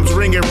alarm's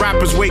ringing,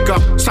 rappers wake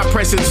up, stop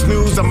pressing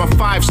snooze. I'm a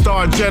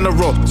 5-star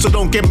general, so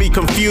don't get me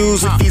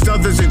confused. If these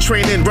others in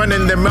training,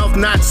 running their mouth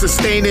not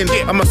sustaining.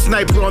 I'm a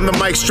sniper on the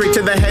mic, straight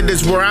to the head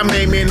is where I'm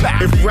aiming.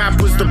 If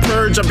rap was the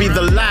purge, I'll be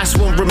the last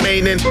one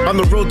remaining. On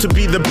the road to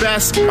be the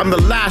best, I'm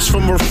the last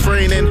from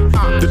refraining.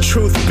 The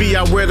truth be,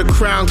 I wear the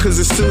crown cause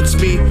it suits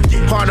me.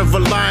 Part of a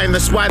lion,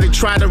 that's why they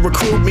try to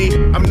recruit me.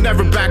 I'm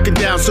never backing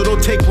down, so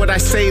don't take what I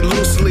say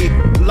loosely.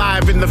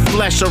 Live in the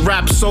flesh, a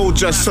rap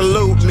soldier,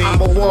 salute me.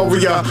 I'm a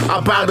warrior, I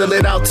battle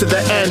it out to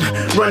the end.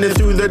 Running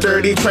through the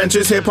dirty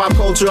trenches, hip-hop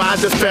culture I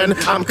defend.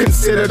 I'm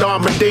considered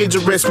armored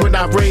dangerous when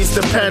I raise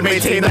the pen.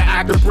 Maintain the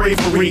act of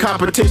bravery,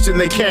 competition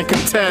they can't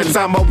contend. 'Cause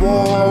I'm a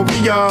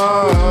warrior,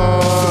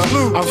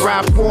 a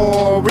rap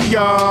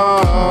warrior.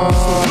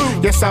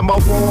 Yes, I'm a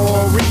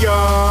warrior,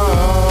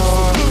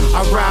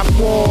 a rap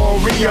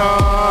warrior.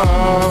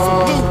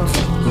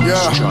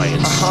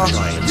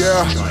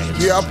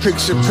 Yeah, I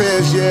picture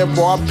pairs, yeah,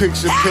 boy, I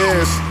picture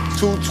pairs.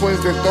 Two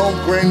twins that don't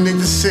grin, they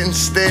just sit and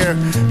stare.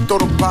 Throw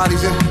the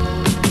bodies in.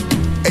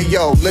 Hey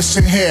yo,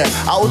 listen here,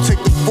 I will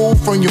take the food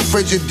from your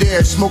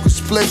Frigidaire. Smoke a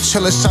split,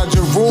 chill inside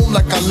your room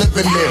like I live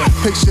in there.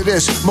 Picture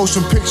this,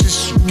 motion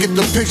pictures, get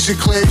the picture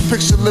clear.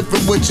 Picture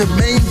living with your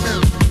main.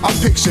 I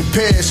picture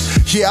pairs,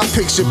 yeah, I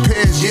picture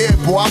pairs, yeah,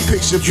 boy, I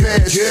picture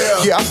pairs.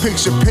 Yeah, I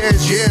picture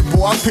pairs, yeah,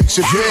 boy, I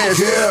picture pairs.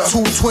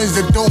 Two twins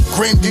that don't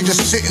grin, they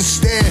just sit and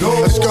stare.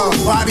 Let's go,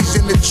 bodies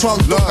in the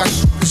trunk, look, I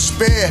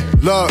spare.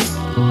 Look,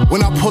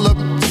 when I pull up,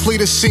 flee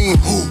the scene.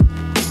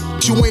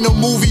 You ain't no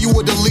movie, you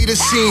a deleted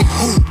scene.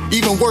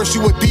 Even worse,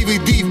 you a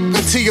DVD,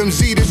 the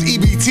TMZ, this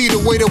EBT, the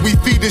way that we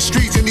feed the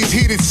streets in these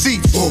heated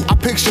seats. I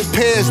picture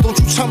pairs, don't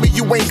you tell me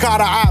you ain't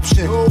got an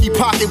option. He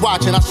pocket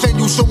watching, I send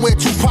you somewhere,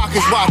 2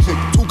 pockets watching.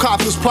 2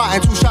 cops was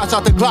plotting, 2 shots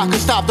out the Glock to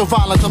stop the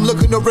violence. I'm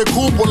looking to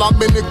recoup while I'm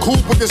in the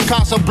coupe with this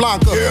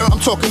Casablanca.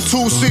 I'm talking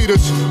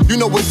 2-seaters, you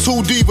know with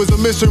 2 divas, a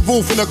missing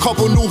roof and a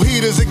couple new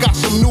heaters. It got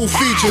some new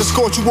features.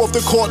 Escort you off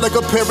the court like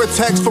a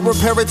paratech for a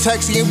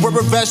paratech. He ain't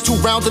wearing vest, 2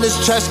 rounds in his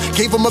chest,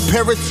 gave him a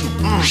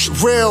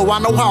real, I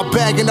know how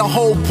bagging the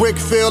whole brick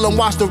feel and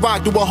watch the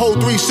rock do a whole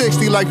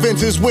 360 like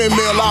Vince's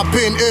windmill. I've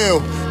been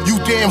ill. You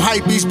damn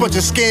hype beast, bunch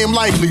of scam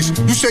likelies.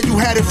 You said you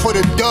had it for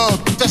the dub,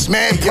 that's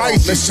mad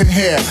pricey. Listen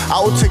here,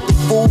 I will take the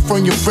food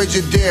from your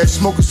Frigidaire.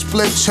 Smoke a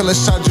split, chill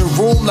inside your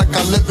room like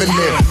I live in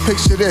there.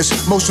 Picture this,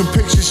 motion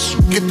pictures,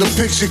 get the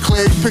picture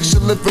clear. Picture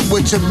living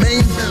with your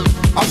main.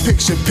 I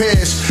picture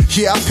pairs,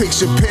 yeah, I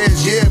picture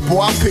pairs, yeah, boy,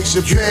 I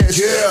picture pairs.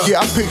 Yeah,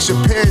 I picture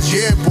pairs,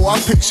 yeah, boy, I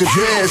picture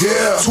pairs.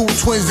 2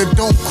 twins that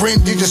don't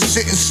grin, they just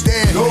sit and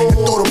stare. And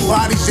throw the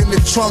bodies in the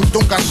trunk,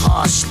 don't got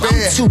shit to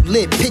spare. I'm too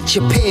lit,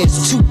 picture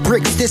pairs, 2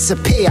 bricks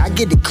disappear. I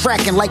get it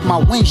cracking like my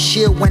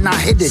windshield when I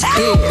hit a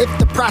deer. If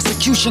the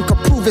prosecution could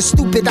prove it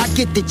stupid, I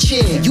get the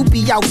chair. You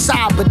be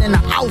outside, but in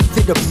the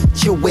outfit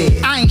of you wear.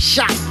 I ain't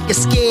shocked, you're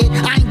scared,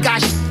 I ain't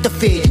got shit to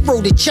fear. You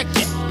wrote a check,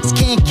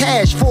 can't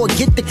cash for it,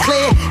 get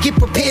declared. Get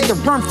prepared to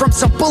run from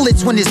some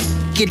bullets when it's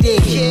get there.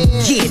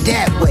 Yeah,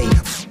 that way.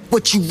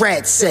 what you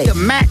rats say. The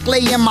Mac lay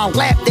in my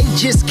lap, they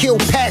just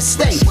killed Pat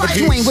Stay. If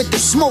you ain't with the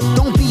smoke,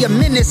 don't be a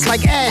menace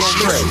like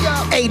Ashtray.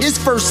 Hey, this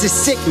verse is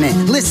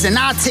sickening. Listen,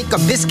 I'll take a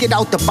biscuit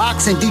out the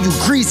box and do you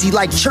greasy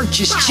like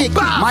Church's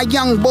chicken. My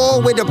young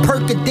boy with a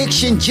perk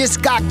addiction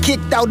just got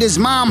kicked out his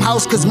mom's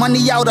house cause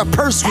money out her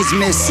purse was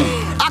missing.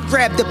 I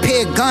grabbed a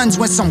pair of guns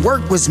when some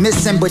work was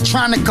missing, but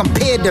trying to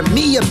compare to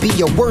me would be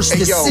your worst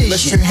decision. Yo,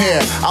 listen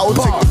here, I will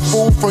take the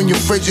food from your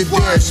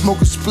Frigidaire,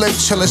 smoke a split,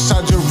 chill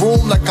inside your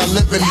room like I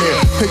live in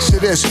there. Picture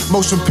this,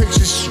 motion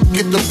pictures,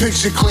 get the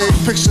picture clear.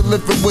 Picture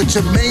living with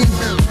your main.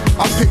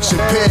 I picture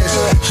pairs,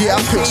 yeah,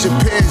 I picture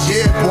pairs,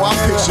 yeah, boy, I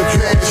picture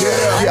pairs,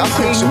 yeah, I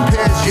picture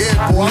pairs,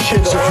 yeah, boy, I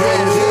picture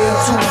pairs.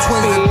 Two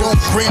twins that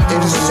don't bring you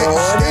to sit and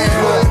stand.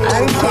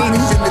 I think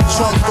in the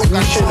trunk,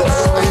 we should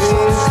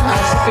always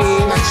have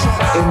faith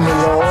in the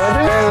Lord.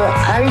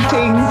 I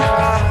think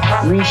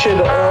we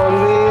should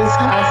always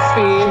have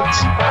faith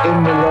in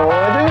the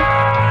Lord.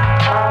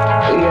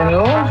 You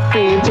know,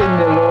 faith in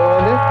the Lord.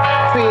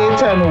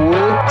 Faith and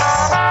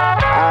works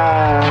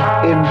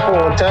are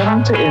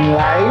important in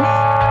life.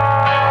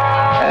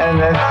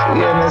 And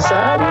you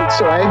understand?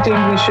 So I think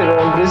we should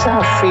always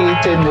have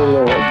faith in the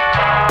Lord.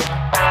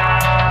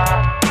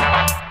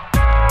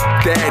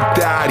 Dad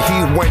died, he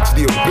went to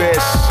the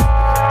abyss.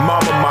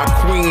 Mama, my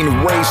queen,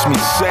 raised me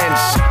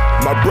since.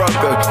 My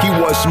brother, he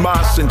was my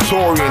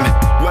centurion.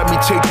 Let me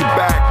take you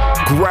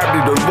back, grab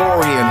the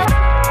DeLorean.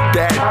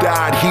 Dad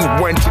died, he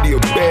went to the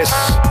abyss.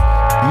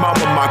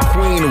 Mama, my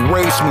queen,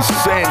 raised me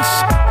since.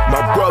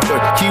 My brother,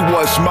 he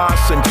was my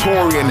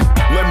centurion.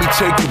 Let me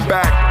take you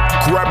back,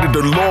 grab the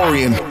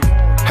DeLorean.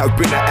 Have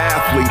been an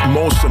athlete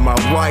most of my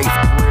life.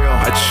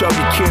 A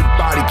chubby kid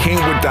body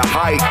came with the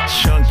height.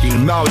 Chunky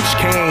knowledge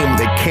came,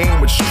 they came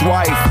with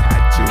strife.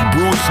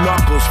 Bruised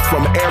knuckles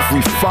from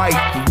every fight.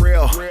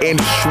 In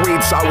the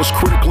streets, I was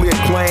critically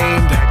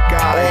acclaimed.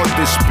 On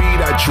this beat,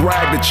 I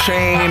drag the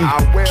chain.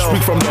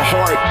 Speak from the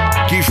heart,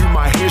 give you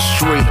my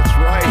history.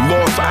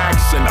 Lost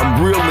accent,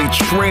 I'm really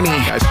Trini.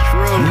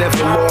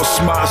 Never lost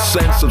my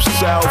sense of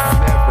self.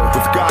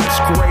 With God's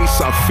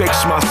grace, I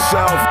fixed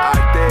myself.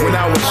 When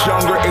I was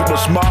younger, it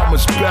was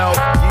mama's belt.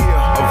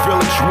 A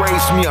village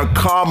raised me a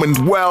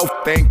commonwealth.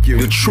 Thank you.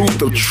 The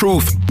truth of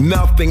truth,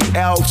 nothing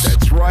else.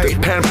 That's right.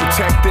 The pen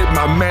protected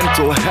my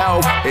mental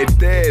health. It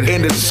did.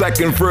 In the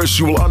second verse,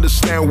 you will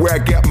understand where I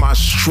get my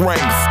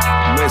strength.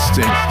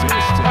 Listen.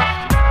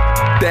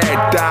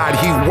 Dad died,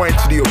 he went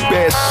to the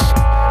abyss.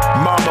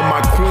 Mama,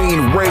 my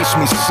queen, raised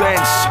me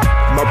since.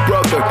 My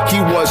brother, he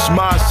was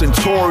my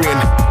centurion.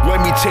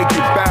 Let me take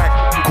you back,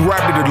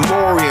 grab the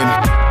DeLorean.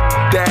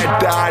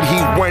 Dad died, he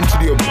went to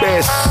the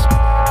abyss.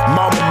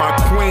 Mama, my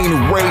queen,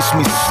 raised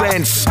me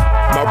since.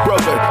 My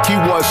brother, he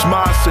was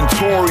my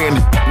centurion.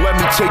 Let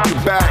me take you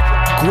back,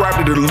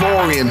 grab the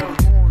DeLorean.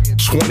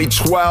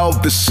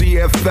 2012, the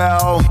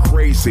CFL,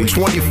 crazy.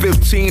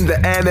 2015, the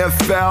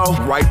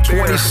NFL, right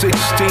there.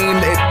 2016,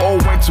 it all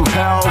went to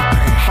hell.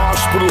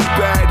 Hospital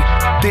bed,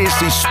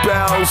 dizzy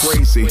spells,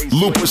 crazy.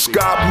 Lupus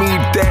got me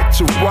dead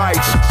to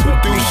rights.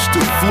 Reduced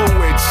to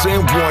fluids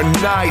in one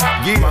night.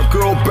 My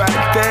girl back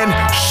then,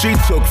 she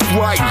took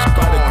flight.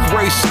 By the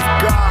grace of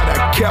God,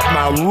 I kept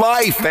my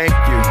life. Thank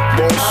you.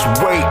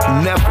 Lost weight,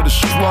 never the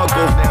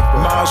struggle.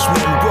 Miles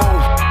Monroe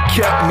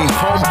kept me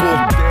humble.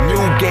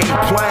 New game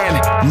plan,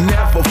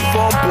 never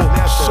fumble.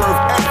 Serve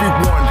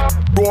everyone,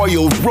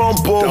 Royal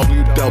Rumble.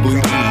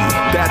 WWE,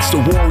 that's the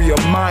warrior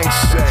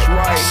mindset.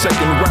 Right.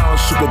 Second round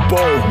Super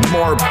Bowl,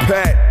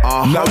 Marpet.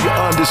 Now you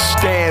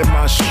understand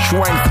my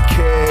strength,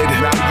 kid.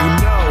 Now you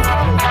know.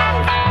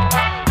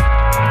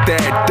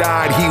 Dad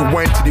died, he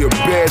went to the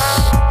abyss.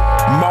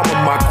 Mama,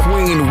 my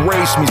queen,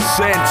 raised me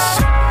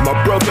since. My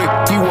brother,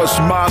 he was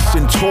my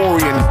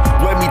centurion.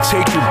 Let me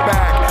take you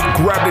back,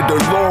 grab the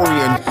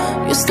DeLorean.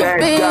 Dad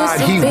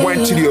died, he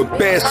went to the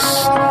abyss.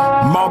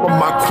 Mama,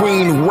 my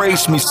queen,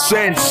 raised me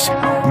since.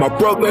 My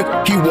brother,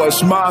 he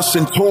was my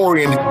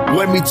centurion.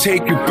 Let me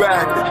take you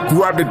back,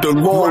 grab the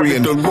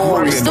DeLorean.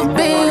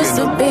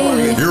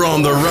 You're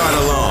on the ride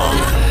along.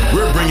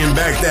 We're bringing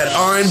back that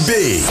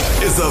R&B.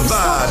 It's a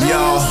vibe,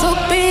 y'all.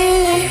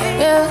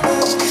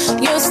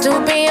 Used to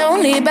be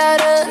only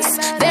about us.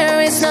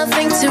 There is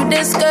nothing to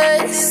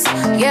discuss.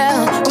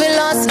 Yeah, we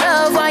lost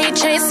love while you're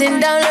chasing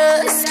down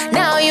lust.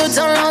 Now you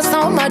done lost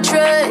all my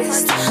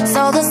trust.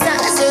 Saw the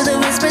signs of the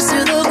whispers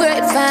through the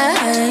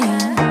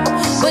grapevine,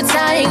 but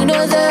I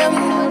ignore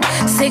them.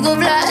 Sick of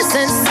lies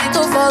and sick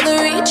of all the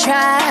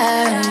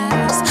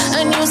retries.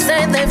 And you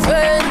said they're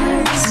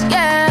friends.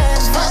 Yeah,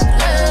 fuck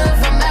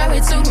love, I'm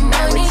married to the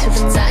money.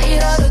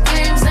 Tired all the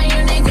games and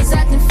you niggas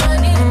acting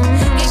funny.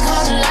 Get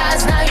caught in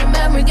lies, now your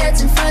memory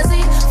getting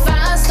fuzzy.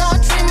 5-star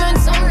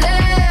treatments only.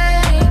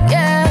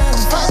 Yeah,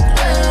 fuck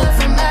love,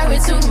 I'm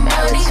married to the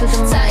money.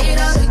 Tired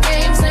all the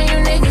games and you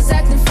niggas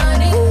acting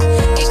funny.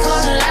 Get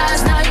caught in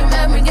lies, now your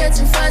memory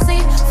getting fuzzy.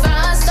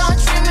 5-star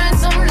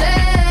treatments only.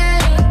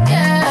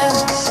 Yeah,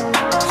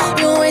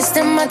 you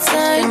wasting my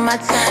time.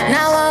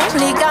 Now I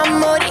only got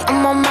money on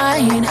my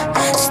mind.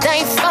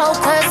 Stay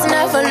focused,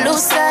 never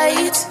lose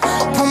sight.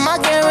 Put my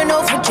gear in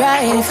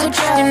overdrive.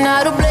 You're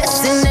not a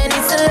blessing, and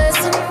it's to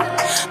listen.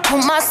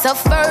 Put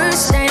myself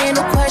first, ain't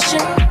no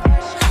question.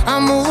 I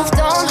moved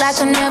on like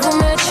I never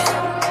met you.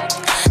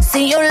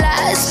 See your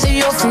lies, see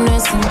your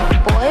finessing.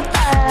 Boy,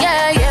 bye.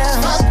 Yeah,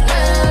 yeah. Fuck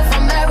love,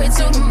 I'm married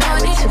to the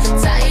money.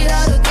 Tired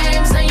all the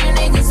games, and you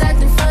niggas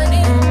acting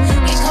funny.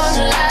 You call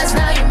the lies,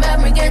 now your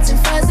memory getting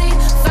fuzzy.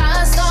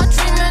 5-star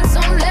treatments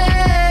only.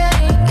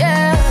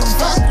 Yeah.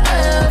 Fuck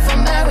love,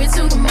 I'm married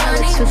to the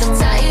money.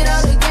 Tired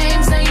all the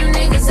games, and you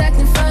niggas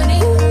acting funny.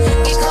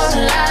 You call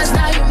the lies,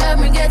 now your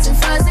memory getting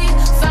fuzzy.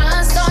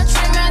 5-star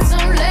treatments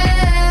only.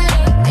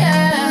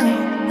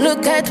 Yeah.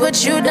 Look at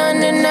what you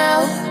done and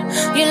now.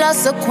 You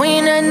lost a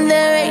queen and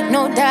there ain't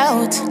no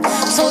doubt.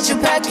 Told you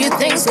pack your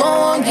things, go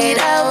on, get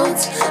out.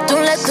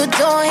 Don't let the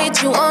door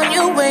hit you on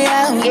your way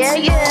out. Yeah,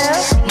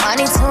 yeah.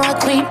 Money to a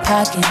queen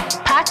pocket.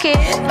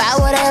 Buy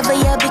whatever,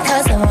 yeah,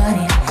 because I want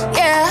it.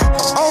 Yeah,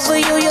 over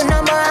you, your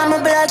number, I'ma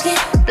block it.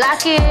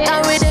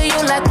 I'm rid of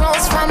you like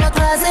clothes from a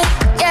closet.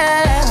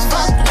 Yeah,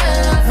 fuck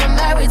love, I'm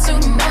married to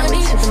the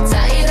money.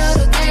 Tired of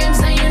the games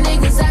and you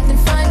niggas acting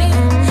funny.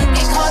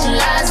 Get caught in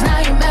lies, now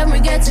your memory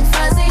getting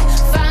fuzzy.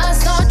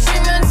 5-star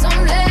treatments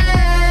only.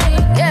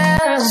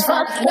 Yeah,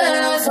 fuck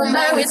love, I'm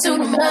married to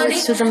the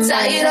money.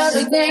 Tired of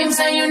the games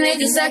and you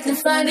niggas acting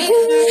funny.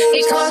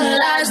 Get caught in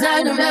lies, now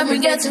your memory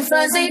getting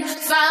fuzzy.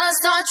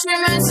 5-star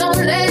treatments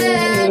only.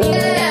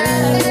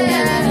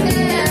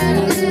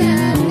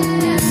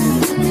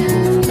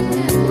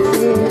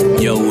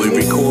 Yo, we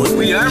record.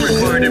 We are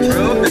recording,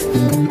 bro.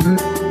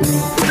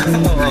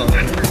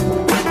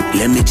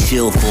 Let me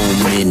chill for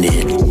a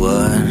minute.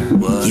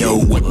 What? Yo,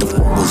 what the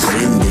fuck was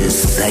in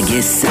this? I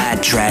get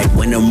sidetracked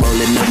when I'm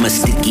rolling up my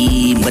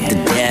sticky, but the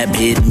dab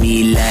hit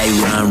me like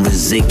Ron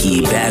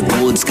Rizicki.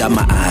 Backwoods got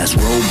my eyes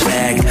rolled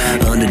back.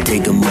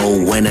 Undertaker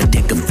mode when I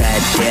take a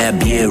fat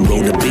dab. Yeah,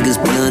 roll the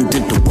biggest blunt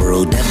that the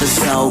world ever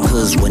saw.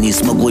 Cause when you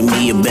smoke with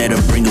me, you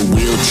better bring a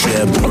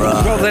wheelchair,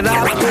 bruh. Roll it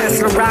out,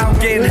 dancing around,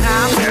 getting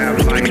high.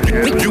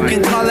 You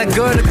can call it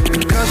good,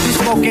 cause we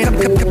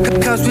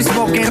smoking, cause we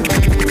smoking,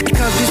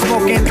 cause we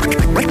smoking.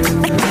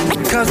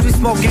 Cause we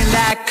smoking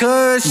that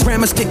kush.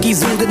 Ram a sticky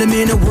zoo that I'm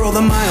in a world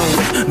of my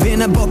own.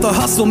 Been about the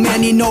hustle,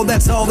 man, you know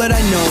that's all that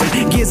I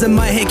know. Gears in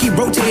my head keep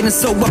rotating,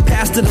 so I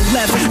pass to the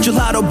left.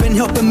 Gelato been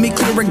helping me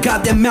clear a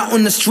goddamn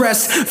mountain of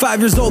stress. 5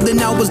 years old and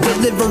I was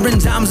delivering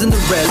dimes and the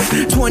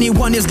rest.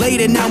 21 years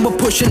later, now we're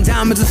pushing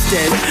diamonds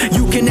instead.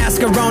 You can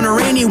ask around or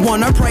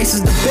anyone, our price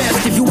is the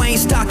best. If you ain't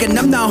stocking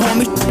up now,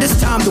 homie, it's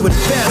time to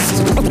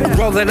invest.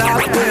 Roll it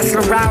out, dancing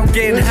around,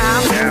 getting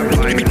high.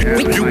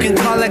 You can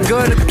call it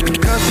good,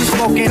 cause we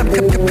smoking,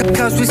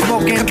 cause we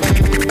smoking,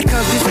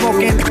 cause we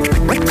smoking,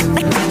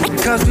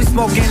 cause we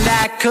smoking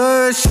that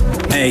kush.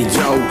 Hey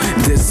yo,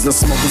 this is a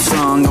smoking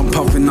song. I'm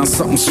puffing on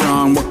something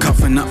strong. We're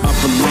cuffing the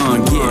upper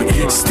lung.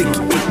 Yeah, sticky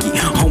icky,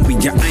 homie,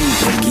 I ain't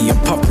picky. I'm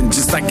puffing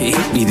just like a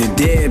hippie. The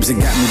dabs, it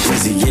got me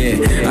dizzy.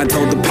 Yeah, I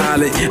told the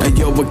pilot, hey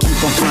yo, we'll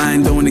keep on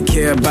flying. Don't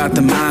care about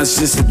the miles,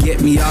 just to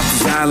get me off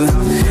this island.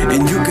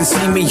 And you can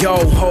see me yo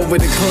over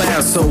the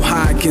clouds, so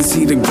high I can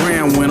see the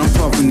ground when I'm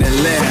puffing that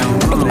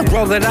loud.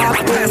 Roll it out,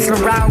 dancing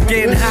around,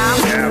 getting high.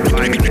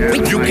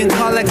 You can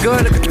call it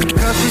good,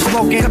 cause we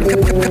smoking,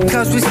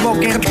 cause we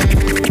smoking,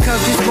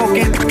 cause we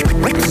smoking,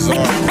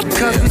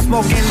 cause we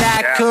smoking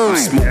that kush.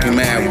 Smoking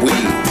mad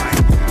weed.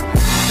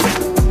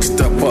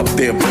 Step up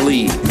there,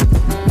 bleed.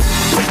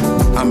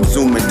 I'm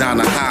zooming down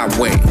the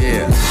highway.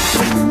 Yeah.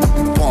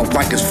 Pump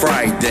like it's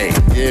Friday.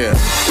 Yeah.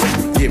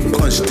 Get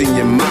punched in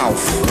your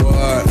mouth.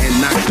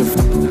 And knock the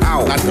f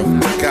out. Knock the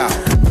f out.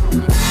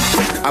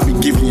 I be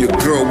giving your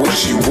girl what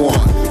she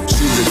want.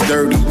 She's a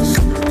dirty,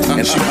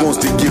 and she wants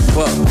to give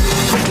up.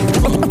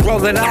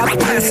 Roll it out,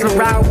 dancing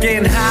around,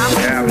 getting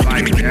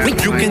high.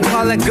 You can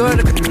call it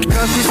good,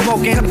 cause we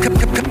smoking,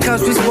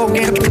 cause we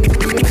smoking,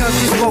 cause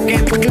we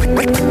smoking,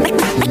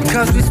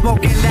 cause we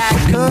smoking that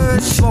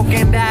kush,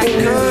 smoking that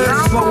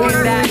kush,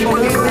 smoking that, smoking that,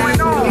 smoking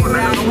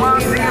that. I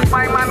wanna see if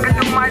my man can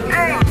do my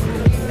thing.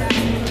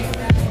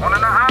 Wanna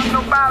know I have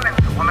no balance,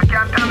 wanna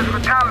can't tell us for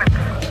talent.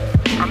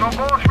 I know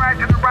goes right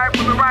to the right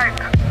with the right.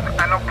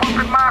 I know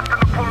puppet master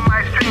to pull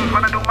my strings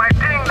when I do my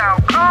thing now.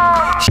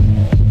 Come!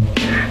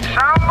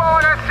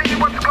 Soundboard, I see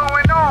what's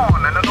going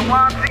on. And I don't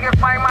want to see if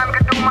my man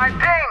can do my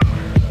thing.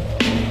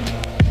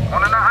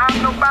 Wanna know I have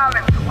no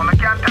balance. Wanna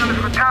can't tell us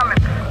for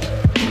talent.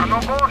 I know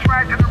goes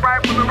right to the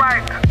right with the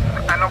right.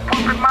 I know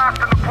puppet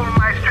master to pull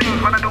my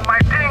strings when I do my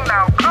thing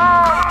now.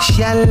 Come!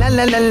 Sha la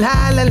la la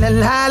la la la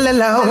la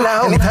la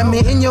la. Anytime me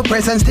in your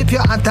presence, tip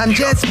your hat and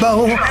just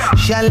bow.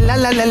 Sha la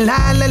la la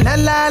la la la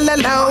la la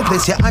la.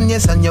 Place your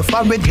onions on your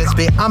forehead, just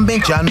be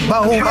John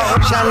bow.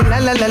 Sha la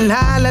la la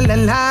la la la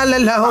la la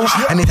la.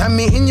 Anytime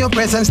me in your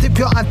presence, tip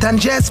your hat and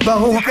just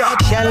bow.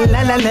 Sha la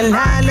la la la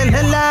la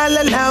la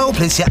la la.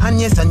 Place your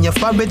onions on your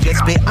forehead,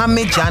 just be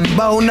John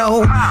bow.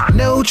 No,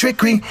 no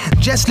trickery,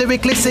 just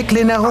lyrically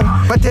sickly now.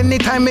 But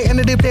anytime me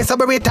enter the place,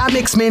 operator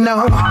mix me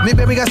now. Me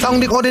bury a song,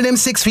 they order them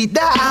 6 feet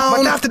down. down.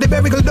 But after the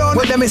burial done,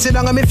 well, let me sit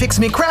down and me fix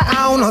me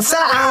crown or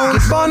sound.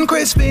 It's Bun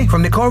Crispy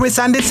from the chorus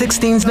and the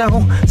 16s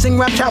now. Sing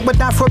rap chat with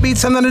Afro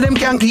beats and none of them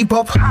can keep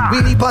up.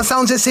 We leap our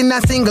sounds just in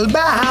a single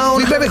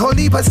bound. We bury whole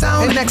heap of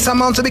sound in next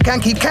amount so we can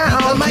keep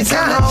count. My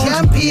sound a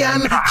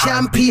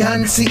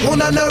champion. See,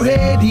 una no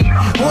ready.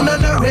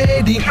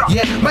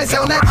 Yeah, my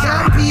sound a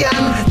champion.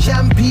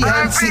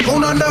 See,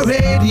 una no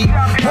ready.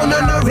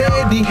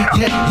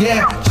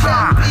 Yeah.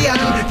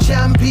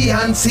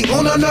 Champion. See,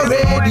 una no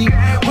ready.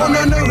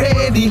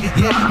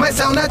 Yeah, my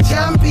sound a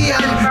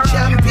champion.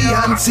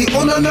 See,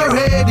 una no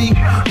ready.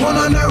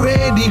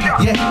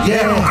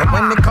 Yeah.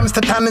 When it comes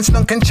to talents,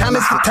 none can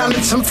challenge the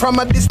talents. I'm from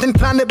a distant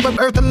planet, but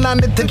Earth and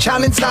landed to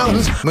challenge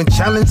sounds. When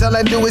challenge, all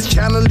I do is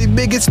channel the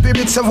biggest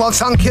spirits of all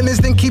sound killers,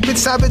 then keep it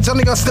savage.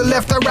 Only us still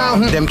left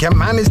around. Them can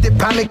manage the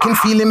panic and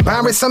feel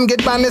embarrassed. Some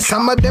get banished,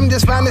 some of them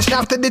just vanish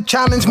after the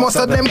challenge. Most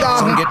of them gone.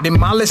 Some get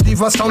demolished,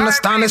 leave us on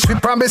astonished. We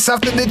promise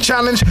after the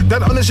challenge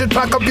that honor should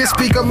pack up your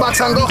speaker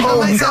box and go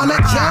home. My sound a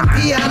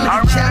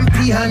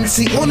champion.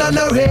 See, una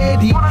no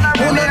ready.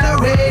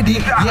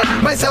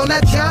 Yeah, my sound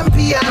a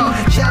champion.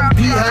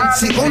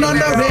 See, una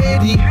no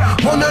ready.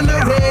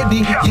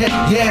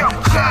 Yeah.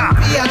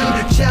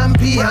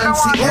 Champion.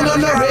 See, una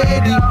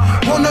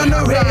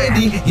no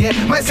ready. Yeah,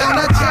 my sound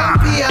a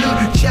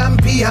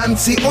champion.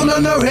 See, una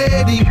no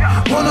ready.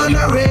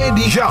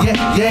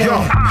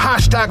 Yeah.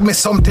 Hashtag me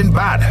something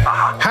bad.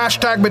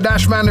 Hashtag me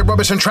dash man the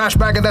rubbish and trash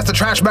bag, and that's the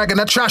trash bag and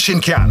a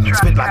trashing can.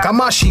 Spit like a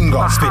machine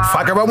gun. Spit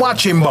fire and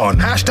watching bun.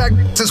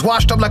 Hashtag is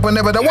washed up like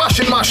whenever the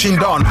washing machine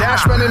done.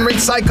 Dash man in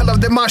rinse cycle of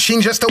the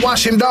machine just to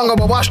wash him down.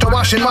 Or wash the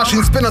washing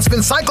machine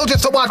spin cycle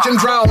just to watch him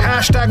drown.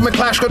 Hashtag me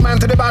clash good man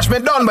to the bash me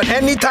done. But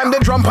anytime they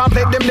drum pump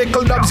play them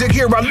nickel dubs, you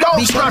hear a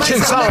loud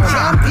scratching sound.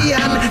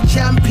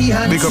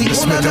 Champion. Big up the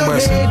Smith and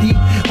Wesson.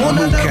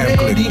 Boot camp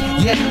click.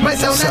 Yeah, my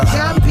sound a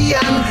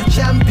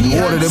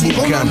champion. Order the boot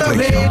camp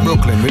click.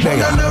 Brooklyn, we there.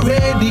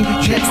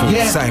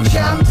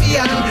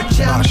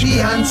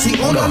 Champion. See,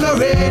 una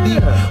ready.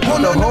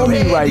 The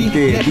homie right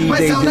there,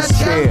 DJ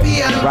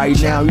Disspare. Right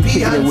now, he's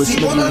kicking it with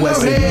Smith and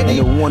Wesson and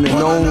the one and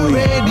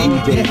only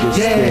DJ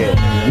Disspare.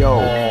 Yo,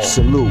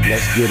 salute.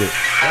 Let's get it.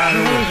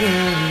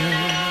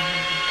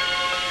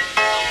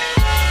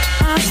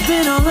 I've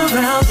been all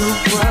around the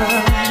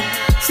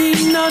world,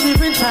 seen all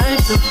different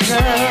types of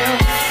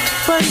girls,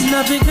 but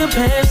nothing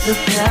compares to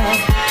that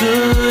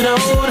good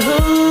old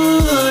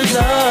hood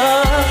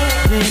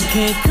love. They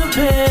can't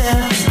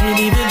compare, and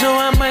even though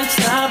I might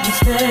stop and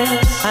stare,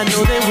 I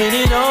know that when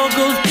it all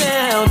goes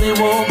down, they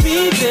won't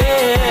be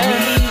there.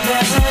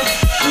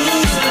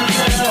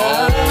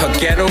 A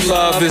ghetto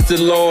love is the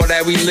law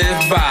that we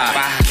live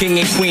by. King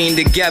and queen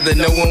together,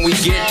 know when we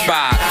get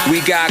by.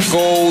 We got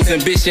goals,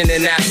 ambition,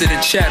 and after the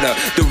cheddar.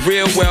 The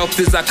real wealth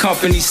is our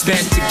company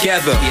spent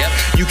together.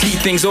 You keep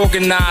things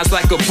organized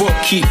like a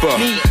bookkeeper.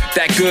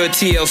 That good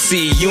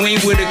TLC, you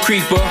ain't with a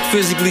creeper.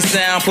 Physically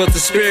sound, but the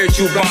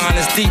spiritual bond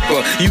is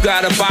deeper. You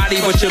got a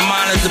body, but your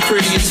mind is the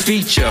prettiest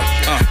feature.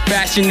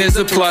 Fashion is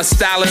a plus,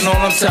 styling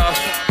on them tough.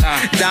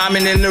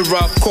 Diamond in the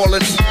rough, call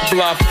it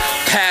bluff.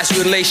 Past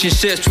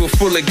relationships were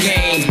full of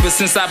games, but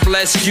since I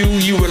blessed you,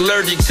 you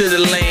allergic to the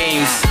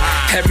lanes.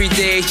 Every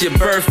day is your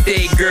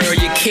birthday, girl,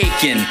 you're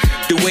caking.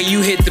 The way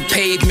you hit the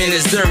pavement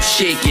is earth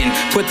shaking.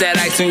 Put that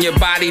ice on your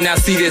body, now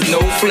see there's no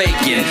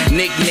flaking.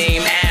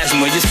 Nickname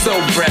asthma, you're so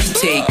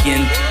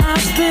breathtaking.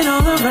 I've been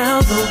all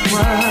around the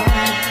world,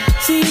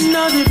 seen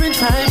all different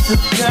types of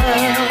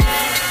girls,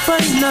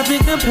 but nothing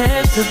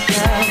compares to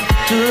that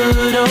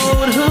good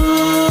old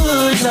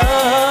hood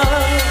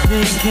love.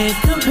 They can't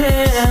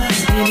compare,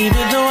 and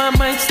even though I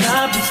might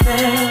stop and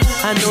stare,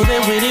 I know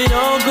that when it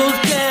all goes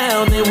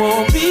down, they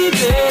won't be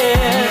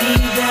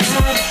there.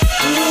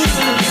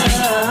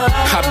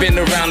 I've been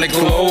around the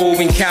globe,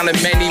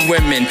 encountered many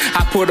women.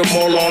 I put them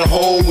all on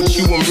hold, with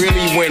you I'm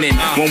really winning.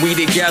 When we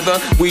together,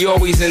 we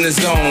always in the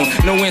zone.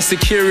 No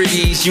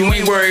insecurities, you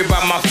ain't worried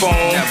about my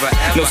phone.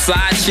 No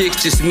side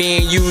chicks, just me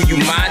and you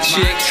my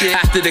chick.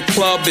 After the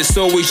club, it's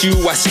always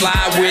you I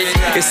slide with.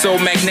 It's so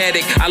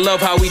magnetic, I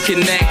love how we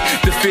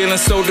connect. The feeling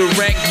so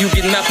direct, you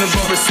get nothing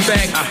but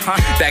respect.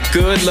 That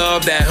good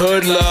love, that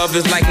hood love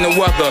is like no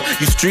other.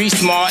 You street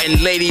smart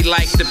and lady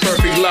like the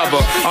perfect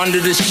lover.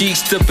 Under the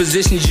sheets, the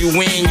positions you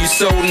win, you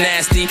so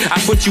nasty, I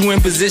put you in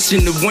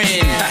position to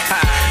win.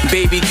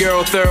 Baby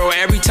girl thorough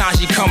every time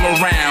she come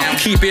around.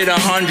 Keep it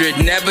 100,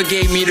 never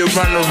gave me the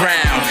run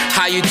around.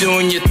 How you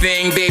doing your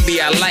thing,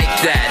 baby, I like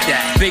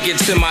that. Thinking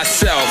to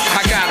myself,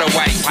 I gotta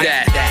wipe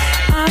that.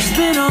 I've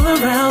been all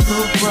around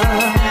the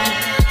world,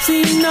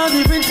 seen all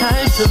different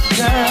types of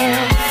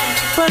girls,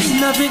 but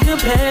nothing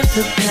compares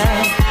to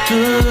that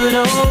good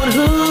old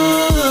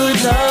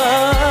hood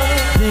love.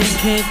 They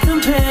can't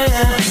compare,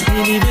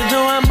 and even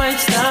though I might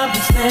stop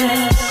and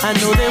stare, I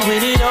know that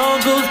when it all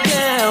goes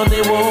down,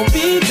 they won't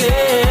be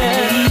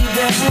there.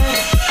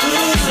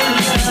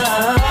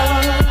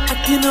 I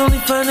can only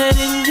find that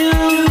in you,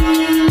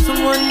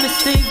 someone that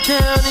stays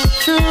down and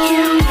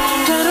true.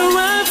 Gotta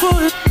ride for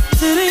it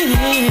to the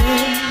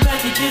end, back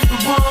against the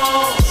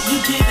wall,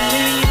 you get it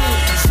in.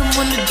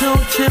 Someone that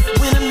don't trip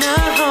when I'm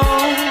not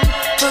home,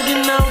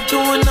 fucking out,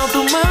 doing out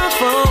through my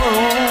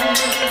phone.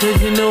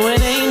 Cause you know it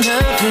ain't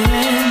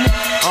nothing.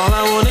 All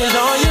I want is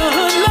all your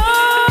hood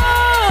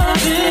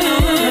loving.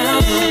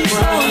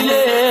 Oh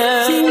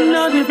yeah. Seen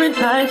all different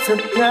types of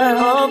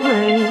girls,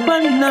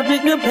 but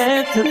nothing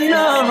compared to your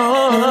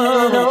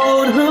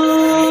old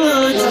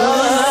hood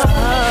love.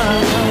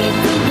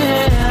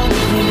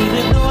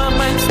 Even though I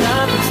might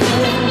stop and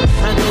stare,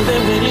 I know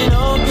that when it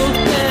all goes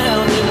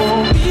down, it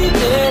won't be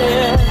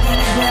there.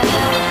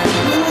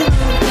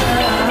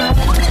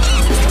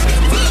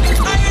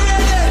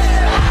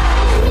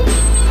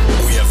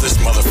 We have this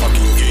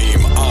motherfucking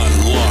game on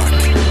lock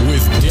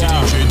with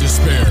DJ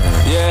Disspare.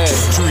 Yeah.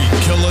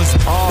 Streetkillaz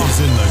is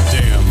in the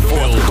damn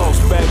building.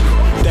 Coast, baby.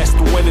 That's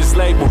the winner's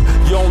label.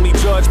 You only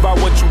judge by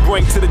what you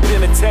bring to the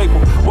dinner table.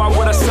 Why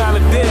would I sign a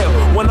deal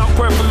when I'm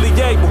perfectly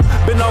able?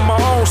 Been on my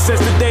own since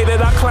the day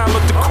that I climbed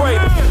up the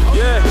cradle.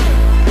 Yeah.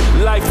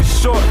 Life is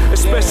short,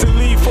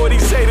 especially for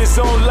these haters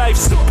on life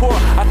support.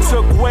 I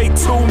took way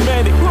too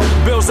many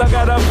bills, I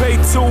gotta pay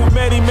too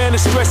many. Man, the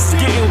stress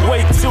is getting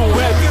way too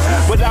heavy,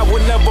 but I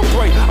would never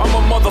break. I'm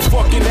a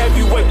motherfucking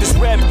heavyweight. This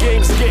rap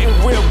game is getting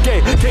real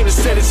gay. Came to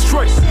set it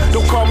straight.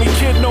 Don't call me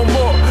kid no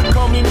more,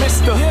 call me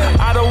mister.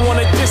 I don't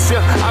wanna diss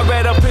ya, I'd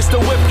rather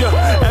pistol whip ya.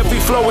 Every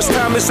flow is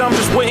timeless, I'm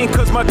just waiting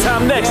cause my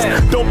time next.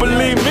 Don't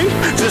believe me?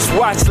 Just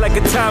watch like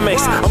a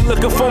Timex. I'm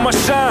looking for my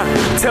shine,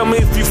 tell me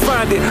if you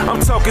find it. I'm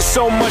talking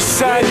so much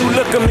shine, you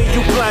look at me,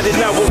 you blinded,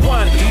 now we're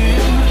one.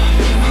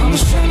 I'm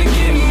just trying to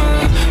get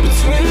mine.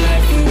 Between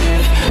life and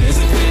death, there's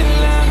a thin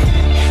line.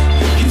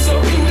 You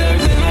talking dirt,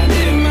 then I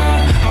did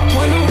mine. I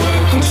point to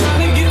work, I'm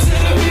trying to get to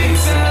the big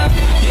time.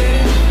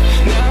 Yeah,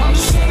 now I'm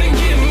just trying to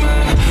get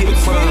mine.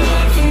 Between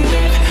life and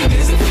death,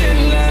 there's a thin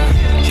line.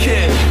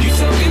 Yeah, you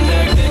talking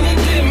dirt, then I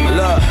did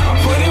mine. I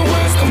put in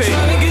work, I'm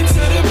trying to get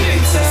to the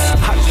big time.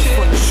 I just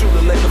wanna shoot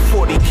it like a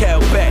 40 cal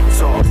back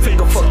talk.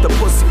 Finger fuck the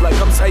pussy like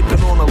I'm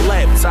typing on a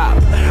laptop.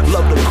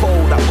 Love the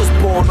cold, I was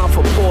born off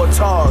a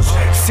portage.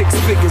 6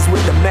 figures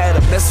with the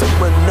madam, that's a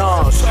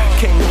menage.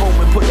 Came home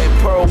and put that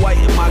pearl white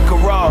in my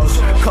garage.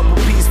 Couple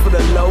P's for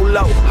the low.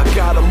 I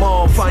got them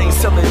off, I ain't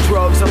selling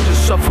drugs, I'm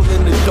just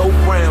shuffling the dope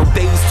round.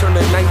 Days turn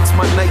to nights,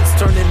 my nights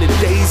turn into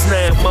days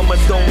now. Mama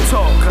don't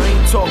talk, I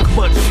ain't talk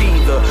much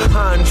either.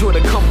 I enjoy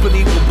the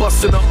company, we're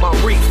busting up my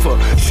reefer.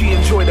 She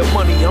enjoy the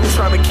money, I'm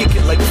trying to kick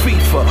it like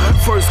FIFA.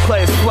 First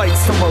class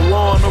flights to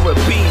Milan or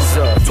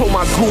Ibiza. Told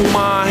my guma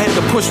I had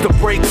to push the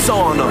brakes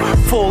on her.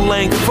 Full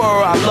length fur,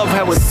 I love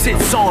how it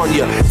sits on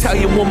ya.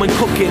 Italian woman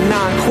cooking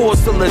 9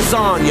 course of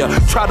lasagna.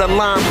 Try to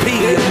line P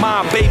and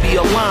my baby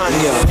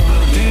Alanya.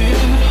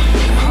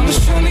 I'm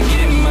just trying to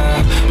get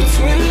mine.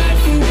 Between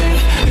life and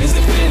death, there's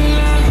a thin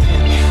line.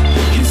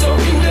 You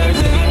talking dirt,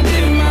 then I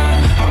did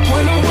mine. I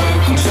point to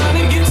work, I'm trying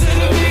to get to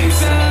the big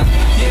time.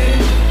 Yeah,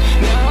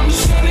 now I'm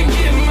just trying to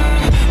get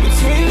mine.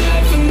 Between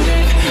life and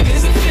death,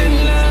 there's a thin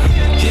line.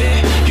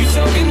 Yeah, you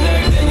talking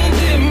dirt, then I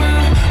did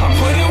mine. I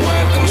put in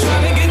work, I'm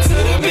trying to get to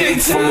the big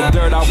time. From the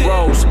dirt I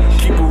rose,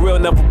 keep it real,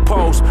 never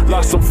pose.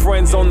 Lost some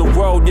friends on the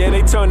road, yeah,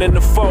 they turn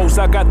into foes.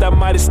 I got that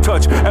Midas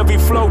touch, every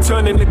flow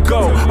turn into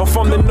gold. I'm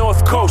from the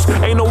North Coast,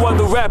 ain't no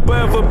other rapper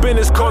ever been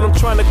as cold. I'm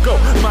trying to go,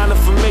 mining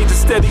for major,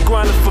 steady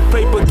grinding for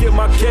paper, get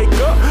my cake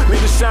up.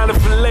 Leave it shining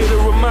for later,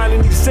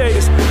 reminding these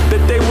haters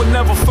that they will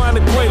never find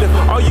a greater.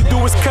 All you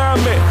do is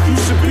comment, you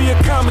should be a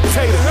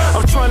commentator.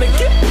 I'm trying to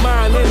get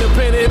mine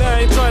independent,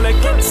 I ain't trying to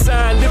get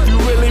signed. If you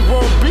really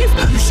want beef,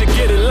 you should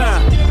get in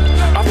line.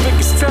 I think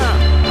it's time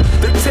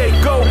to take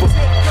over.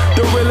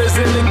 The realest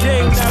in the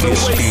game, now the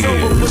wait's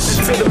over. Push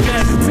it to the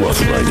back.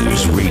 Rough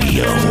Ryders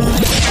Radio.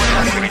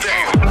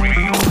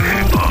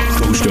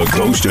 Coast to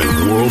coast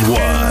and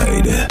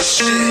worldwide.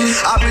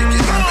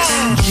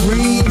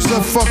 Dreams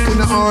of fucking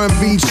the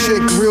R&B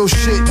chick, real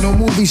shit, no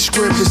movie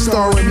script. It's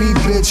starring me,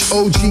 bitch.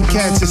 OG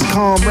cats is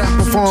calm, rap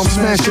perform,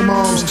 smashing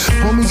moms.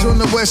 Homies on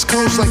the West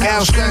Coast like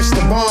Al scratch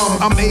the bomb.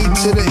 I'm A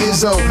to the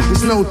Izzo.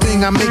 There's no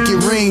thing, I make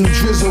it rain,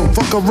 drizzle.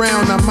 Fuck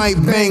around, I might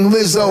bang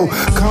Lizzo.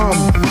 Come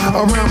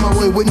around my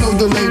way with no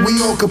delay.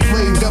 We all could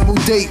play double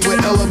date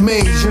with Ella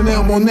May,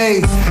 Janelle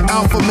Monáe,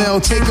 Alpha Male.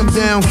 Take them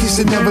down, kiss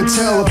and never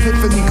tell.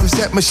 Epiphany,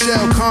 Chrisette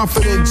Michelle,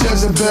 confident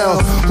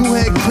Jezebel. Who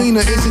had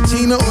cleaner? Is it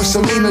Tina or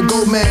Selena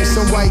Gomez?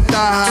 Some white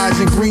thigh highs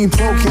and green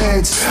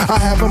pro-cats. I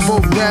have them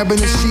both grabbing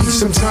the sheets,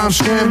 sometimes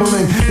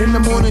scrambling. In the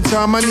morning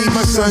time, I need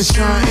my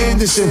Sunshine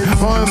Anderson.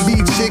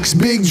 R&B chicks,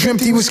 big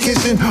dreamt he was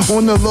kissing.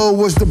 On the low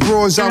was the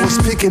broads I was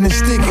picking and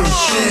sticking.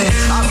 Shit,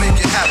 I make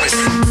it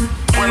happen.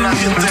 When I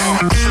get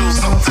down, chills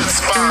up that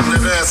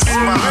spine, that's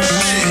my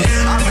shit.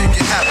 I make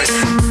it happen.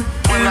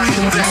 When I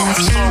get down, if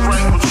it's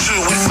alright with you,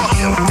 we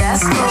fucking.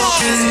 That's cool.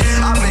 Shit,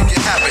 I make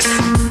it happen.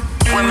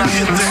 When I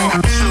get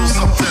down, chills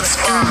up that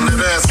spine,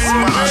 that's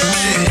my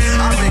shit.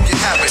 I make it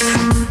happen.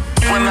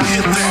 When I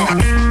get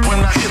down, when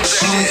I hit that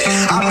shit,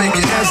 I make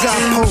it happen. As I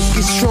Poke,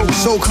 get stroked,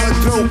 soak her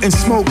throat and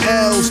smoke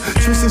L's.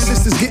 Twisted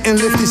sisters getting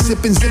lifted,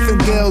 sipping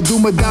Zinfandel. Do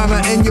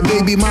Madonna and your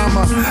baby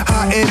mama.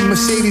 High-end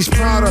Mercedes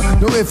Prada.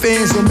 No ifs,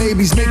 ands, or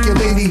maybes, make your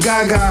Lady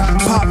Gaga.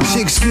 Pop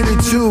chicks get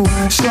it too.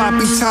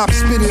 Sloppy top,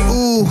 spit it,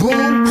 ooh. Who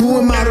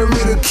am I to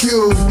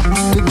ridicule?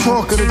 The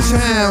talk of the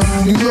town.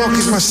 New York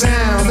is my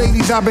sound.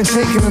 Ladies, I've been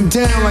taking them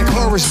down like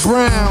Horace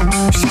Brown.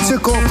 She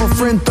took off her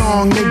friend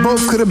thong. They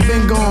both could have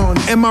been gone.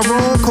 Am I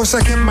wrong? Cause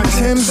I kept my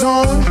Tim's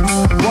on?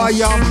 Why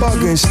y'all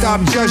bugging?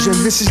 Stop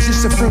judging. This is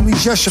just a friendly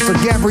gesture for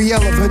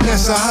Gabriella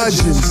Vanessa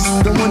Hudgens.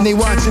 The one they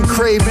watching,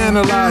 crave,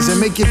 analyzing.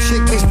 Make your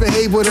chick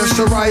misbehave with a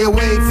Soraya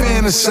Wade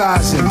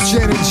fantasizing.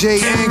 Janet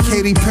J and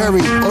Katy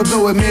Perry.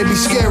 Although it may be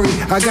scary,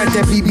 I got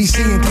that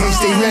BBC in case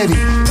they ready.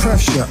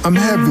 Pressure, I'm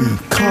heavy,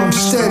 calm,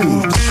 steady.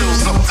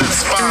 Chills up that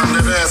spine,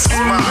 that ass is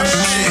my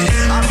shit.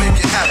 I make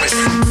it happen.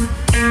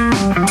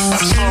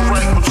 It's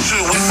alright with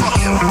you, we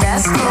fucking.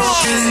 That's cool.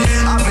 Shit,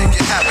 I make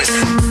it happen.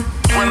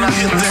 When I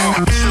hit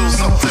that, chills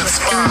up that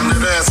spine,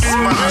 that ass is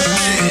my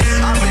shit.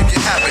 I make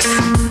it happen.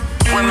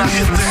 When I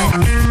hit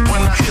that,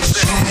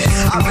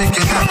 I make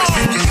it happen. Make it happen,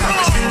 make it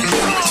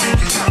happen,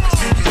 make it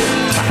happen.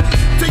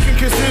 Taking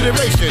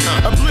consideration,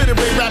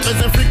 obliterate rappers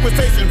and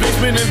frequentation.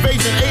 Basement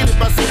invasion, aided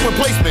by sequence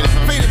placement.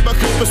 Faded by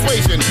quick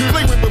persuasion,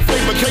 flagrant with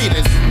flavor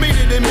cadence. Made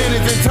it in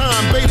minutes in time,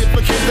 baited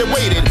for kids that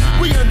waited.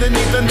 We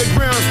underneath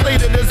underground,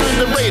 slated as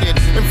underrated.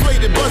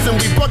 Inflated, buzzing,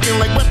 we bucking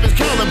like weapons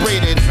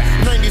calibrated.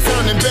 90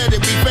 sound embedded,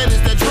 we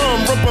fetish that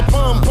drum. Rump a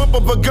pump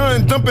up a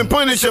gun, dumping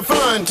punish your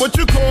fun. What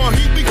you call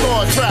heat, we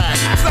call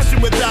trash. Slashing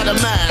without a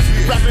mask.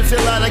 Rapping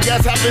till out of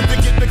gas, happen to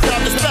get the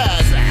crowd to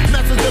spaz.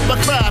 Masters of my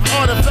craft,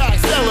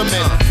 artifacts,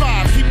 elements.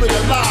 5, keep it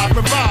alive,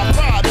 provide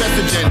pride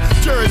messaging.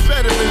 Jurors,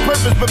 veteran,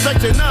 purpose,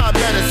 perfection, not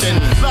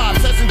medicine. Live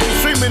sessions, we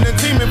streaming and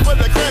teaming for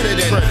the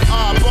crediting.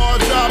 Our bar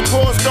job,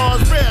 core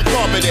stars, red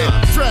carpeted.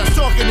 Dress,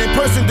 talking in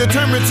person,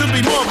 determined to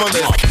be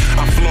marvelous.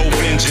 I flow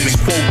vengeance,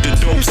 quote the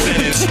dope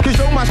sentence. Cause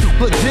yo, my shit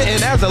legit,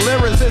 and as a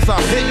lyricist,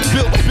 I'm hitting,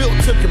 built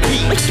to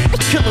compete.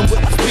 Killing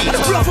with the beat.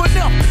 Rough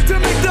enough to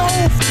make the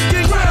whole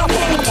get round.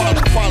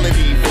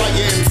 Quality, fire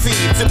MC,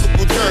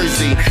 typical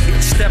Jersey.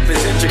 Each step is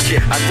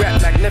intricate, I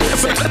rap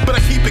magnificent. But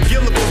I keep it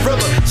Gilla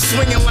Gorilla,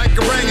 swinging like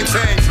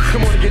orangutans.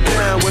 Come on and get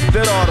down with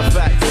that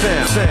artifact.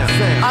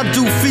 Sam. I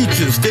do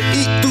features that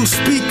eat through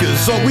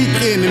speakers on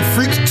weekend and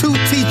freaks 2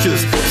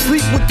 teachers.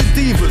 Sleep with the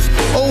divas,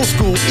 old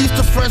school,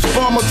 Easter fresh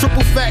bomber,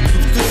 triple fat,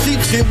 the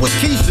sheepskin with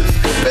quiches.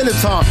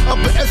 Benetton,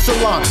 upper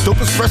echelon, dope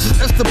as fresh as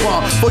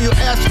Esteban. For your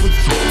ass with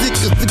thick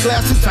as the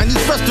glass in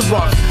Chinese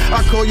restaurants.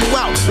 I call you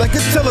out like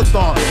a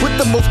telethon with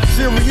the most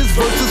serious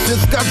verses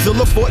since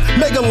Godzilla fought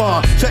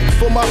Megalon. Check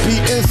for my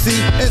PNC,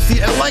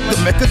 NCL like the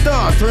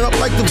Mechadon. Turn up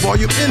like the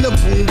volume in the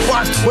boom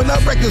box when I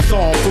records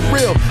on. For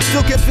real,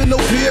 still can't feel no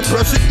peer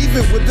pressure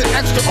even with the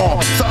extra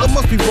arm. Something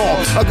must be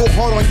wrong. I go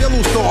hard on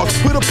yellow stars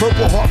with a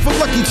purple heart for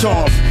Lucky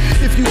Charms.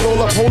 If you roll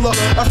up, hold up,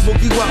 I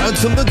smoke you out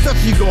until the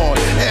dust you gone.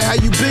 And how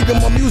you big on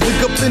my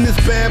music up in this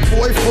bad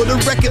boy for the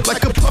record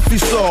like a puffy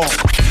song.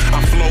 I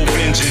flow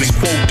vengeance,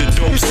 quote the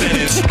dope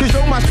sentence. Cause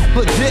yo, my shit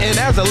legit, and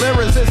as a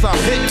lyricist, I'm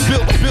hitting,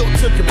 built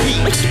to compete.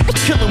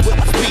 Killing with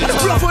the beat.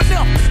 Rough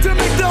enough to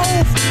make the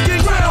whole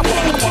get round.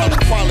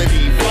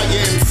 Quality, fire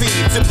MC,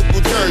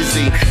 typical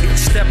Jersey.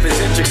 Each step is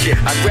intricate,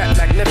 I rap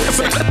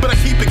magnificent. But I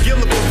keep it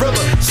Gilla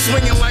Gorilla,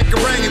 swinging like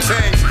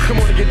orangutans.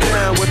 Come on and get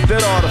down with that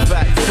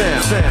artifact.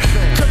 Sam.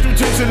 Cut through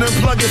tension and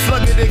plug it,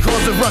 slug it, they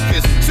cause a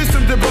ruckus.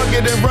 System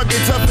debugging and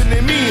rugged, tougher than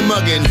me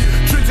mugging.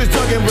 Trenches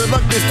tugging,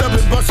 reluctant,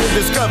 stubborn, busting,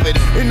 discovered.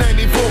 In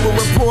 94 we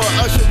report,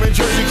 Usher and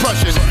Jersey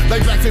crushing.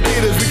 Like back to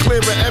theaters, we clear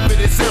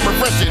evidence and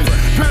refreshing.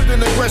 Pounding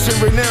aggression,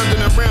 renowned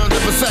in a round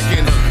of a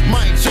second.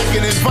 Mic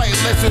checking, invite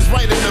lessons,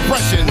 right in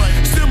depression.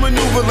 Still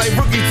maneuver like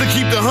rookies to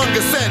keep the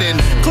hunger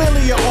setting.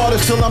 Clearly an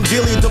artist till I'm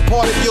dearly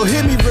departed. You'll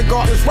hear me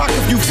regardless, rock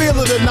if you feel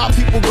it or not.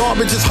 People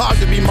garbage, it's hard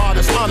to be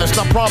modest, honest,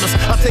 I promise.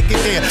 I take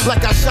it there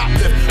like I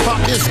shoplift. Pop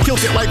this,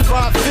 killed it like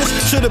fried fish,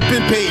 should have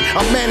been paid.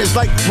 I managed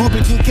like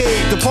Ruben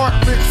Kincaid. Depart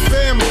rich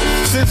family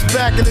since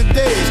back in the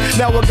days.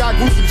 Now I got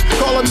groupies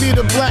calling me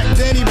the Black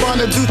Danny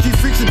Bonaducci.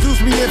 Freaks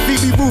seduce me and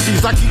Phoebe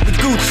Rubies. I keep it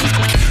Gucci.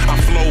 I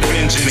flow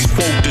vengeance,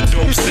 quote the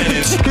dope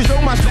sentence. Cause yo,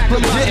 my shit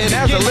legit, and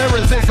as a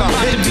lyricist, I'm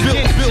hitting,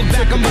 built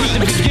to compete.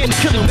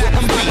 Killing with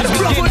the beat.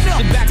 Rough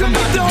enough to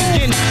make the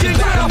whole get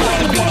round.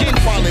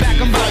 Quality,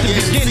 fire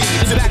MC,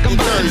 typical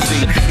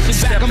Jersey. Each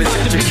step is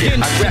intricate,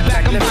 I rap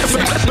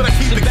magnificent. But I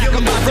keep it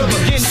Gilla Gorilla,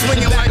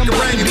 swinging like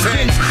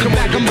orangutans. Come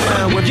on, get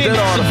down with that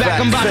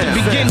artifact.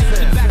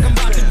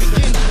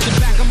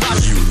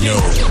 You know,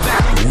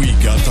 we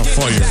got the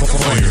fire.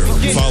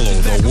 Follow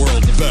the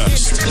world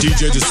best.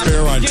 DJ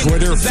Disspare on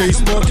Twitter,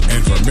 Facebook,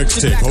 and for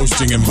mixtape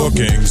hosting and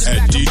bookings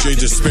at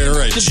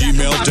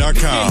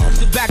djdisspare@gmail.com.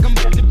 Sit back, I'm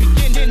about to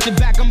begin.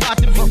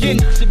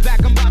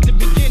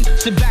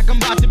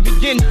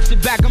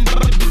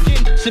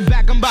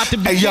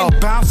 Hey yo,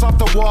 bounce off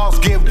the walls,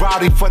 get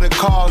rowdy for the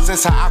cause.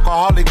 It's an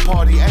alcoholic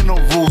party, ain't no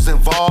rules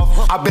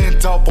involved. I've been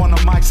dope on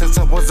the mic since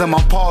I was in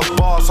my pause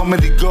bar. So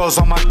many girls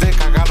on my dick,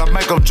 I gotta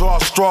make them draw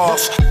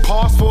straws.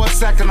 Pause for a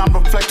second, I'm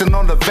reflecting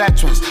on the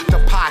veterans,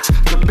 the Pacs,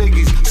 the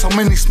Biggies, so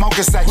many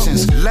smoking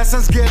sections.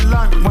 Lessons get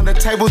learned when the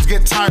tables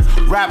get turned.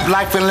 Rap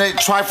life and lit,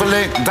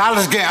 trifling,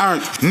 dollars get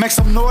earned. Make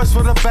some noise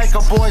for the Baker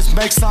boys,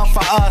 make some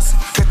for us.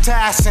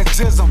 Katash and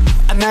Jism,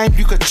 a name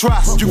you could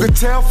trust. You could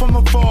tell from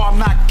afar I'm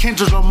not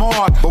Kendrick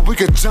Lamar, but we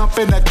could jump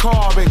in the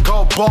car and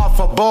go bar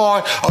for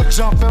bar, or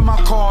jump in my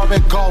car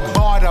and go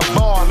bar to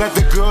bar. Let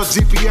the girls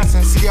GPS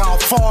and see how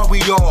far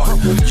we are.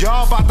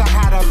 Y'all about to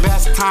have the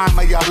best time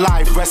of your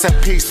life. Rest in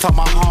peace to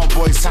my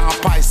homeboys, Sound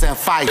Price and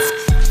Fife.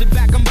 Sit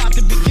back, I'm about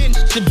to begin.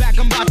 Sit back,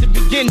 I'm about to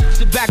begin.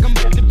 Sit back, I'm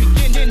about to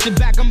begin. Sit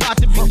back, I'm about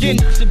to begin.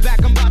 Sit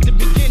back, I'm about to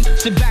begin.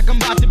 Sit back, I'm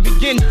about to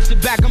begin.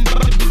 Sit back, I'm about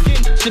to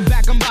begin. Sit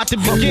back, I'm about to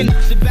begin.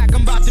 Sit back,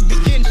 I'm about to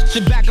begin.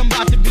 Sit back, I'm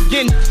about to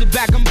begin. Sit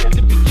back, I'm about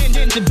to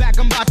begin. Sit back,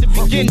 I'm about to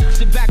begin.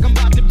 Sit back, I'm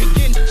about to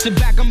begin. Sit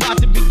back, I'm about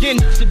to begin.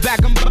 Sit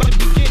back, I'm about to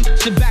begin.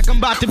 Sit back, I'm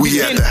about to begin.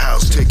 We at the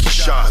house taking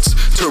shots.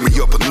 Turn me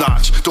up a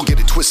notch. Don't get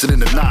it twisted in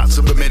the knots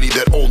of the many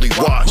that only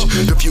watch.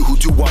 The few who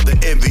do want the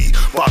envy.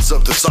 Box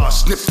up the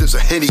sauce. Sniff, there's a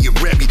Henny and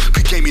Remy.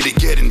 Became me to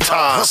get in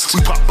ties.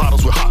 We pop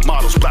bottles with hot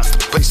models. Blast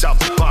the place out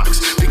the box.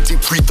 Think deep,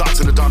 free thoughts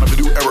in the dawn of a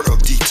new era of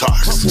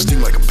detox.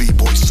 Sting like a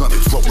b-boy summit.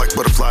 Float like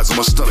butterflies in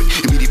my stomach.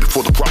 Immediately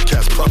before the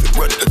broadcast plummet.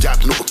 Run it,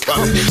 adapt and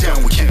overcome it.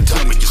 Down, we can't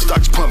time it. Your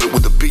stocks plummet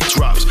with the beat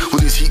drops.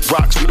 With these heat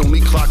rocks, we don't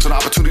need clocks and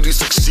opportunities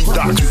to succeed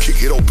docs. We kick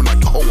it open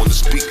like a hole in the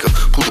speaker.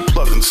 Pull the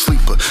plug in the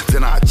sleeper.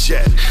 Then I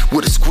jet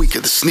with a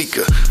squeaker, the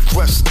sneaker.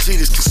 Fresh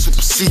seaters can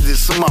supersede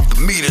this. I'm off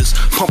the meters.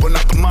 Pumping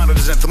out the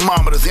monitors and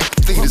thermometers.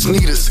 Amphitheaters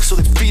need us. So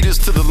they feed us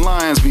to the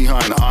lions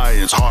behind the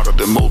irons. Harder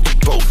than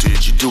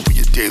multi-voltage. You do for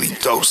your daily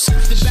dose.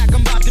 Sit back,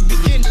 I'm about to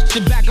begin.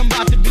 Sit back, I'm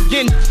about to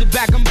begin. Sit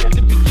back, I'm about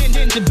to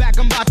begin. Sit back,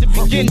 I'm about to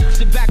begin.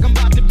 Sit back, I'm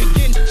about to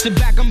begin. Sit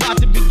back, I'm about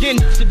to begin.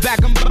 Sit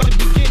back, I'm about to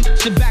begin.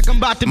 Sit back, I'm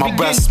about to begin. My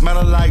breath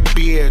smelling like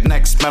beer,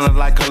 neck smelling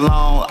like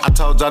cologne. I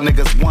told y'all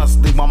niggas once,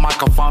 leave my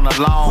microphone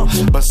alone.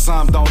 But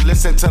some don't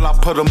listen till I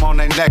put them on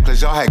their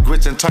necklace. Y'all had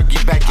grits and turkey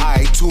bacon.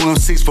 I ate 2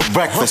 MCs for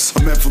breakfast.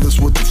 I'm effortless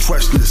with the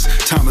freshness.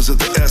 Time is of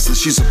the essence.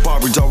 She's a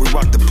Barbie doll. We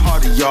rock the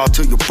party, y'all,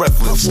 till you're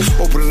breathless.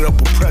 Open it up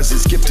with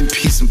presents, gifting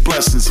peace and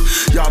blessings.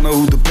 Y'all know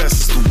who the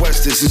best is, the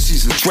West is, and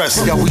she's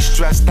addressing. Yo, we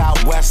stressed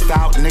out, west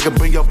out. Nigga,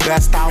 bring your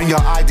best out. Your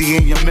ID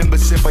and your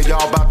membership, or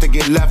y'all about to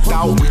get left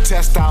out. We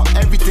test out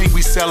everything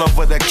we sell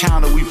over the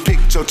counter. We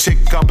picked your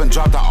chick up and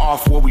dropped her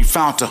off where we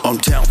found her. I'm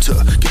down to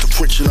get the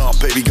friction on,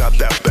 baby, got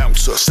that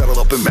bouncer. Settle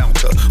up and mount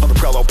her. On the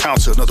prowl, I'll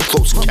pounce her. Another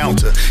close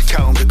encounter.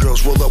 Calendar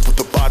girls roll up with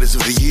the bodies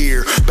of the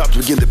year. About to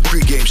begin the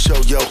pregame show,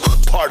 yo.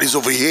 Parties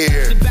over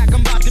here. Sit back,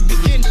 I'm about to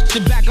begin.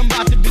 Sit back, I'm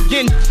about to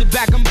begin. Sit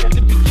back, I'm about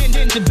to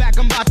begin. Sit back,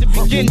 I'm about to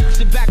begin.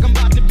 Sit back, I'm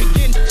about to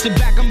begin. Sit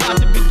back, I'm about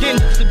to begin.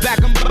 Sit back,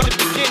 I'm about to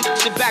begin.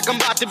 Sit back, I'm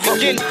about to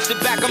begin. Sit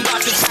back, I'm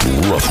about to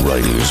begin. Ruff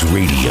Ryders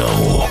Radio.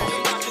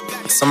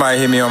 Somebody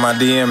hit me on my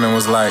DM and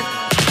was like,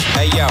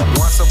 hey yo,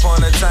 once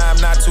upon a time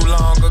not too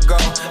long ago,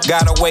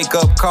 got a wake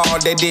up call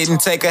that didn't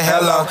take a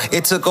hello.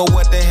 It took a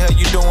what the hell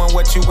you doing,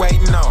 what you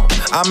waiting on?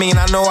 I mean,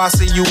 I know I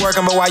see you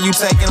working, but why you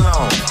taking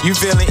long? You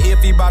feeling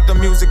iffy about the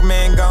music,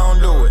 man, gon'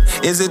 do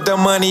it. Is it the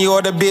money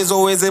or the biz,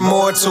 or is it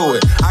more to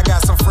it? I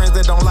got some friends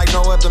that don't like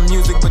no other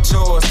music but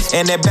yours,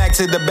 and that Back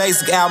to the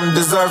Basic album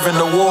deserving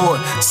the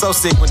award. So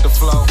sick with the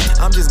flow,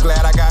 I'm just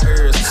glad I got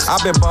hers.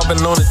 I've been bumping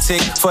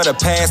Lunatic for the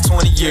past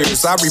 20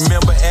 years. I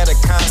remember at a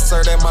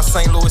concert at my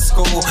St. Louis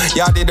school,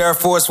 y'all did Air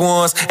Force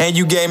Ones, and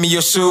you gave me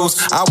your shoes.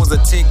 I was a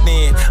tick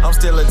then, I'm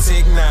still a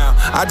tick now.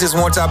 I just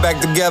want y'all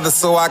back together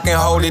so I can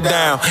hold it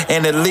down.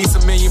 And at least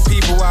 1 million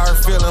people out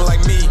here feeling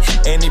like me.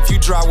 And if you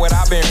try what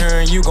I've been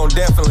hearing, you gon'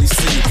 definitely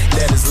see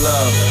that is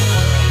love.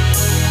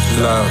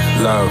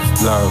 Love,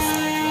 love, love.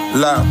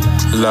 Love,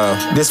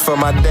 love. This for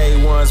my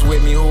day ones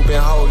with me who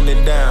been holding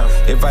it down.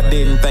 If I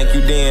didn't thank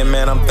you then,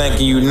 man, I'm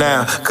thanking you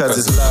now. Cause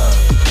it's love.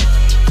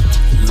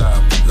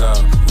 Love,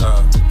 love,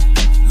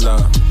 love,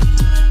 love.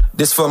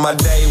 This for my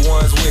day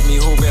ones with me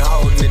who been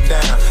holding it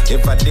down.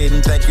 If I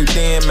didn't thank you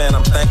then, man,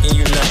 I'm thanking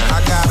you now.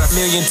 I got 1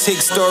 million tick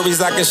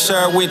stories I can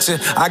share with you.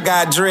 I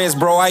got dreads,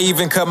 bro, I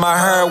even cut my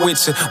hair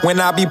with you. When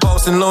I be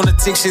posting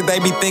lunatic shit, they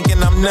be thinking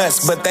I'm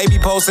nuts. But they be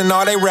posting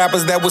all they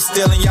rappers that was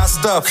stealing y'all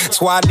stuff. That's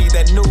why I need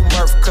that new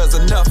Murph, cause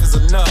enough is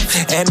enough.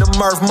 And the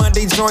Murph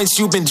Monday joints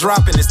you been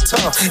dropping is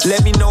tough.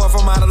 Let me know if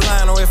I'm out of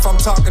line or if I'm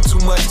talking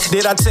too much.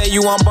 Did I tell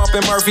you I'm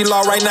bumping Murphy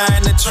Law right now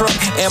in the truck?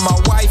 And my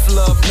wife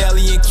love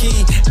Nelly and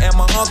Key. And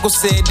my uncle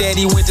said that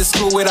he went to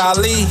school with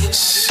Ali.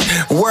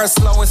 Where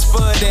slow and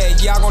spud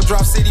at? Y'all gon'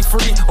 drop City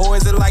Free? Or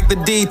is it like the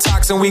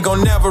Detox and we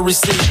gon' never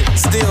receive it?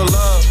 Still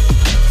love.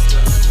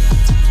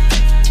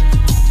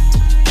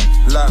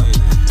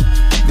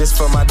 Love. This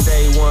for my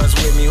day ones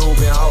with me who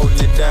been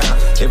holding it down.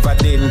 If I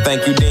didn't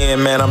thank you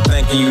then, man, I'm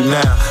thanking you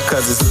now.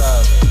 Cause it's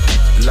love.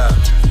 Love,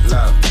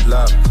 love,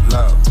 love,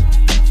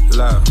 love,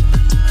 love.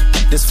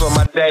 This for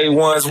my day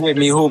ones with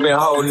me who been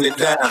holding it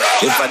down.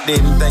 If I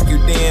didn't thank you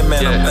then,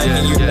 man, I'm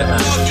thanking you now.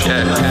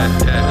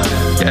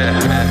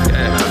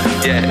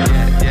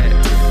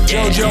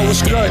 Jojo,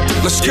 what's good?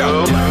 Let's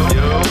go.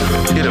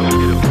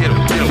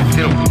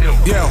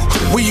 Yo,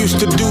 we used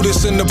to do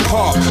this in the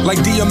park. Like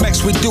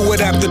DMX, we do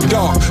it after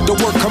dark. The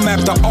work come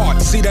after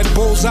art. See that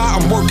bullseye?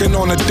 I'm working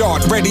on a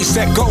dart. Ready,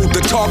 set, go. The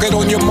target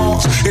on your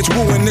marks. It's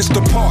ruin this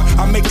the part.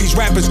 I make these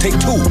rappers take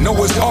two.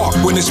 Noah's Ark.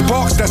 When it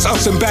sparks, that's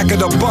us in back of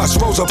the bus.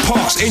 Rosa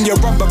Parks. In your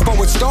run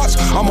before it starts.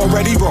 I'm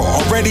already raw.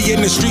 Already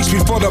in the streets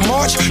before the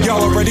march.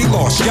 Y'all already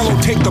lost. Yellow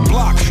take the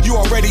block. You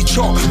already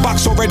chalk.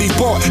 Box already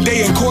bought.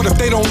 They in court if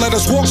they don't let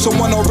us walk.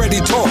 Someone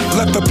already taught.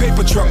 Left the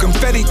paper truck,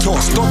 confetti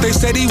toss. Thought they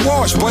said he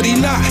washed, but he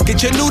not.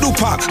 Get your noodle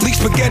pop, leak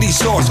spaghetti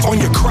sauce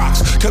on your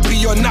Crocs. To be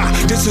or not,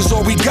 this is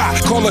all we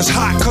got. Call us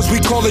hot, cause we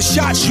call it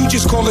shots. You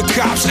just call it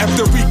cops.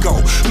 After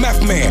Rico,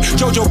 Meth Man,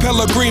 Jojo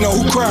Pellegrino,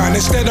 who crying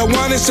instead of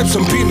wine and sip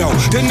some Pinot.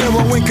 De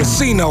Niro in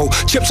casino.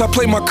 Chips, I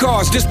play my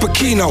cards, this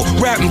Pacino.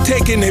 Rapping,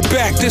 taking it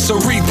back, this a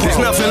repo. There's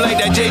nothing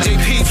like that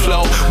JJP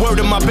flow. Word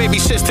of my baby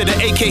sister, the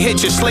AK hit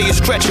your slayer,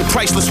 stretch your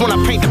priceless. When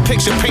I paint the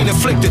picture, paint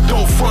inflicted,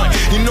 don't front.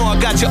 You know I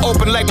got you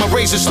open like my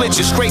razor slit.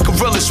 You straight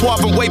gorilla,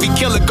 suave and wavy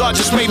killer. God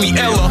just made me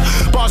iller.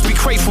 Bars be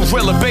crazy for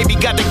realer. Baby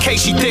got the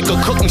case, she thicker.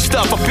 Cooking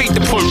stuff, I beat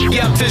the push.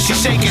 Yeah, till she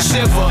shake and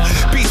shiver.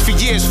 Beats for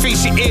years,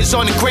 feast your ears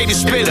on the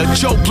greatest spitter.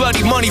 Joe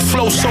Bloody money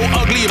flow so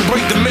ugly it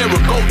break the mirror.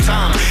 Go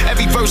time,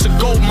 every verse a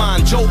gold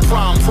mine. Joe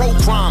Prime, pro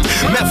crime,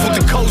 meth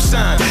with the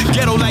cosign.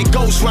 Ghetto like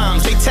ghost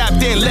rhymes, they tapped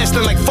in less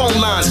than like phone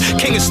lines.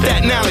 King of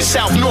Staten Island,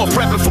 South North,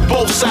 repping for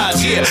both sides.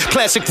 Yeah,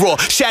 classic raw,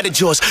 shattered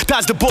jaws,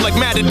 dodged the bull like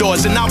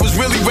matadors. And I was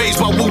really raised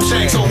by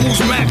Wu-Tang, so who's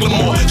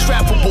Macklemore?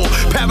 Strappable,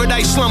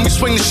 paradise slum, we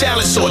swing the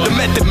shallot sword. The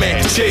Method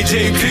Man,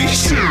 JJP.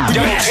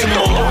 Y'all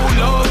oh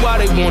Lord, why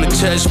they wanna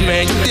test,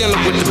 man? You dealing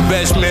with the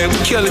best, man. We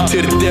kill it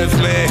to the death,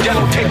 man.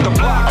 Yellow take the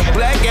block. I'm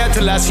black out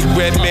till I see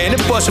red, man.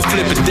 And bust a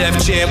flip a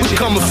death jam. We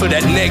coming for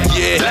that neck,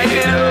 yeah.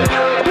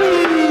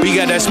 We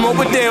got that smoke,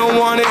 but they don't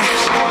want it.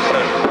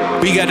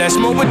 We got that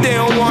smoke, but they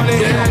don't want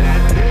it.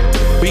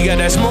 We got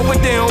that smoke,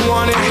 but they don't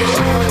want it.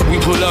 We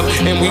pull up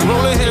and we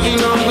rollin' heavy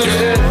numbers.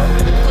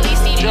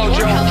 Police need your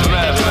help to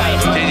identify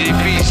us.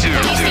 JJP,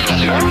 Police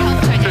need your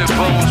help to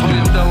identify us.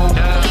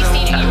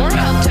 Police need your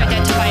help to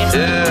identify us.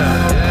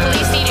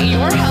 Police need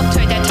your help to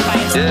identify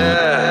us.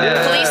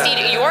 Police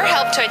need your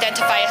help to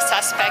identify a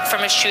suspect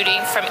from a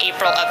shooting from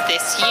April of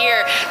this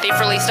year. They've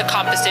released a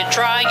composite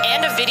drawing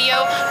and a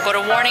video, but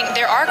a warning,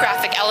 there are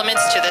graphic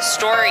elements to this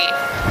story.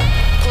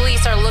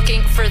 Police are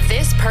looking for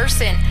this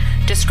person,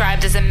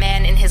 described as a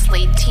man in his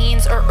late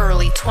teens or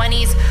early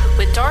 20s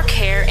with dark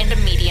hair and a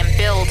medium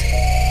build.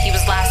 He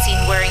was last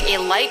seen wearing a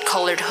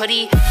light-colored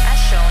hoodie, as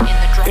shown in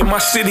the drawing. In my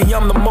city,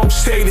 I'm the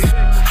most hated.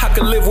 I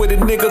can live with a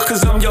nigga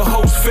cause I'm your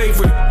host's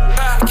favorite.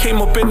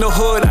 Came up in the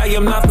hood, I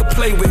am not to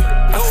play with.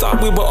 I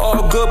thought we were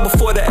all good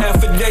before the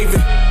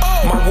affidavit.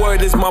 My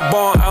word is my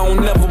bond, I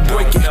don't never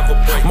break it.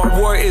 My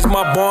word is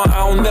my bond,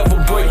 I don't never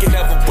break it.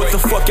 What the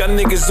fuck y'all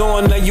niggas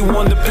on, now you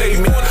on the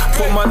pavement.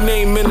 Put my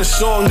name in the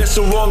song, that's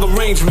a wrong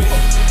arrangement.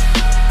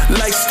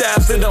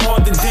 Lifestyles that are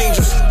hard and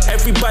dangerous.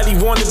 Everybody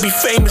wanna be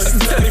famous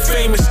until they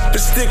famous. The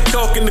stick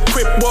talking, the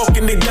crip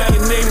walking, they dying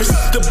nameless.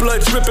 The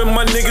blood dripping,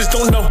 my niggas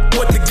don't know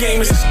what the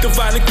game is.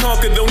 Divide and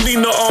conquer, don't need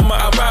no armor,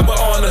 I ride with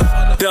honor.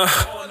 Duh,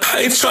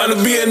 I ain't tryna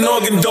be an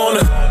organ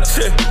donor.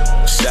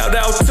 Shout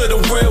out to the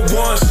real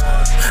ones.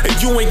 And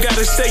you ain't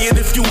gotta say it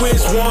if you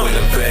is one.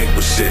 WINNEPEG,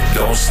 but shit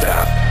don't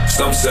stop.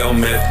 Some sell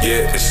meth,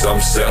 yeah, and some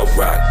sell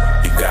rock.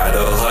 You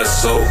gotta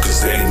hustle,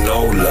 cause ain't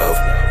no love.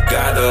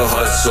 Gotta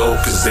hustle,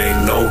 cause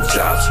ain't no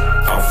jobs.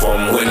 I'm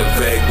from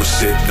WINNEPEG, but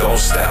shit don't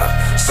stop.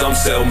 Some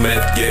sell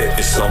meth, yeah,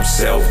 and some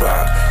sell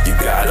rock. You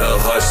gotta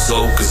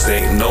hustle, cause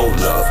ain't no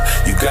love.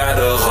 You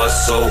gotta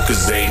hustle,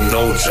 cause ain't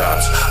no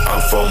jobs.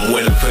 I'm from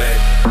WINNEPEG.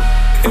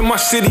 In my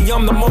city,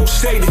 I'm the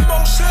most hated.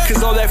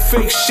 Cause all that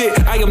fake shit,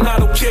 I am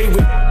not okay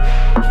with.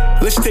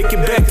 Let's take it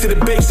back to the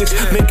basics.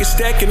 Make a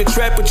stack in the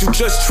trap, but you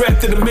just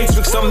trapped in the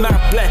matrix. I'm not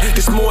black,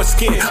 there's more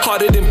skin.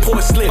 Harder than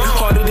porcelain,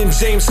 harder than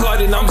James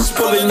Harden. I'm just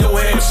pulling your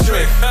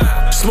hamstring.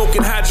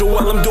 Smoking hydro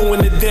while I'm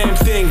doing the damn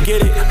thing.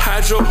 Get it?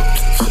 Hydro?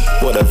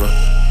 Whatever.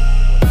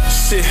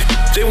 Shit,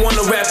 they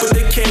wanna rap but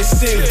they can't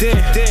sing.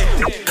 Damn.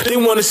 They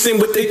wanna sing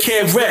but they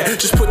can't rap.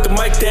 Just put the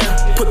mic down,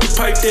 put the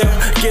pipe down,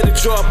 get a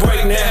job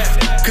right now.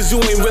 Cause you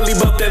ain't really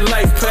about that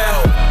life,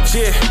 pal.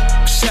 Yeah,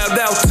 shout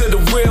out to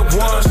the real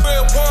ones.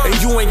 And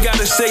you ain't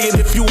gotta say it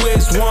if you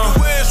is one.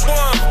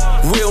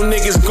 Real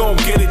niggas gon'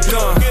 get it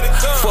done.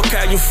 Fuck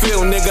how you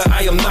feel, nigga,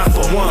 I am not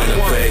for one.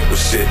 WINNEPEG, but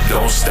shit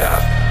don't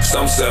stop.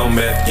 Some sell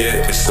meth,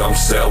 yeah, and some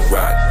sell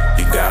rock.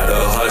 You gotta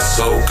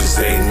hustle, cause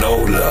ain't no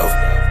love.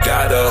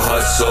 Gotta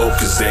hustle,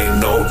 cause ain't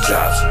no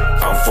jobs.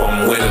 I'm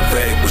from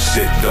WINNEPEG, but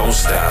shit don't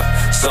stop.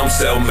 Some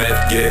sell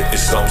meth, yeah, and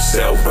some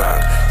sell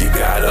rock. You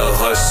gotta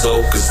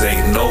hustle, cause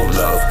ain't no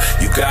love.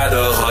 You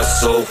gotta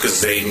hustle,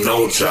 cause ain't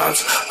no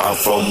jobs. I'm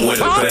from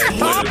WINNEPEG,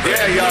 WINNEPEG.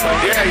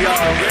 Yeah,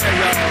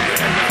 y'all.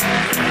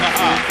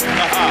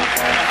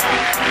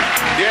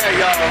 Yeah,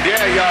 y'all.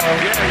 Yeah, y'all.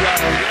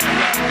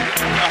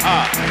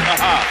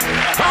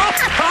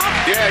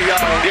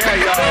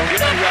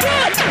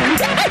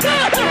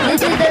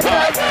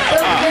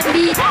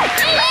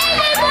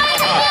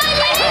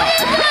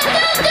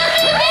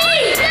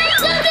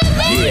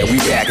 Yeah, we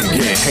back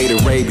again. Hater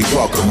Ray, be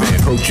welcome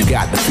in. Heard you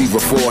got the fever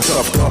for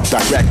toughed up,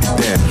 directed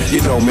then.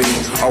 You know me,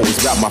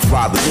 always got my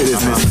father's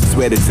business.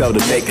 Swear to tell the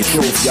naked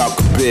truth, y'all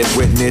could bear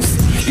witness.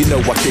 You know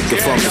I kick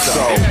it from the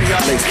soul.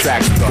 Lace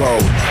tracks to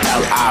gold.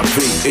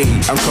 L-I-V-E,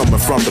 I'm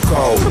coming from the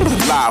cold.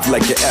 Live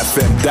like your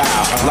FM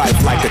dial. Life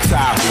like a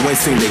child who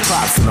ain't seen their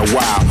pops in a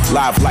while.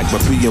 Live like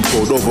my being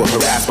pulled over,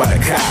 harassed by the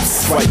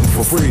cops. Fighting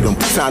for freedom,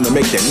 trying to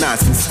make that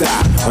nonsense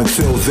stop.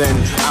 Until then,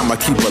 I'ma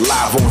keep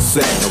alive on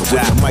set. With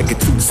a mic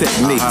and two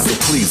techniques, so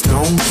please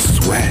don't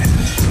sweat.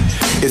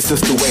 It's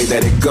just the way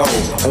that it go.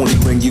 Only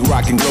when you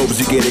rockin'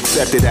 globes you get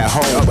accepted at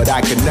home. But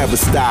I can never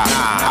stop,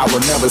 I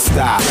will never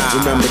stop.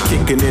 Remember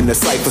kicking in the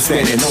cypher,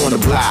 standing on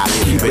the block,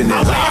 keeping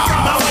it live.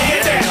 My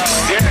way there.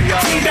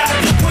 See that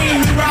the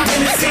queen, we rockin'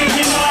 the scene,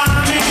 you know what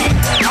I mean?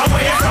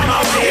 Away from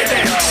my way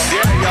there.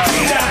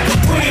 See that the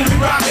queen, we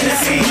rockin' the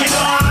scene, you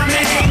know what I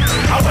mean?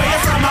 Away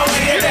from my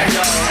way there.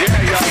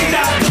 See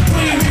that the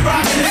queen, we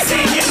rockin' the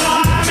scene, you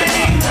know what I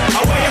mean?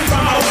 Away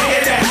from my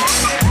way there.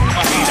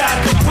 See that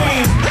the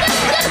queen.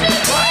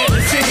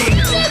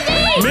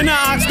 Me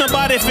not ask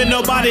nobody for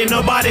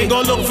nobody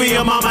go look for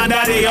your mama and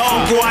daddy, your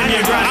uncle and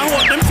your granny. I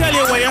hope them tell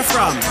you where you're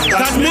from,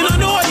 cause me no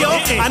know you,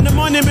 and the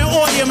money me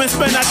owe you, me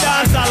spend a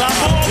dance all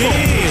about.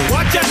 Yeah,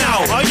 watch you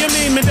now, how you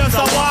mean me just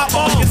a walk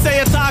out? You say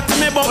you talk to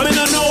me, but me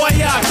no know what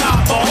you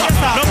talk about.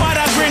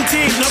 Nobody green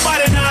teeth,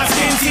 nobody not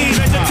skin teeth.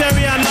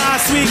 Vegetarian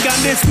last week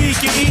and this week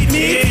you eat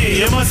meat.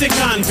 Yeah, you must be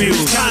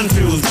confused,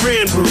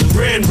 brain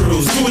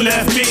bruise. Two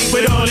left feet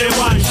with only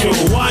one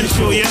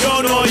shoe. You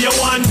don't know you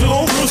want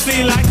to, Bruce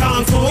Lee like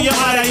Kung Fu. Your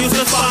mother used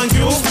to spank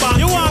you.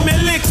 You want me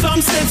lick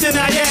some sense in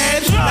your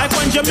head, like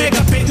when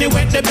Jamaica picnic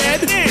wet the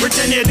bed.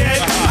 Pretend you're dead,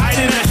 hide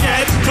in a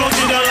shed, close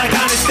it down like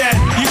Honested.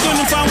 You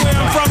couldn't find where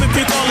I'm from if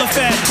you call the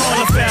Fed.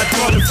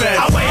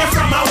 Away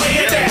from my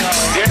way there.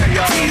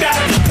 See that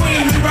the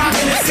queen, we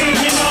rockin' the scene,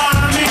 you know what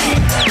I mean?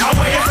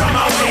 Away from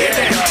my way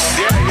there.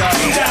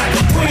 See that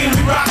the queen,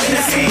 we rockin'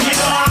 the scene, you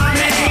know what I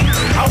mean?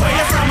 Away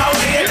from my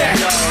way there.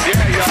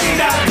 See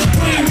that the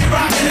queen, we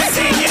rockin' the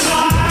scene, you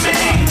know what I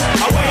mean?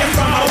 Away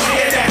from my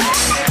way there.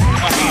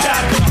 See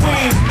that the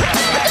queen,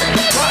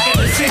 rockin'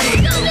 the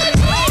scene.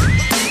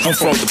 I'm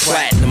from the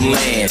platinum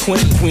land.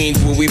 Queens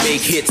where we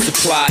make hits,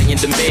 supply and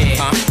demand.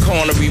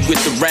 Cornery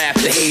with the rap,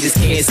 the haters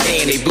can't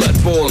stand. They blood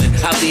boiling,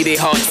 I leave their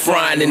hearts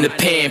frying in the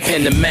pan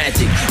the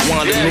magic.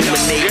 Wanna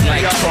illuminate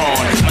like Tron.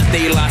 My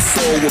De La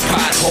Soul with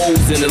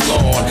potholes in the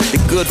lawn.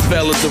 The good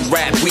fellas of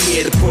rap, we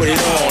here to put it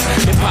on.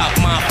 Hip Hop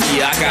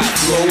Mafia, I got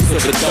flows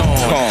of the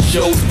dawn.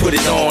 Shows put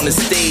it on, the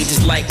stage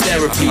is like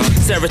therapy.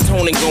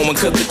 Serotonin going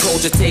cause the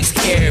culture takes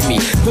care of me.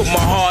 Put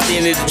my heart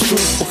into the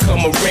truth,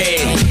 become a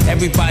rarity.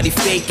 Everybody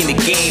faking the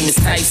game. It's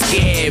tight,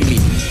 scaring me.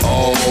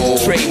 Oh,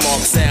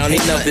 trademark sound,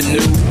 ain't nothing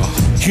new.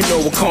 You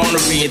know what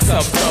Cornery and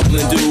Tough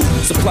Dublin do.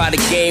 Supply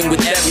the game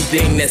with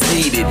everything that's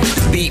needed.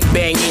 The beat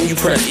banging, you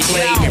press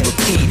play and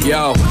repeat.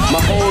 Yo, my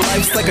whole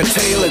life's like a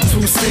tale of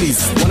two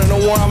cities. Wanna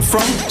know where I'm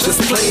from?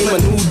 Just play my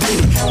new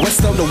ditty.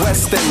 West of the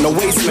West End, the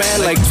waste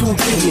man like two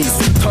kidneys.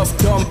 Tough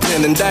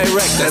dumpling and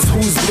direct, that's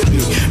who's with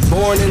me.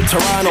 Born in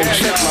Toronto,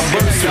 check my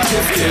birth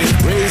certificate.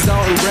 Raised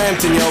out in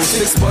Brampton, yo,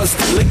 6 bus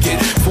to lick it.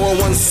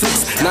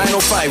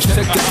 416-905,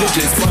 check the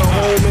digits. For the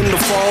home in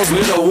the falls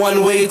with a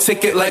one-way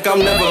ticket like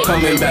I'm never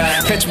coming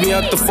back. Catch me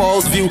at the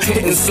Falls View,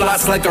 hitting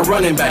slots like a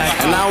running back.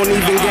 And I don't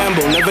even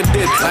gamble, never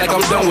did, like I'm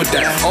done with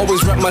that.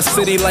 Always rep my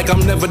city like I'm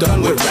never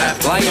done with rap.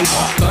 Lion,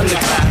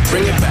 thunderclap,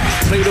 bring it back,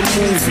 play the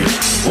movie.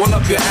 Hold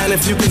up your hand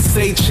if you can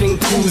say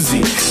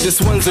Chinkuzi.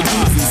 This one's a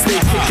doozy, stay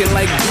kicking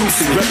like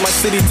Brucey. Rep my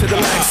city to the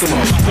maximum.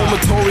 Home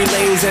of Tory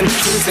Lanez and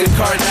Kim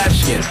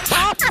Kardashian.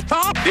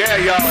 Yeah,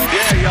 y'all.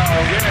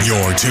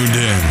 You're tuned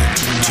in.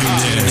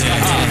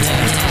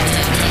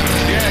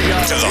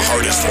 To the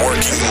hardest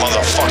working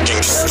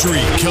motherfucking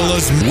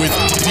Streetkillaz with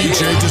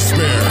DJ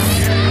Disspare.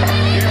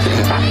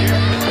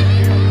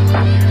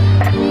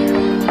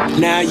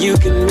 Now you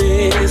can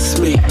miss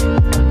me.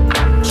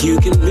 You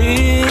can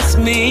miss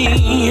me.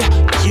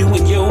 You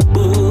and your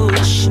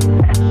bush.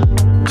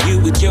 You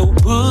with your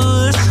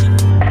bush.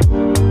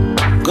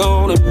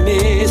 Gonna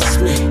miss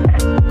me.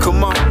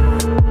 Come on.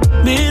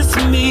 Miss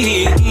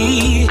me.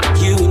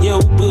 You and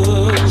your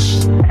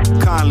bush.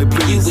 Kindly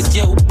please. You with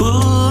your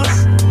bush.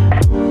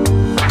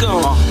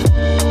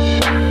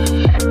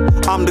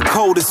 I'm the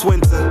coldest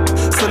winter.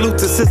 Salute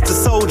to Sister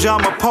Soldier,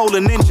 I'm a polar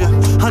ninja.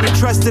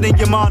 Uninterested in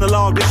your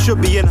monologue, that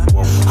should be in her.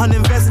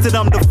 Uninvested,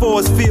 I'm the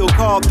force field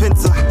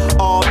carpenter.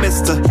 Oh,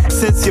 mister,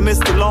 since you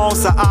missed the long,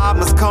 so I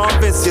must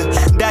convince you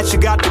that you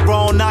got the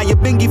wrong. Now you're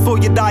bingy for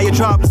your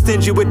diatribe and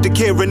stingy with the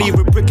Kieran.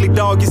 Even prickly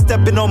dog, you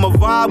stepping on my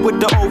vibe with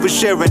the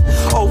oversharing.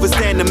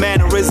 Overstand the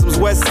mannerisms,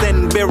 West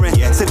End bearing.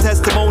 Send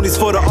testimonies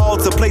for the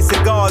altar,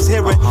 placing God's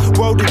hearing.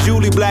 Word to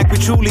Julie Black, we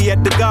truly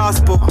at the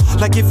gospel.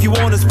 Like if you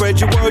wanna spread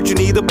your word, you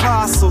need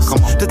apostles.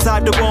 The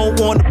type that won't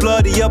want to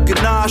bloody up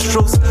your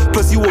nostrils.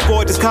 Plus you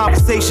avoid this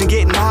conversation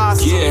getting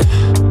hostile. Yeah.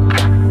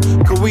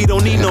 Cause we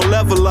don't need no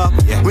level up.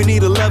 We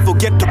need a level,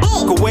 get the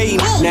fuck away.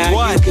 Now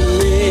what? You can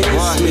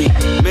miss me.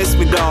 Miss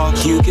me, dog.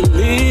 You can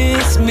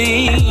miss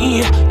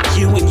me.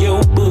 You and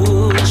your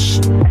bush.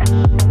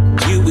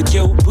 You with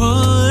your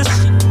bush.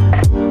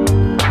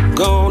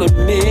 Gonna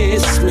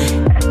miss me.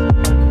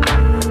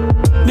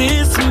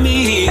 Miss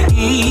me.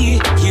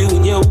 You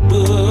and your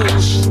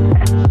bush.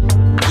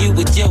 You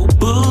with your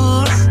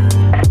bush.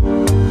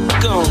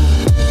 Gone.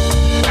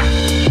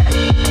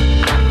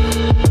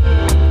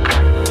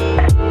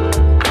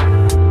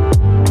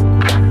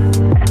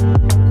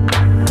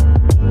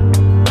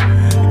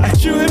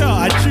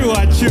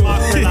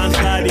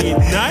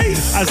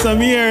 Nice. As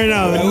I'm here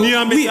now. Wait,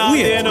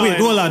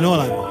 hold on.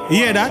 You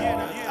hear that?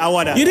 I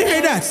want that. You didn't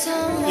hear that?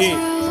 Yeah.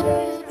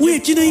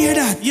 Wait, you didn't hear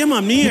that? Yeah,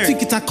 man, me You here.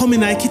 think it's a come in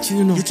the kitchen,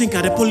 you know? You think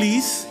of the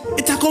police?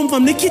 It a come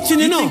from the kitchen,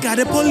 you know? You think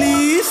of the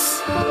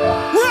police?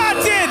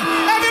 Rotten!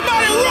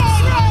 Everybody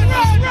run!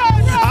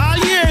 All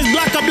years,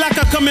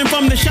 blacker coming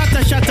from the shatter,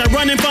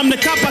 running from the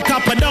copper,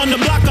 down the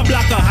blocker.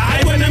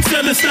 High when them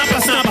still the snapper.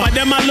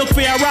 Them I look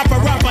for a rapper.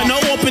 No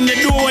open the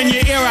door when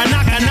you hear a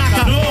knocker.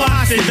 No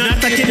hostage,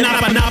 not a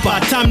kidnapper.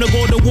 Time to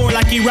go to war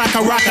like he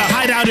rocker.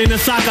 Hide out in the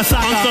soccer.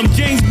 On some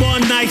James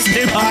Bond nights,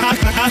 you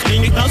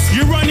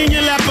running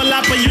your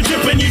lapper, you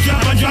tripping, you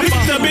drop. This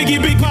is the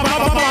big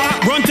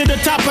papa. Run to the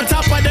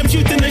topper, them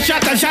shooting the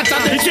shatter.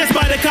 The chest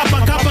by the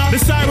copper. The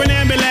siren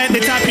ambulance,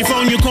 they tap your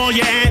phone, you call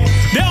your aunt.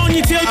 They on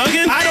your tail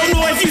again. I don't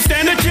know if you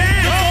stand a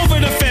chance. Over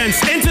the fence,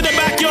 into the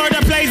backyard,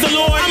 I plays the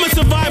Lord. I'm a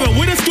survivor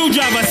with a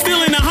screwdriver,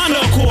 still in a Honda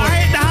Accord. I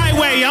hate the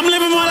highway, I'm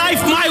living my life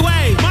my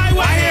way.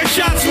 I hear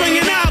shots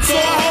ringing out, so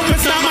I hope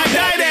it's not my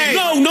die day.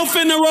 No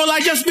finna roll, I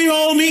just be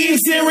home eating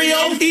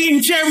cereal,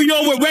 eating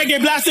Cheerio with reggae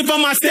blasting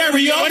from my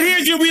stereo. But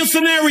here's your real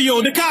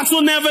scenario, the cops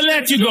will never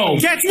let you go.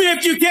 Catch me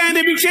if you can,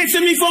 they be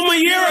chasing me from a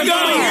year ago.